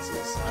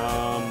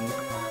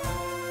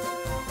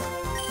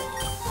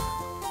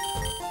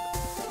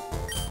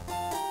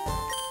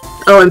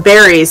 Oh, and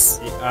berries.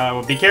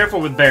 Well, be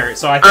careful with berries.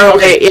 So I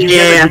think you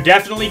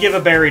definitely give a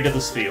berry to the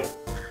Spheal.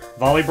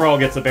 Volley Brawl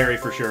gets a berry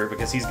for sure,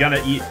 because he's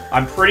gonna eat...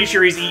 I'm pretty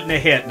sure he's eating a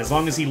hit, and as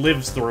long as he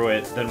lives through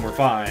it, then we're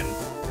fine.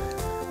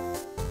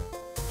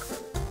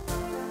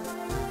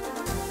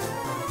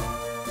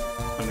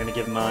 I'm gonna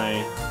give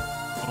my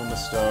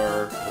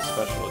Omastar a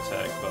special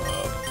attack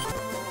buff.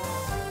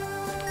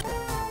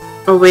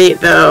 Oh wait,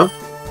 though.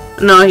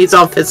 No, he's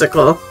all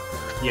physical.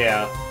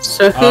 Yeah.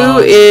 So who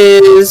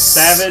is...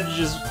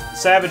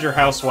 Savage or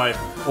Housewife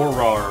or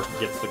Rar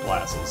gets the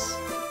glasses.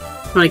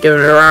 I'm gonna give it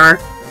a Rar.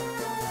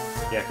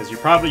 Yeah, because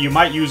you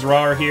might use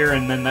Rar here,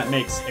 and then that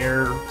makes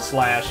Air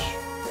Slash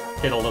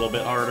hit a little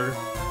bit harder.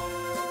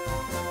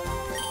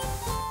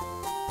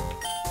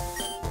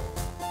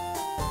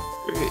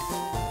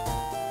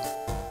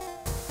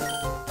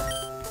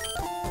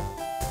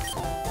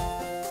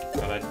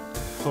 But I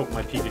hope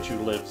my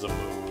Pikachu lives a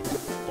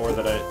move, or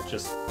that it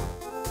just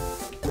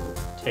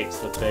takes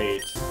the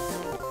bait.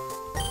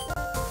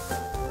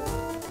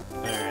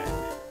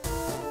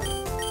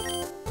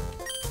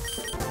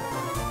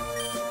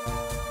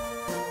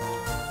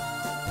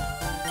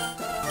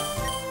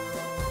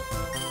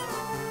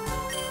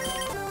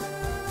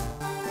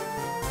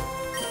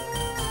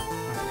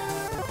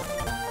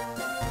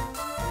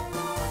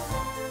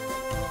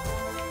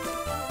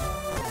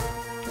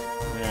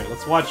 Alright.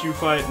 Let's watch you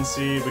fight and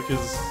see,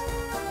 because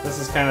this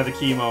is kind of the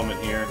key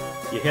moment here.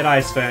 You hit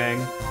Ice Fang.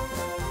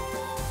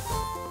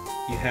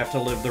 You have to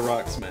live the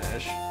Rock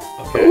Smash.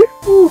 Okay.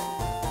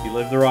 You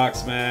live the Rock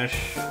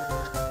Smash.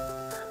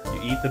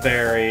 You eat the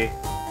berry.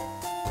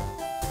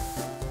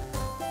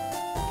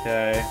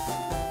 Okay.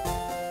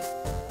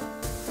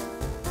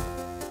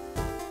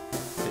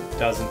 It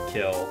doesn't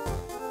kill.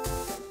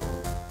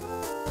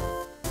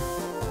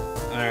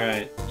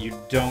 Alright, you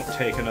don't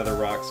take another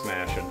Rock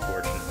Smash,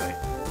 unfortunately.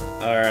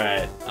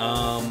 Alright,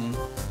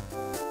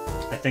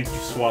 I think you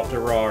swapped a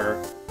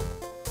Rar.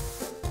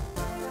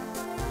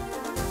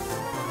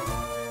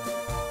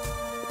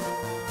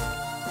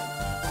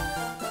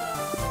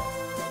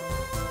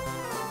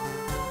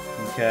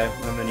 Okay,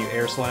 and then you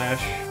Air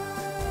Slash.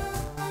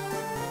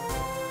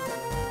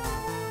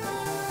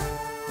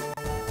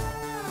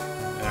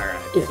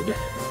 Good.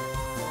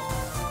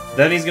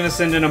 Then he's gonna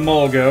send in a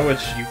Mulga,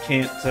 which you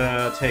can't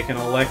take an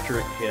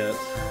electric hit.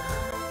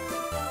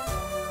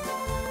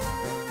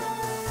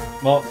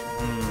 Well,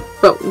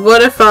 But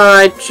what if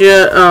I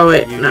just... Oh,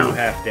 wait, you no. do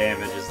half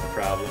damage is the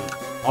problem.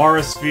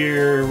 Aura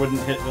Sphere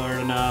wouldn't hit hard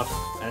enough,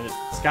 and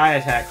Sky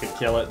Attack could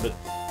kill it, but...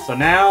 So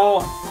now...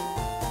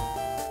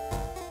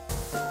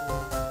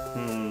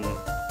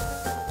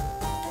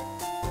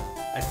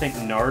 I think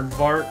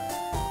Nardvark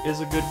is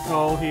a good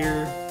call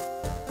here.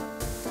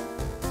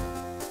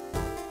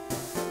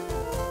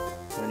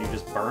 Then you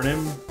just burn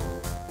him.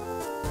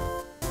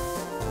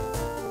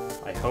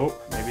 I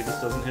hope. Maybe this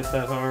doesn't hit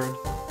that hard.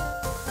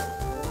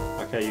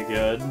 Okay, you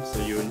good.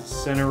 So you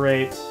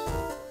incinerate.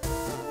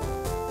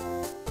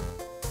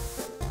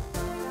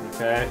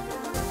 Okay.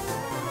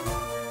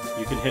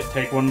 You can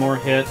take one more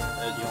hit.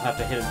 You'll have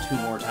to hit him 2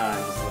 more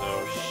times,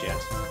 though. Shit.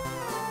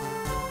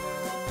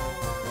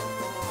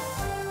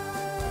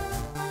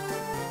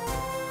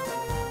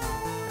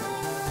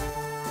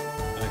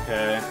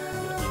 Okay.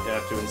 You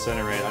have to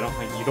incinerate. I don't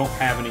think you don't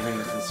have anything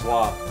that can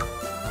swap.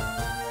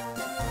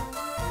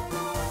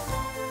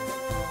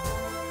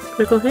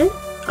 Critical hit?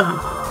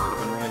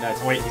 Oh. Really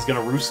nice. Wait, he's gonna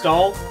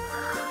Roostall?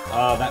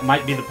 That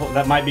might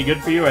be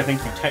good for you. I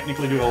think you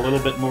technically do a little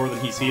bit more than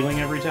he's healing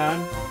every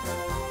time.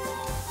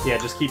 Yeah,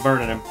 just keep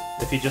burning him.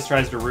 If he just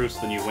tries to roost,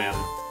 then you win.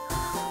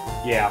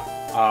 Yeah.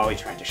 Oh, he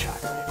tried to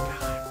shockwave. God.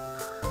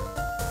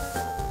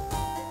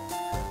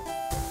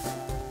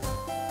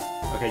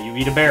 Okay, you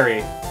eat a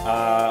berry.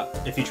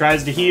 If he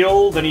tries to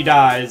heal, then he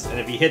dies, and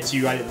if he hits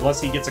you, unless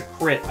he gets a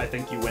crit, I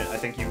think you win. I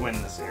think you win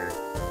this here.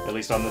 At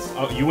least on this.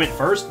 Oh, you went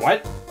first?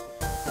 What?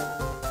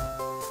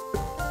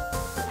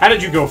 How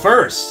did you go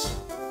first?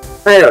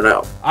 I don't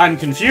know. I'm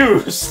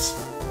confused.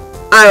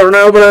 I don't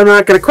know, but I'm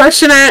not gonna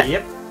question it.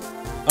 Yep.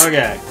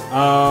 Okay.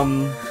 Now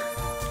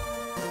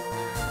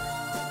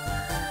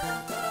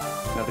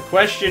the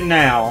question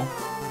now.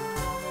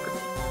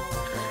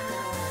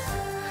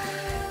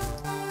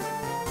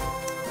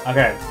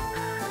 Okay.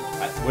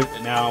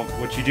 Now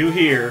what you do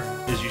here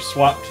is you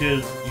swap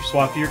to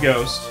your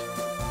ghost,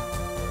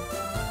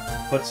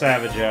 put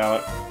Savage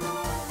out,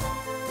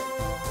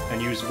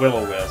 and use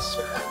Will-O-Wisp.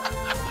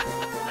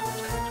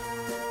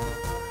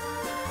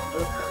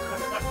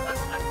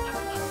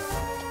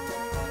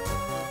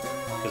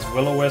 Because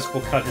Will-O-Wisp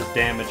will cut his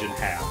damage in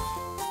half.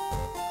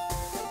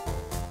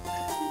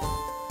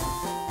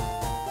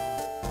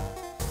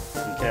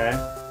 Okay.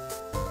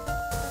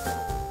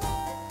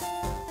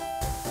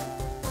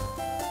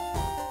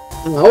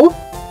 No.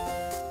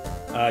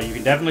 You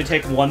can definitely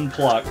take 1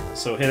 pluck,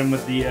 so hit him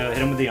with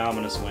the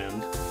ominous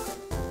wind.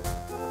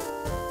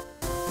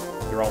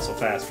 You're also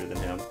faster than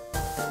him.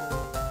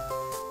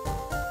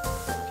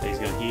 Okay, he's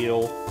gonna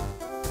heal.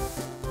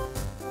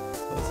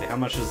 So let's see, how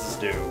much does this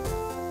do?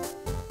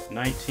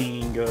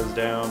 19 goes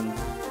down.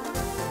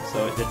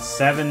 So it did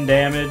 7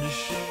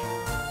 damage.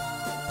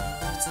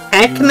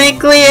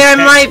 Technically, I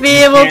might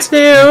be able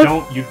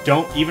to. You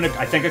don't even.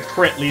 I think a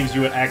crit leaves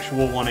you at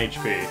actual 1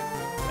 HP.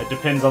 It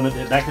depends on the.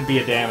 That could be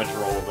a damage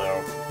roll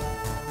though.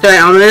 Should I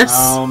ominous?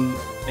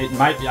 It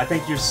might. I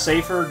think you're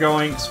safer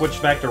going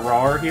switch back to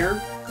Rar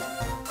here.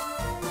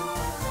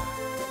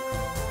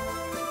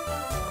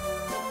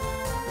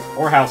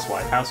 Or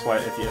Housewife.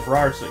 Housewife. If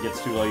Rar gets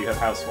too low, you have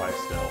Housewife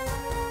still.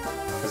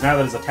 Because now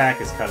that his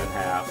attack is cut in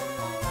half,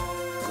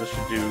 this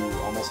should do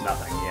almost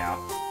nothing. Yeah.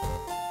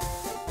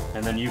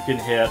 And then you can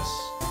hit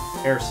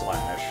Air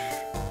Slash.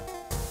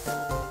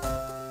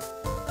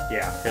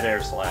 Yeah, hit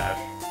Air Slash.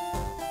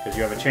 Because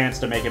you have a chance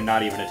to make him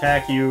not even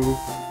attack you.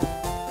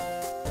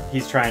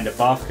 He's trying to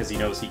buff because he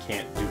knows he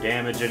can't do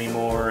damage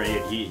anymore.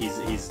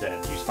 He's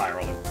dead. You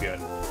spiraled him.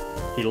 Good.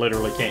 He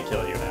literally can't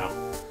kill you now.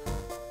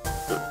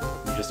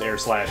 You just Air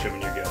Slash him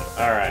and you're good.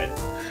 Alright.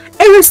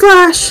 Air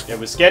Slash! It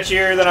was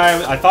sketchier than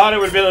I thought it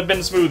would have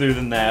been smoother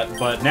than that,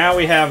 but now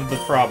we have the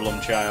problem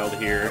child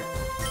here.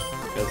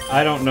 Because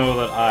I don't know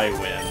that I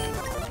win.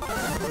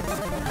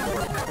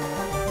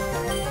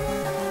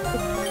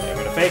 Okay, I'm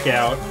gonna fake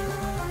out.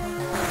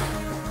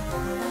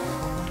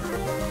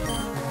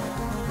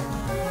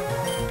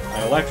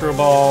 My Electro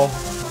Ball.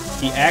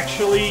 He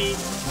actually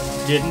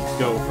didn't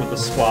go for the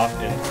swap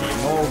into the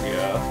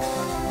Emolga.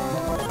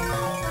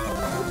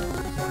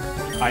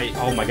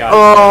 Oh my god.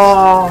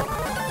 Oh.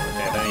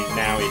 Okay, then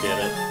now he did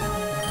it.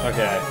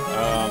 Okay,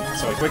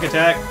 so a quick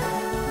attack.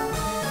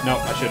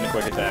 Nope, I shouldn't have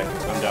quick attack.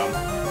 I'm dumb.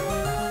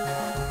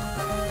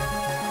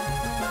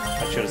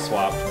 I should have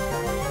swapped.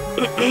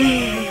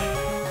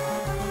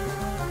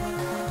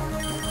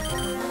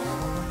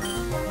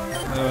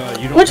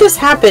 What just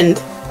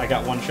happened? I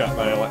got one shot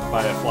by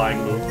a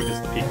flying move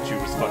because the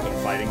Pikachu was fucking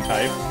fighting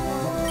type.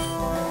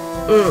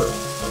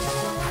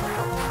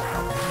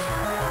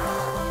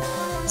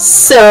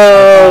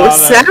 So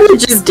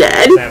Savage is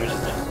dead. Savage is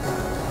dead.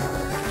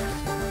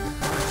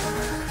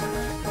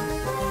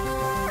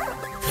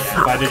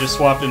 Yeah, if I'd have just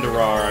swapped into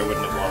Rar, I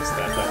wouldn't have lost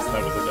that.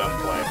 That was a dumb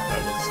play.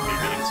 That was me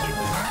being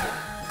stupid.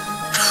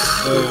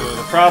 So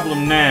the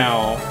problem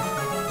now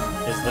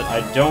is that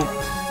I don't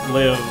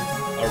live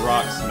a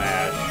Rock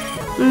Smash.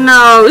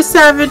 No,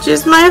 Savage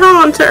is my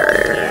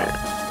haunter.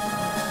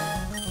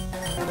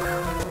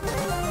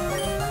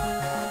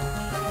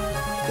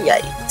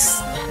 Yikes.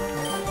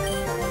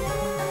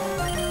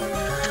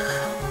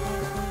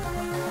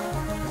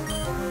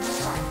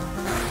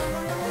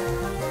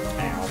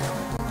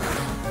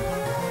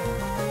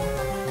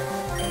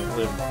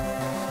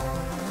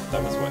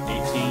 That was what, 18?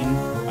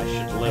 I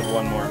should live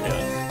one more hit.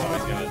 Oh,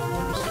 he's gonna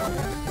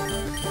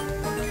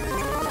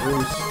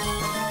roost.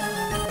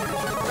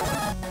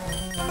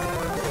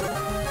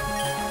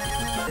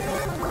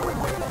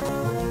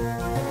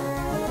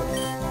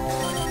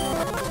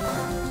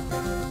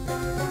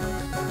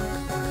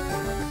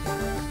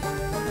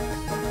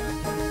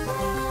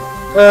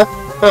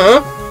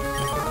 Huh?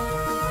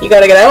 You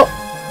gotta get out?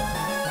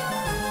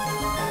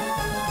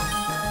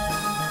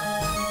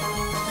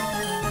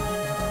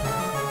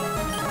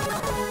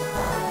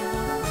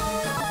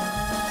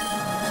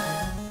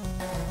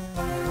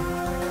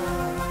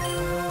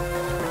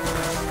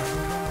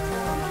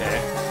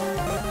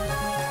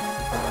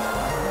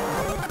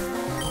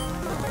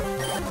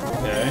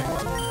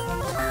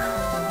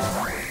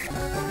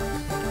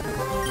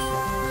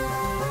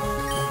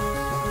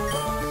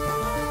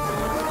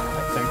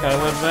 I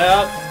live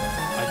that.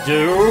 I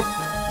do.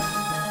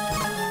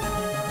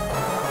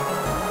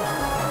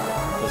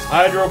 Does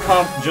Hydro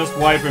Pump just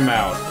wipe him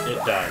out? It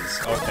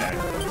does. Okay.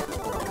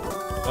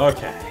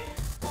 Okay.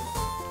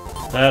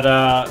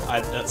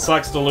 That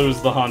sucks to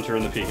lose the Hunter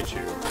and the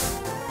Pikachu.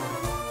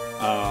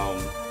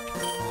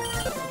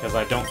 Because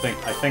I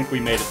think we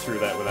made it through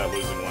that without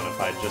losing one.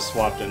 If I just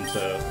swapped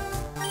into...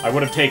 I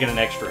would have taken an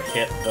extra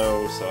hit,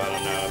 though, so I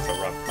don't know. It's a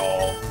rough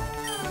call.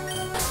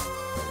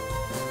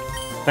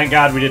 Thank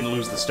God we didn't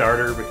lose the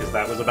starter, because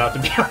that was about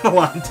to be on the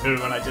line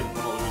too, and I didn't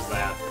want to lose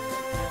that.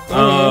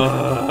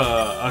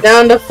 Okay.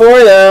 Down to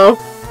 4, though.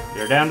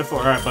 You're down to 4.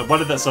 Alright, but what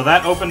did that... So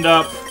that opened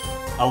up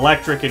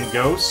Electric and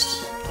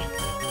Ghost.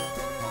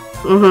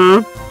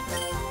 Mm-hmm.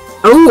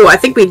 Oh, I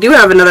think we do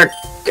have another...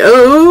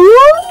 Ghost.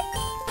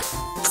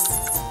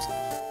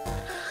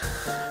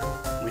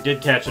 We did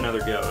catch another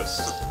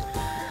Ghost.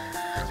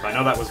 So I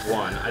know that was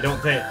one. I don't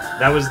think...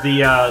 That was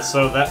the,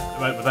 so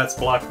that's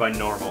blocked by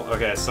normal.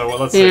 Okay, so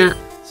let's see. Yeah.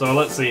 So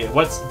let's see.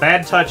 What's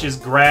Bad Touch is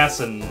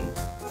Grass and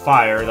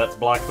Fire. That's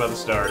blocked by the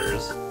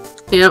starters.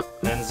 Yep.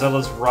 And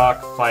Zilla's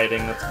Rock Fighting.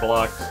 That's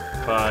blocked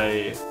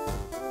by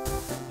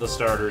the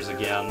starters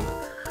again.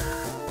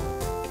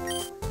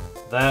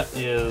 That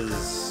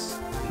is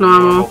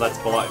normal. That's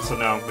blocked. So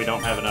no, we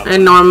don't have another.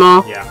 And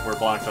normal. Yeah, we're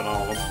blocked on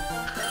all of them.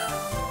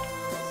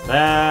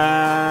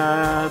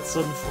 That's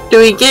unfortunate. Do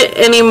we get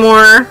any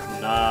more?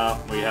 Nah,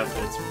 we have.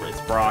 It's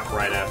Brock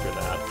right after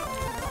that.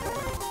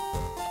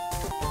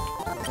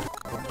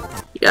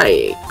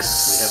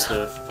 Yikes. We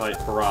have to fight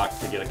Brock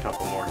to get a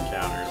couple more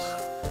encounters.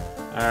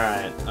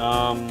 Alright,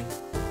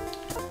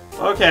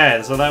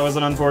 okay, so that was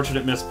an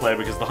unfortunate misplay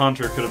because the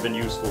Hunter could have been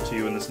useful to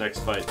you in this next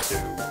fight too.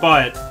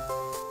 But...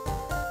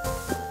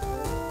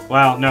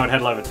 Well, no, it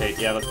had Levitate.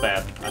 Yeah, that's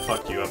bad. I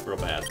fucked you up real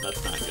bad.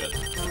 That's not good.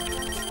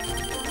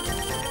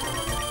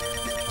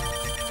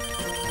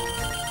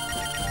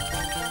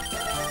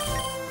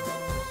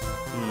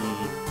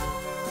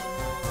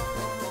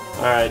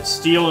 Alright,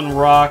 Steel and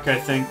Rock, I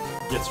think,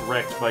 gets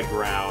wrecked by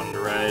ground,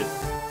 right?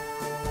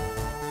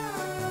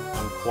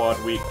 I'm quad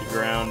weak to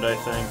ground, I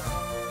think.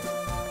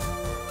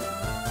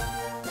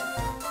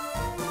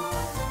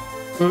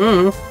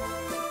 Mm-hmm.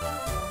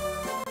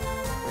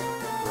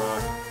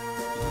 Rock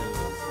is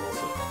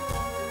also...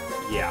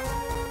 Yeah.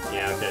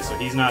 Yeah, okay, so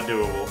he's not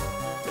doable.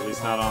 At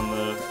least not on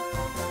the...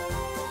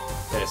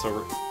 Okay, so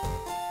we're...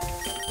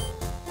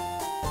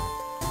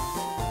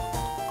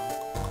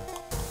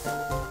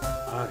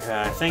 Okay,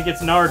 I think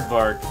it's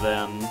Nardvark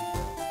then.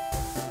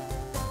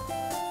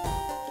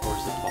 Or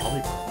is it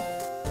Volleyball?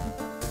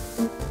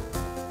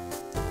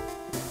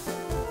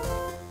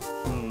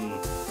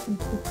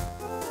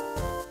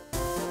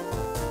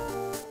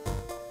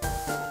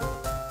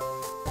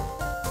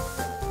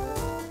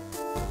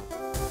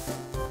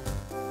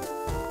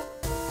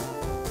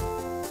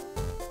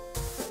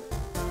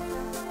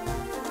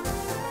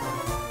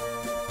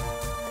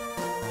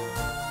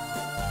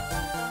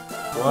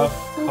 Rough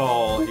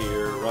call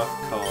here, rough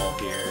call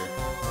here.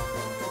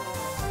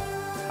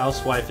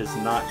 Housewife is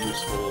not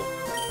useful.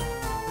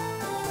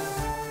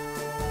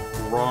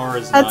 Roar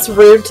is That's not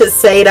rude to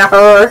say to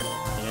her.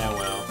 Yeah,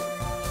 well.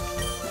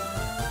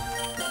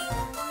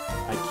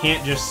 I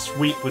can't just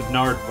sweep with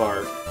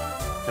Nardvark,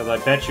 because I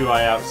bet you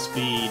I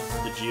outspeed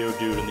the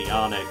Geodude and the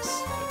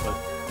Onix, but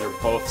they're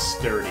both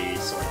sturdy,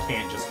 so I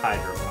can't just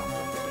Hydro Pump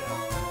them to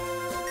death.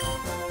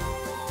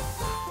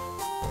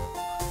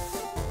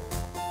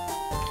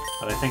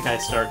 But I think I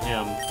start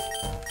him.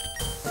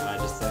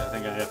 I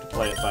think I have to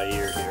play it by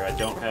ear here. I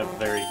don't have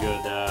very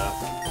good,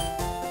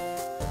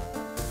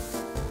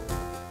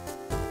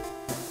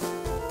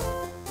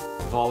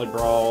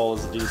 Volleyball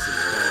is a decent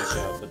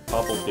matchup, but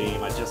Bubble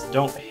Beam, I just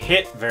don't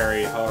hit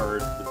very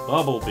hard with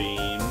Bubble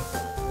Beam.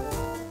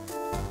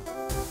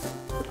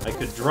 I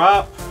could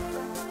drop...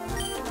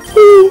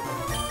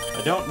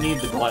 I don't need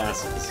the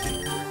glasses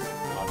here,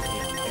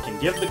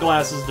 give the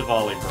glasses to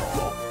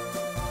Volleyball.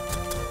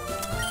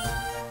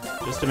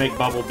 Just to make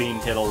Bubble Bean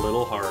hit a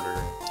little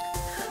harder.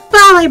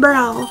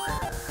 Volleyball!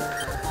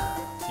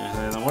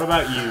 And then what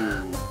about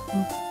you?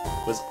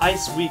 Was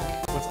Ice weak?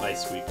 What's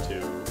Ice weak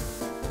to?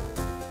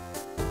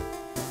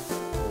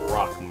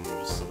 Rock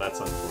moves, so that's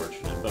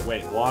unfortunate. But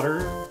wait,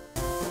 water?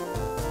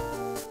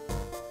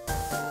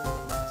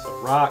 So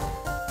rock.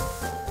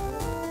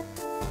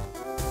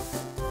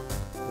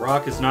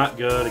 Rock is not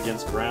good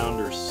against ground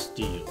or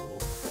steel.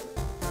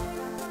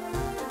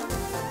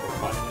 Or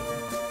fighting.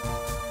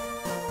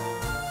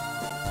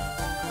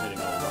 I'm hitting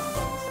all the wrong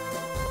buttons.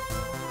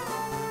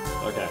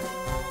 Okay.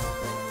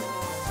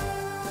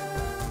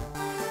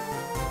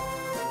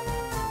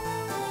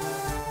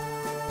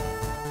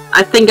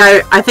 I think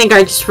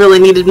I just really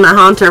needed my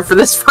Haunter for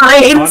this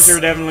fight. Haunter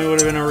definitely would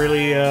have been a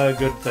really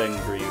good thing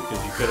for you,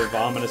 because you could have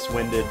Ominous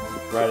Winded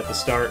right at the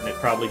start, and it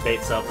probably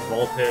baits out the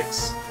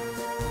Vulpix.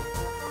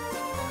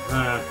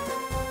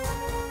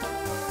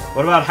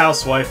 What about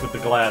Housewife with the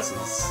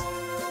glasses?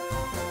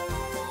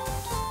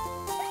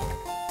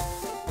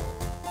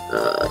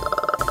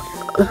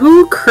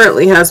 Who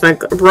currently has my...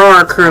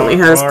 Rar currently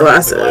has Rar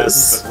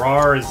glasses. But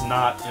Rar is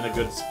not in a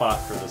good spot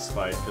for this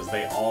fight, because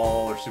they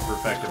all are super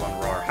effective on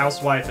Rar.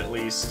 Housewife, at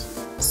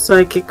least.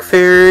 Psychic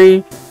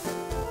Fairy.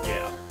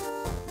 Yeah.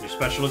 Your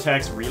special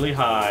attack's really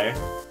high.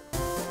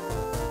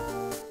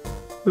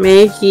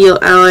 May heal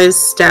allies'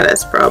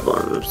 status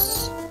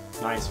problems.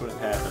 Nice when it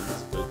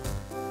happens, but...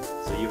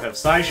 So you have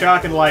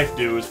Psyshock and Life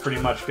Dew is pretty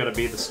much going to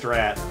be the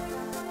strat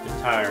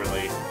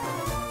entirely.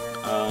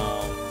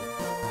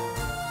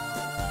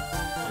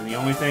 And the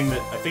only thing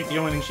that... I think the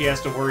only thing she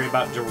has to worry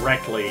about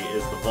directly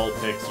is the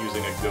Vulpix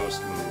using a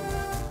Ghost move.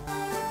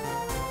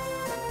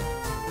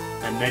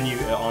 And then you,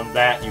 on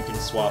that, you can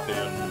swap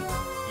in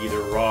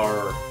either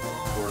Rar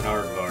or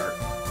Nardvark.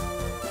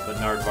 But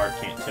Nardvark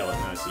can't kill it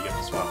now, so you have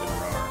to swap in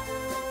Rar.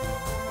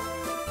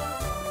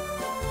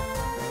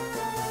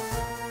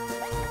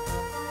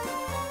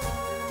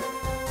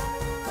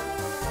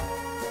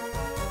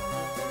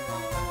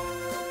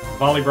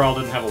 Volleyball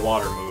didn't have a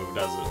water move,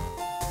 does it?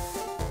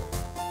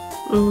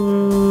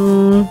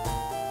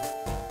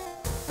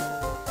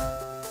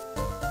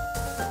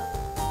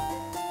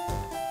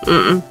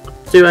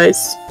 Do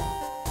ice.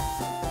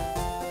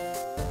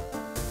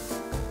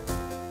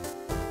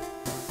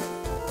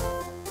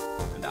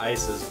 And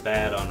ice is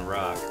bad on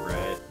rock,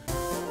 right?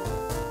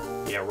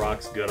 Yeah,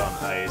 rock's good on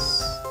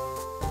ice.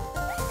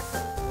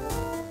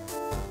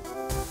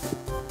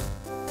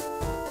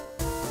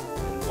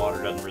 And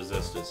water doesn't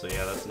resist it, so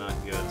yeah, that's not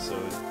good, so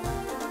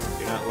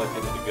you're not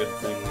looking at a good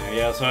thing there.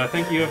 Yeah, so I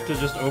think you have to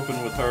just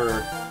open with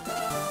her.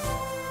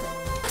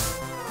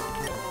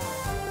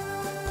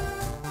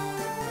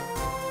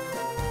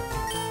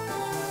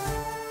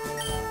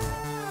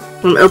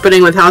 I'm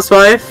opening with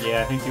Housewife?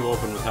 Yeah, I think you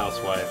open with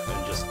Housewife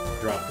and just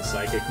drop the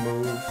Psychic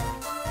move.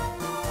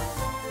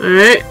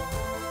 Alright.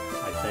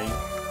 I think.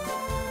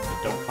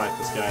 But don't fight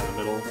this guy in the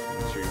middle.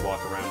 Make sure you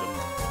walk around him.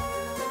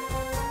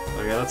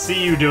 Okay, let's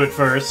see you do it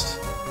first.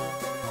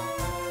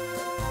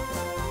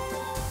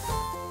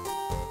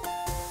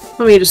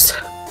 Let me just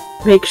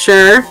make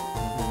sure.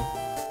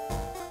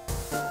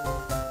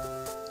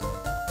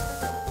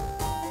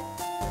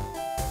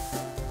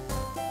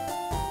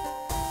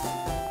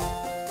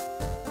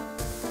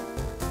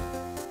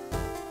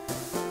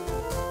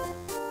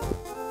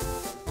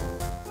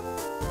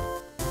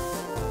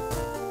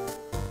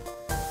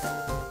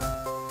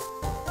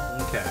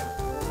 Okay.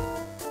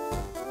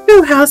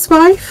 Ooh,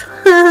 Housewife.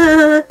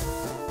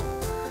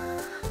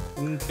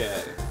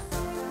 Okay.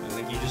 I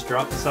think you just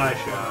dropped the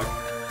Psyshock.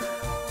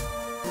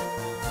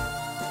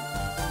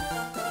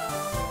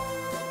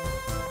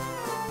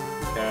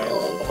 Okay.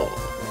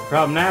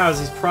 Problem now is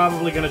he's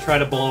probably going to try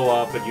to blow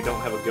up, but you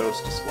don't have a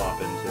ghost to swap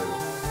into.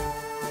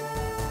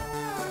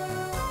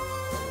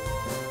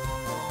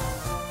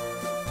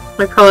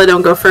 I probably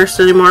don't go first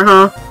anymore,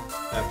 huh?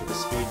 After the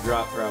speed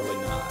drop, probably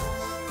not.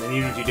 And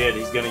even if you did,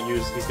 he's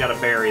got a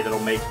berry that'll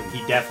make him,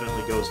 he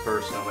definitely goes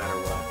first no matter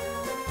what.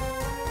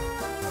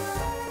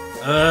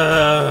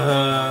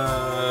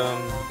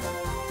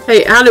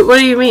 Hey, what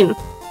do you mean?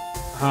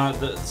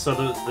 So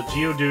the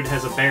Geodude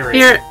has a berry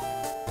Here.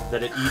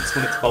 that it eats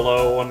when it's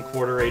below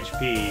 1/4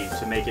 HP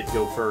to make it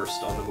go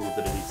first on the move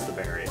that it eats the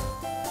berry.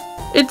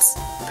 It's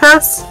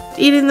past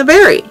eating the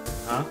berry.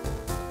 Huh?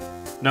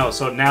 No,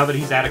 so now that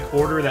he's at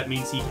 1/4, that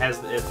means he has,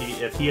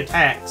 if he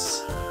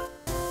attacks,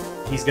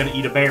 he's gonna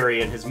eat a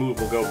berry and his move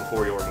will go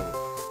before your move.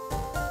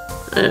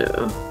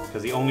 Oh.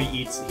 Because he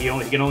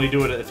can only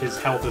do it if his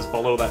health is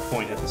below that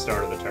point at the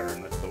start of the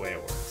turn. That's the way it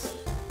works.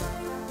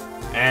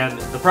 And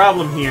the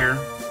problem here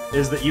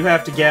is that you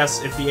have to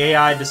guess if the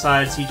AI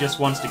decides he just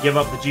wants to give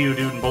up the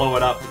Geodude and blow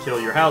it up to kill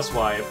your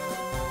Housewife.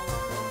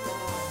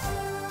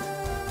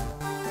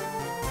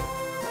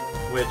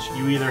 Which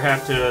you either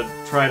have to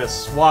try to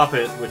swap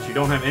it, which you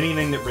don't have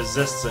anything that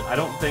resists it. I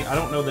don't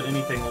know that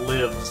anything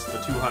lives the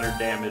 200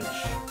 damage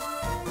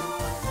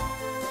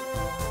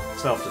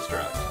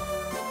self-destruct.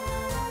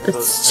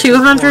 It's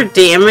 200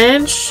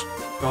 damage?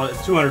 Well,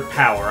 it's 200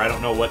 power. I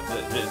don't know what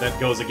that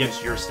goes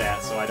against your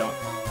stats, so I don't...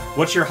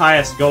 What's your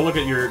highest? Go look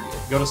at your...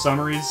 Go to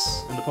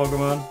summaries in the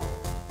Pokemon.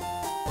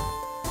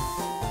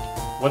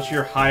 What's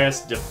your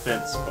highest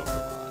defense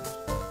Pokemon?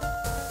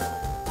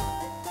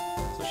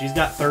 So she's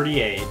got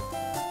 38.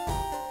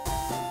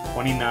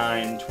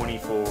 29,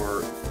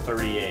 24,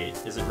 38.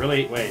 Is it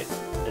really? Wait,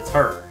 it's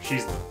her.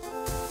 She's...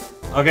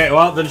 Okay,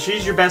 well, then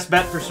she's your best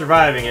bet for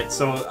surviving it,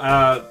 so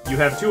you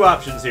have two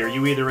options here.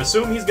 You either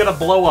assume he's gonna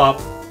blow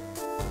up,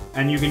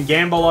 and you can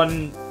gamble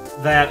on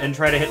that and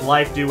try to hit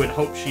Life Dew and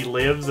hope she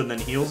lives and then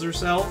heals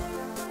herself.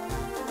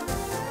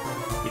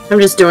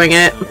 I'm just doing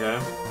it. Okay.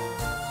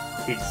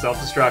 He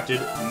self-destructed.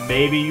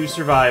 Maybe you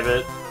survive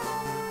it.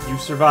 You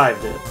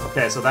survived it.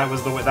 Okay, so that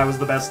was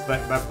the best.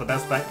 That's the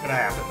best that could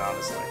have happened,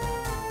 honestly.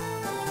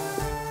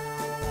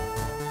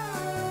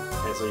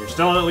 Okay, so you're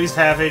still at least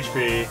half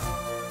HP.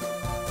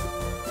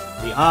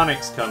 The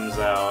Onix comes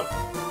out.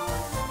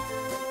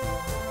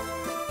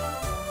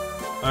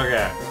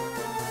 Okay.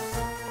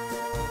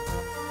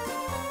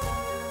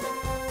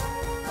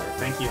 I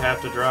think you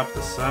have to drop the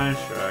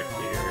Psyshock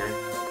here.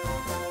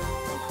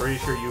 I'm pretty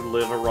sure you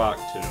live a Rock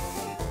Tomb.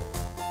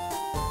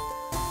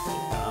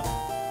 Yeah.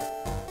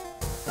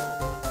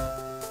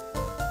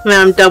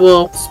 Now I'm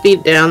double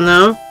speed down,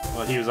 though.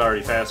 Well, he was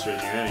already faster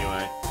than you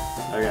anyway.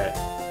 Okay.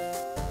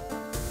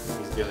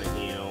 He's gonna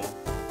heal.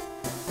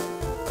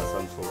 That's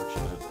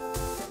unfortunate.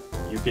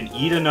 You can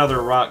eat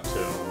another Rock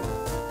Tomb.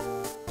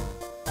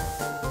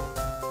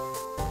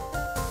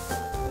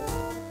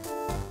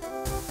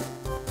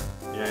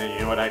 Yeah, you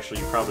know what? Actually,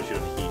 you probably should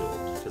have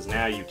healed. Because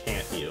now you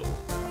can't heal.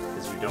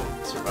 Because you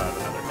don't survive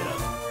another hit.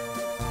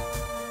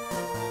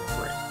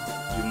 Great.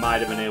 You might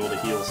have been able to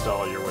heal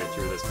stall your way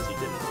through this because he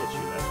didn't hit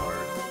you that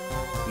hard.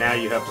 Now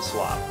you have to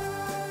swap.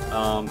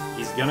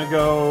 He's gonna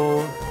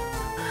go...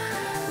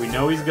 We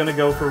know he's gonna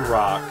go for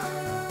Rock.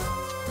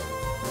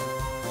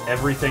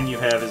 Everything you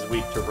have is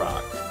weak to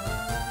Rock.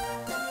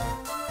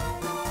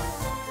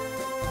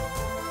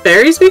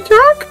 Berry's weak to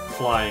Rock?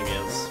 Flying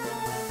is.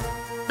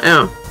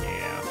 Oh.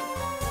 Yeah.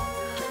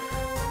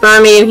 But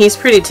I mean, he's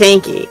pretty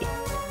tanky.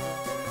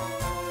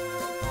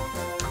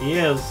 He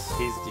is.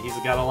 He's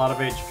got a lot of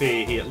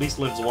HP. He at least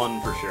lives one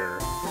for sure.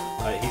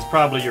 He's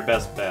probably your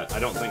best bet. I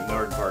don't think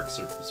Nordpark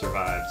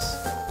survives.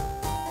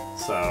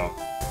 So,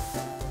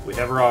 we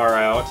have Rar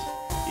out.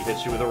 He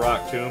hits you with a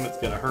Rock Tomb. It's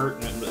gonna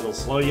hurt and it'll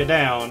slow you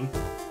down.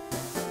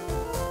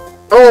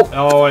 Oh!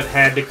 Oh, it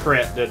had to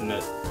crit, didn't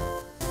it?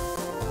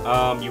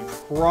 You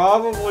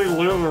probably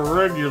live a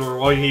regular...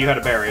 Well, you had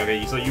a berry,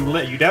 okay, so you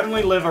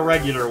definitely live a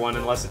regular one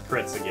unless it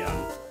crits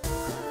again.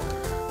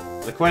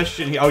 The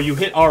question... Oh, you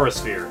hit Aura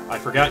Sphere. I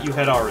forgot you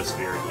had Aura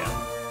Sphere again.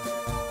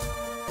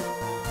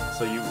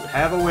 So you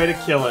have a way to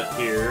kill it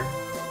here.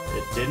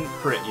 It didn't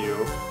crit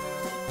you.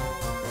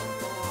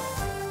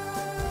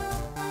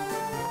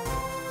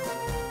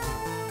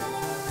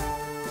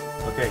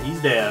 Okay, he's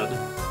dead.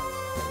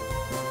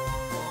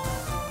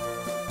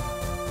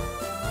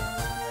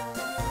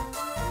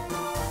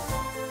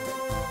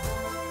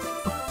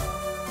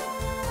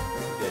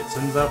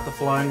 Sends out the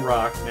Flying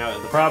Rock. Now,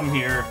 the problem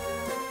here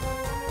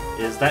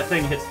is that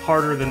thing hits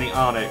harder than the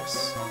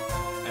Onix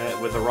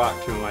with the Rock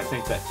Tomb. I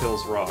think that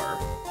kills Rar.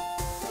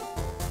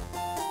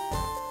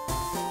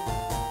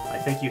 I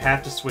think you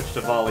have to switch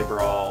to Volley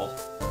Brawl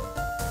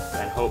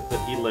and hope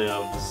that he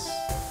lives.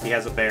 He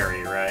has a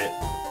berry, right?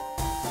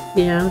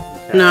 Yeah.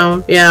 Okay.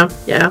 No. Yeah.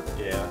 Yeah.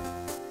 Yeah.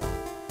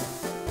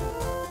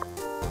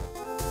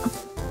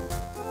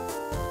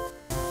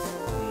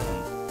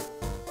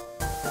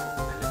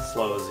 It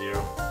slows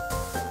you.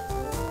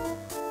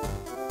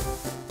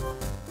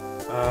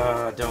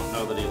 I don't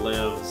know that he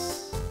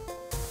lives,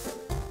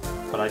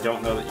 but I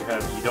don't know that you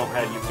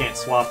can't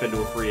swap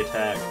into a free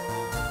attack.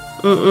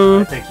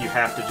 I think you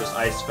have to just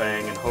Ice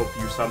Fang and hope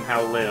you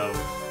somehow live.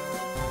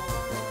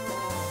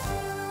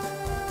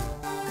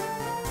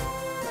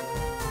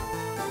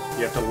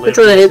 You have to live. Which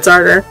one hits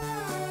harder?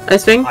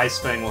 Ice Fang? Ice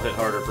Fang will hit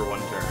harder for one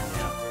turn,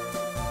 yeah.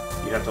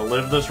 You have to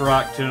live this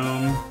Rock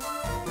Tomb.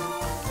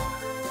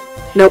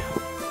 Nope.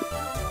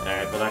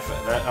 Alright, but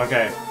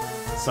okay.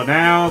 So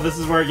now, this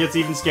is where it gets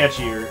even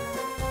sketchier.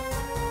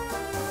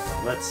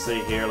 Let's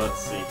see here.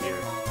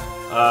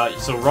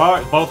 So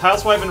both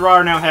Housewife and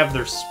Rar now have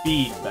their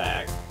speed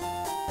back.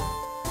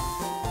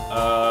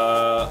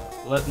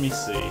 Let me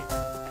see.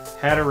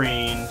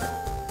 Hatterene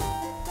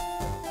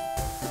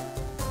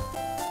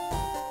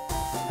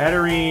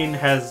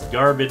has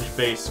garbage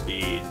base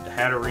speed.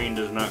 Hatterene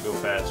does not go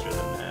faster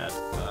than that.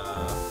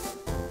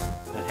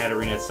 And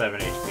Hatterene has 7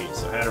 HP,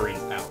 so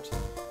Hatterene's out.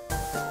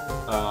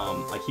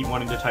 I keep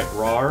wanting to type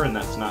Rar, and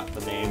that's not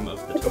the name of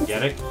the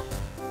Togetic.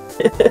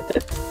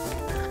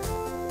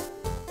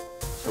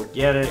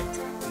 Togetic.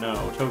 No,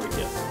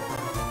 Togekiss.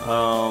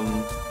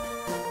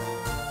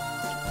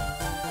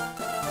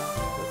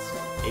 That's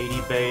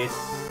 80 base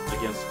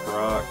against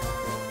Brock.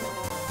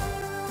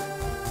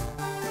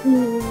 I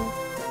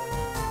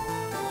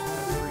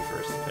have to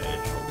refresh the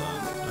page. Hold on.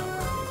 It's not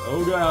working.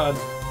 Oh god!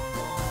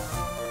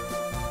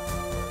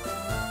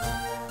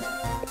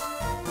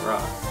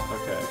 Brock.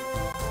 Okay.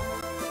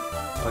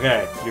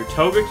 Okay, your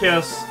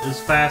Togekiss is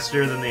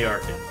faster than the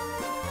Arcan.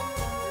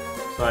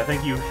 So I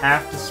think you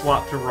have to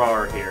swap to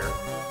Rar here.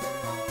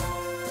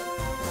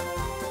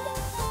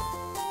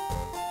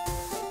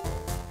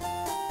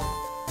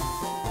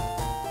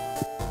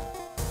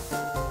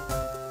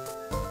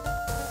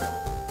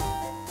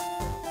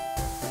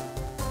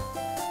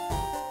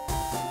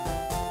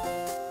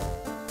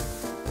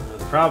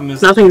 The problem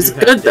is nothing's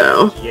good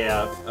though.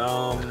 Yeah.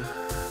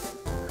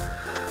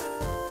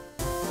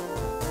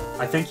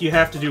 I think you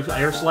have to do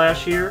Air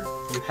Slash here.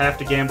 You have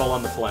to gamble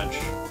on the flinch.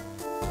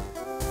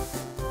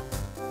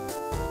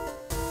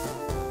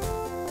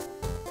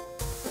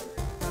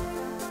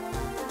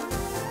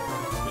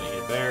 Gonna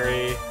get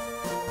Berry.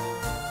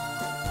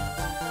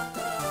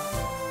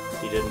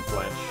 He didn't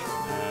flinch.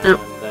 And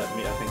that, I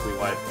think we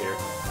wiped here.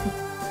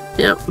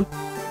 Yep.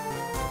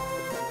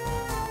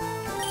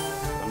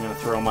 I'm gonna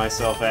throw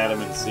myself at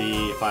him and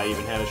see if I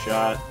even had a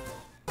shot.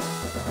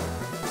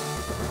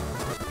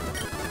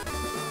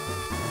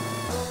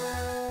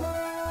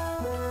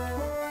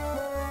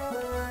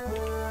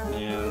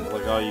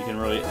 You can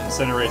really...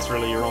 Incinerate's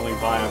really your only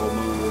viable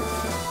move.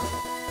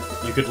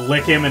 You could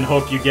lick him and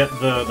hope you get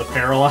the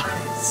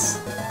Paralyze.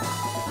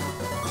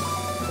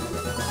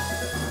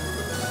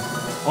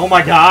 Oh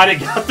my god, it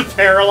got the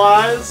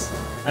Paralyze!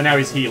 And now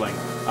he's healing.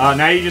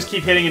 Now you just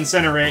keep hitting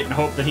Incinerate and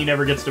hope that he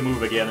never gets to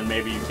move again, and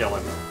maybe you kill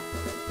him.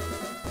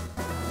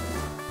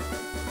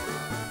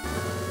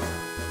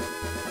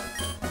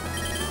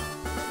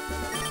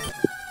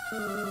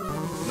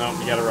 Nope,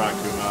 you gotta Rock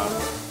Tomb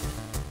off.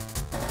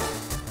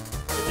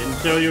 Didn't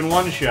kill you in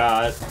one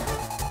shot,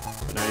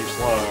 but now you're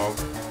slow.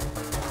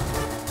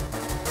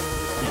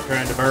 Keep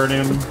trying to burn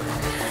him.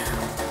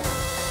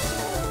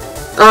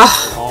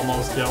 Ugh.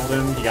 Almost killed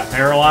him. He got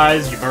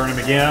paralyzed, you burn him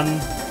again.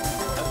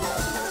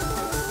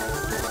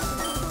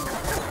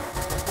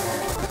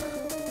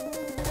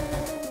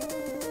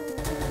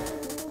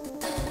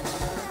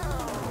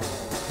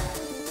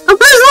 Oh,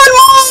 there's one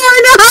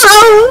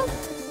more!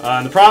 No!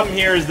 And the problem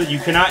here is that you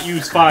cannot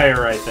use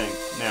fire, I think,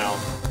 now.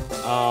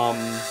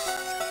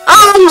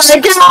 Oh my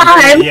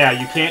god! Yeah,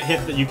 you can't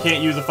hit. You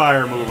can't use a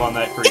fire move on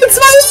that creature. It's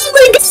my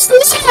biggest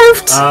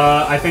left.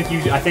 I think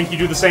you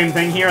do the same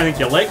thing here. I think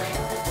you lick.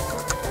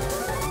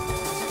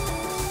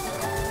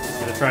 He's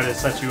gonna try to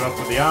set you up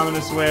with the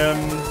Ominous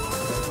Wind.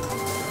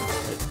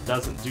 It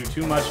doesn't do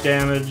too much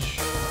damage.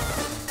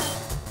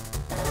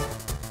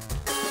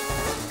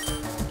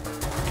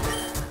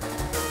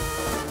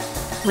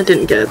 I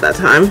didn't get it that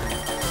time.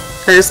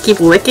 Can I just keep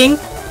licking?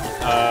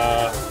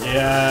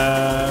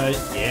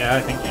 Yeah, I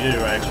think you do,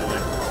 actually.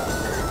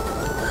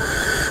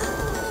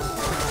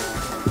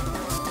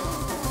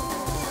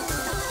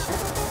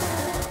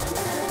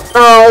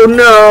 Oh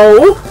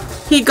no!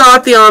 He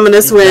got the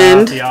Ominous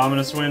Wind. Got the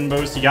Ominous Wind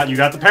boost. You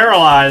got the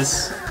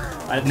Paralyze.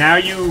 Now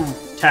you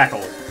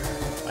Tackle.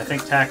 I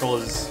think Tackle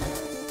is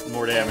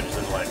more damage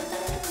than Lick.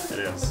 It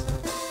is.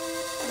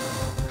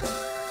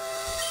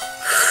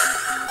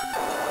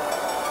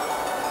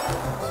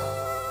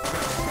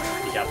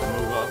 You got the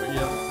move up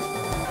again.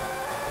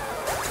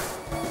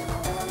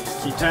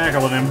 Keep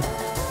tackling him.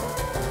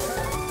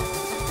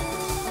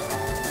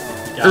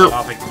 He got it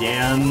off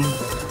again.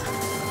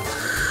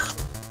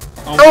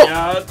 Oh my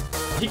god.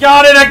 He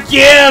got it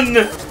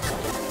again!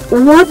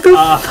 What the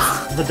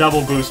the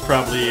double boost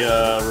probably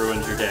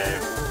ruined your day.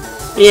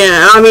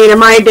 Yeah, I mean,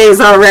 my day's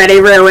already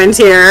ruined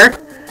here.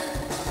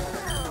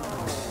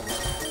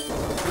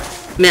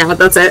 Nah,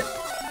 that's it.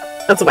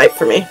 That's a wipe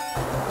for me. Yeah.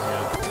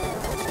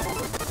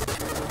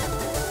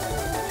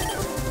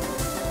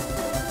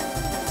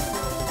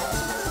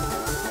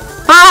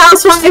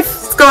 Housewife!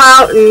 Let's go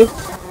out and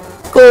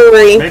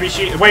glory. Maybe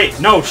she... Wait,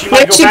 no, she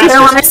might go she faster.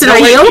 paralyzed and no,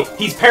 I wait, heal?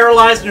 He's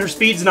paralyzed and her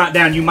speed's not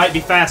down. You might be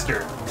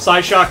faster.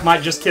 Psyshock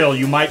might just kill.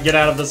 You might get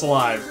out of this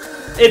alive.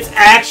 It's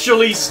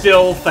actually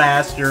still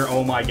faster.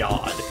 Oh my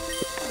god.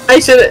 I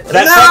should've...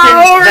 That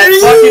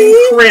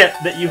fucking crit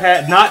that you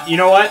had... Not... You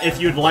know what? If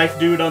you'd life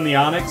dude on the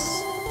Onyx,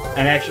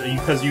 and actually...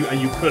 Because you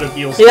could have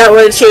healed... Yeah, that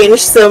would have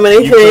changed so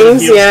many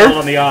things, yeah. You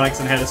on the Onyx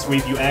and had a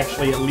sweep. You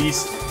actually at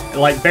least...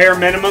 Like, bare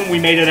minimum, we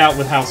made it out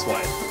with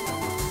Housewife.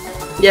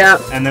 Yeah.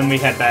 And then we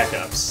had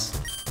backups.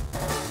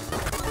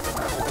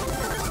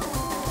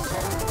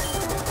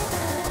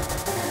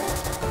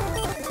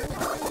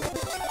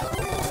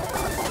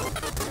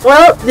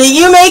 Well, do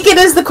you make it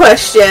is the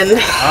question.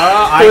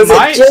 I Was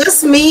might. it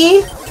just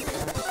me?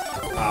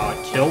 I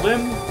killed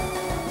him?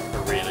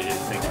 I really didn't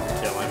think you could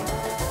kill him.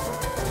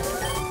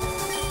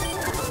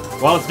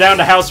 Well, it's down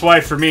to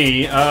Housewife for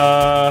me.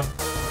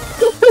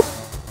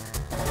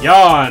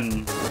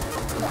 Yawn.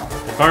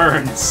 It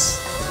burns.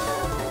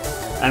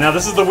 And now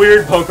this is the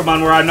weird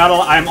Pokemon where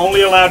I'm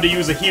only allowed to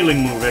use a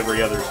healing move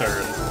every other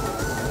turn.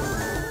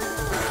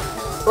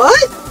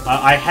 What?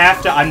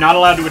 I'm not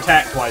allowed to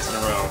attack twice in a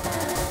row.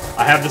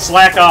 I have the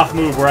slack off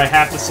move where I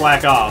have to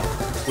slack off,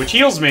 which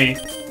heals me,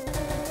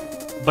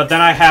 but then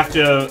I have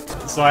to,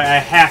 so I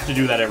have to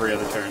do that every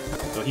other turn.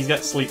 So he's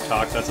got Sleep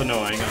Talk, that's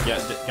annoying. I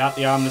got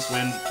the Ominous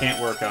Wind,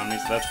 can't work on me,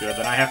 so that's good.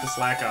 Then I have to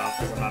slack off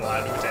because I'm not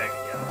allowed to attack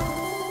again.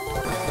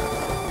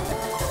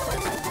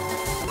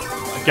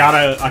 got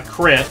a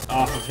crit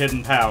off of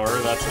Hidden Power.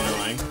 That's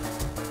annoying.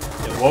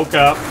 It woke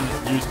up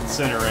and used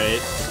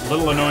Incinerate. A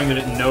little annoying that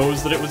it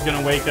knows that it was going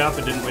to wake up.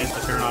 It didn't waste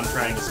a turn on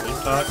trying to sleep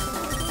talk.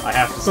 I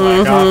have to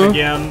slack off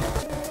again.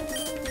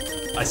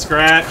 I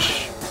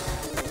scratch.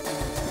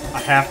 I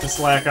have to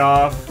slack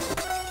off.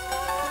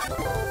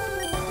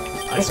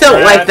 I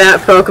don't like that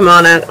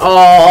Pokemon at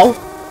all.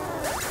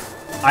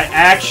 I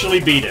actually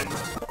beat him.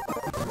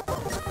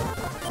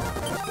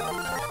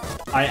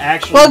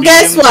 Well,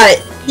 guess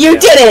what? You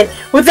didn't.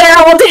 Well, they're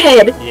all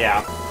dead.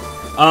 Yeah.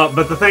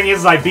 But the thing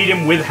is, I beat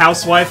him with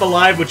Housewife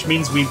alive, which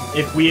means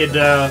if we had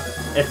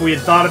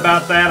thought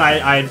about that,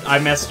 I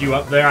messed you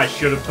up there. I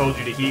should have told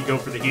you to go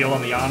for the heal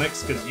on the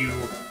Onix, because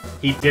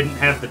he didn't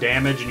have the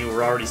damage and you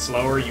were already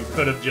slower. You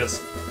could have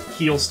just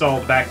heal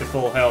stalled back to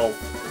full health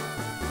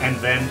and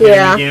then hit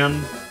him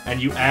again,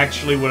 and you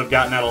actually would have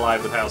gotten out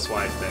alive with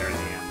Housewife there in the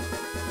end.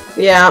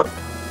 Yeah.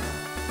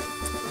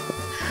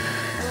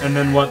 And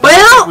then what?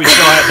 Well,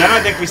 then I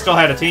think we still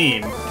had a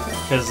team,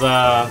 because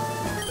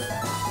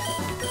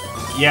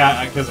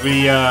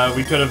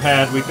we could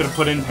have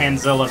put in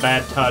Panzilla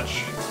Bad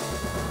Touch.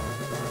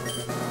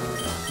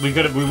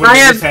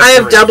 I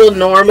have double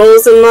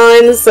normals in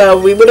mine, so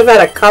we would have had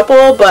a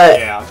couple, but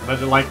yeah,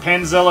 but like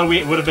Panzilla,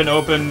 we would have been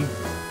open,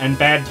 and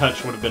Bad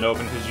Touch would have been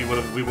open because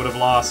we would have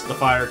lost the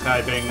Fire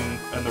typing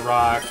and the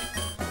Rock.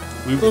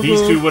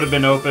 These two would have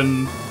been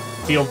open.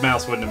 Field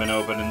Mouse wouldn't have been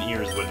open, and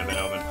Ears wouldn't have been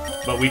open.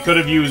 But we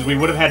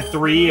would have had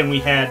 3, and we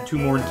had 2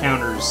 more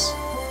encounters,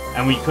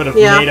 and we could have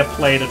made a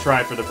play to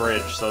try for the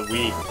bridge, so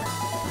we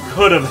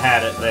could have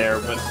had it there,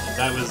 but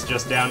that was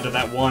just down to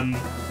that one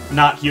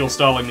not heal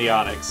stalling the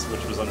Onix,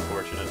 which was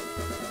unfortunate.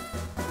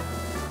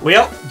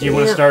 Well, do you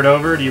want to start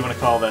over, or do you want to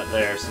call that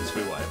there, since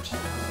we wiped?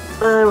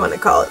 I want to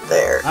call it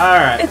there.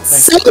 Alright. It's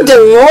so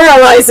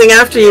demoralizing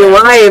after you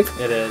wipe.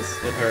 It is.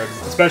 It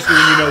hurts. Especially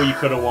when you know you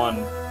could have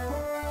won.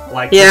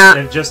 Like,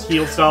 just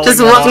heal stalling.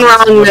 Just one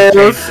wrong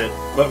move.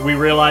 But we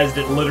realized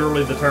it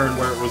literally the turn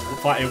where it was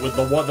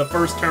the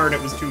first turn.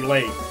 It was too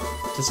late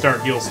to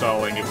start heal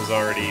stalling. It was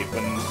already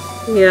when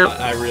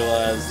I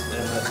realized,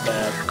 and that's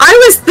bad. I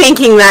was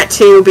thinking that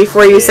too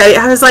before you said it.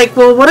 I was like,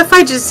 well, what if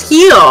I just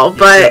heal?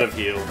 But you should have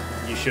healed.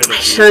 You should have. I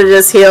should have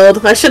just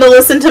healed. I should have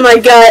listened to my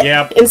gut.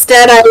 Yep.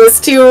 Instead, I was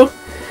too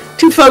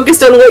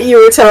focused on what you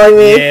were telling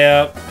me.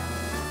 Yep.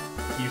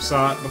 You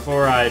saw it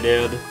before I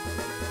did.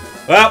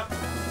 Well.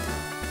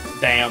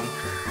 Damn.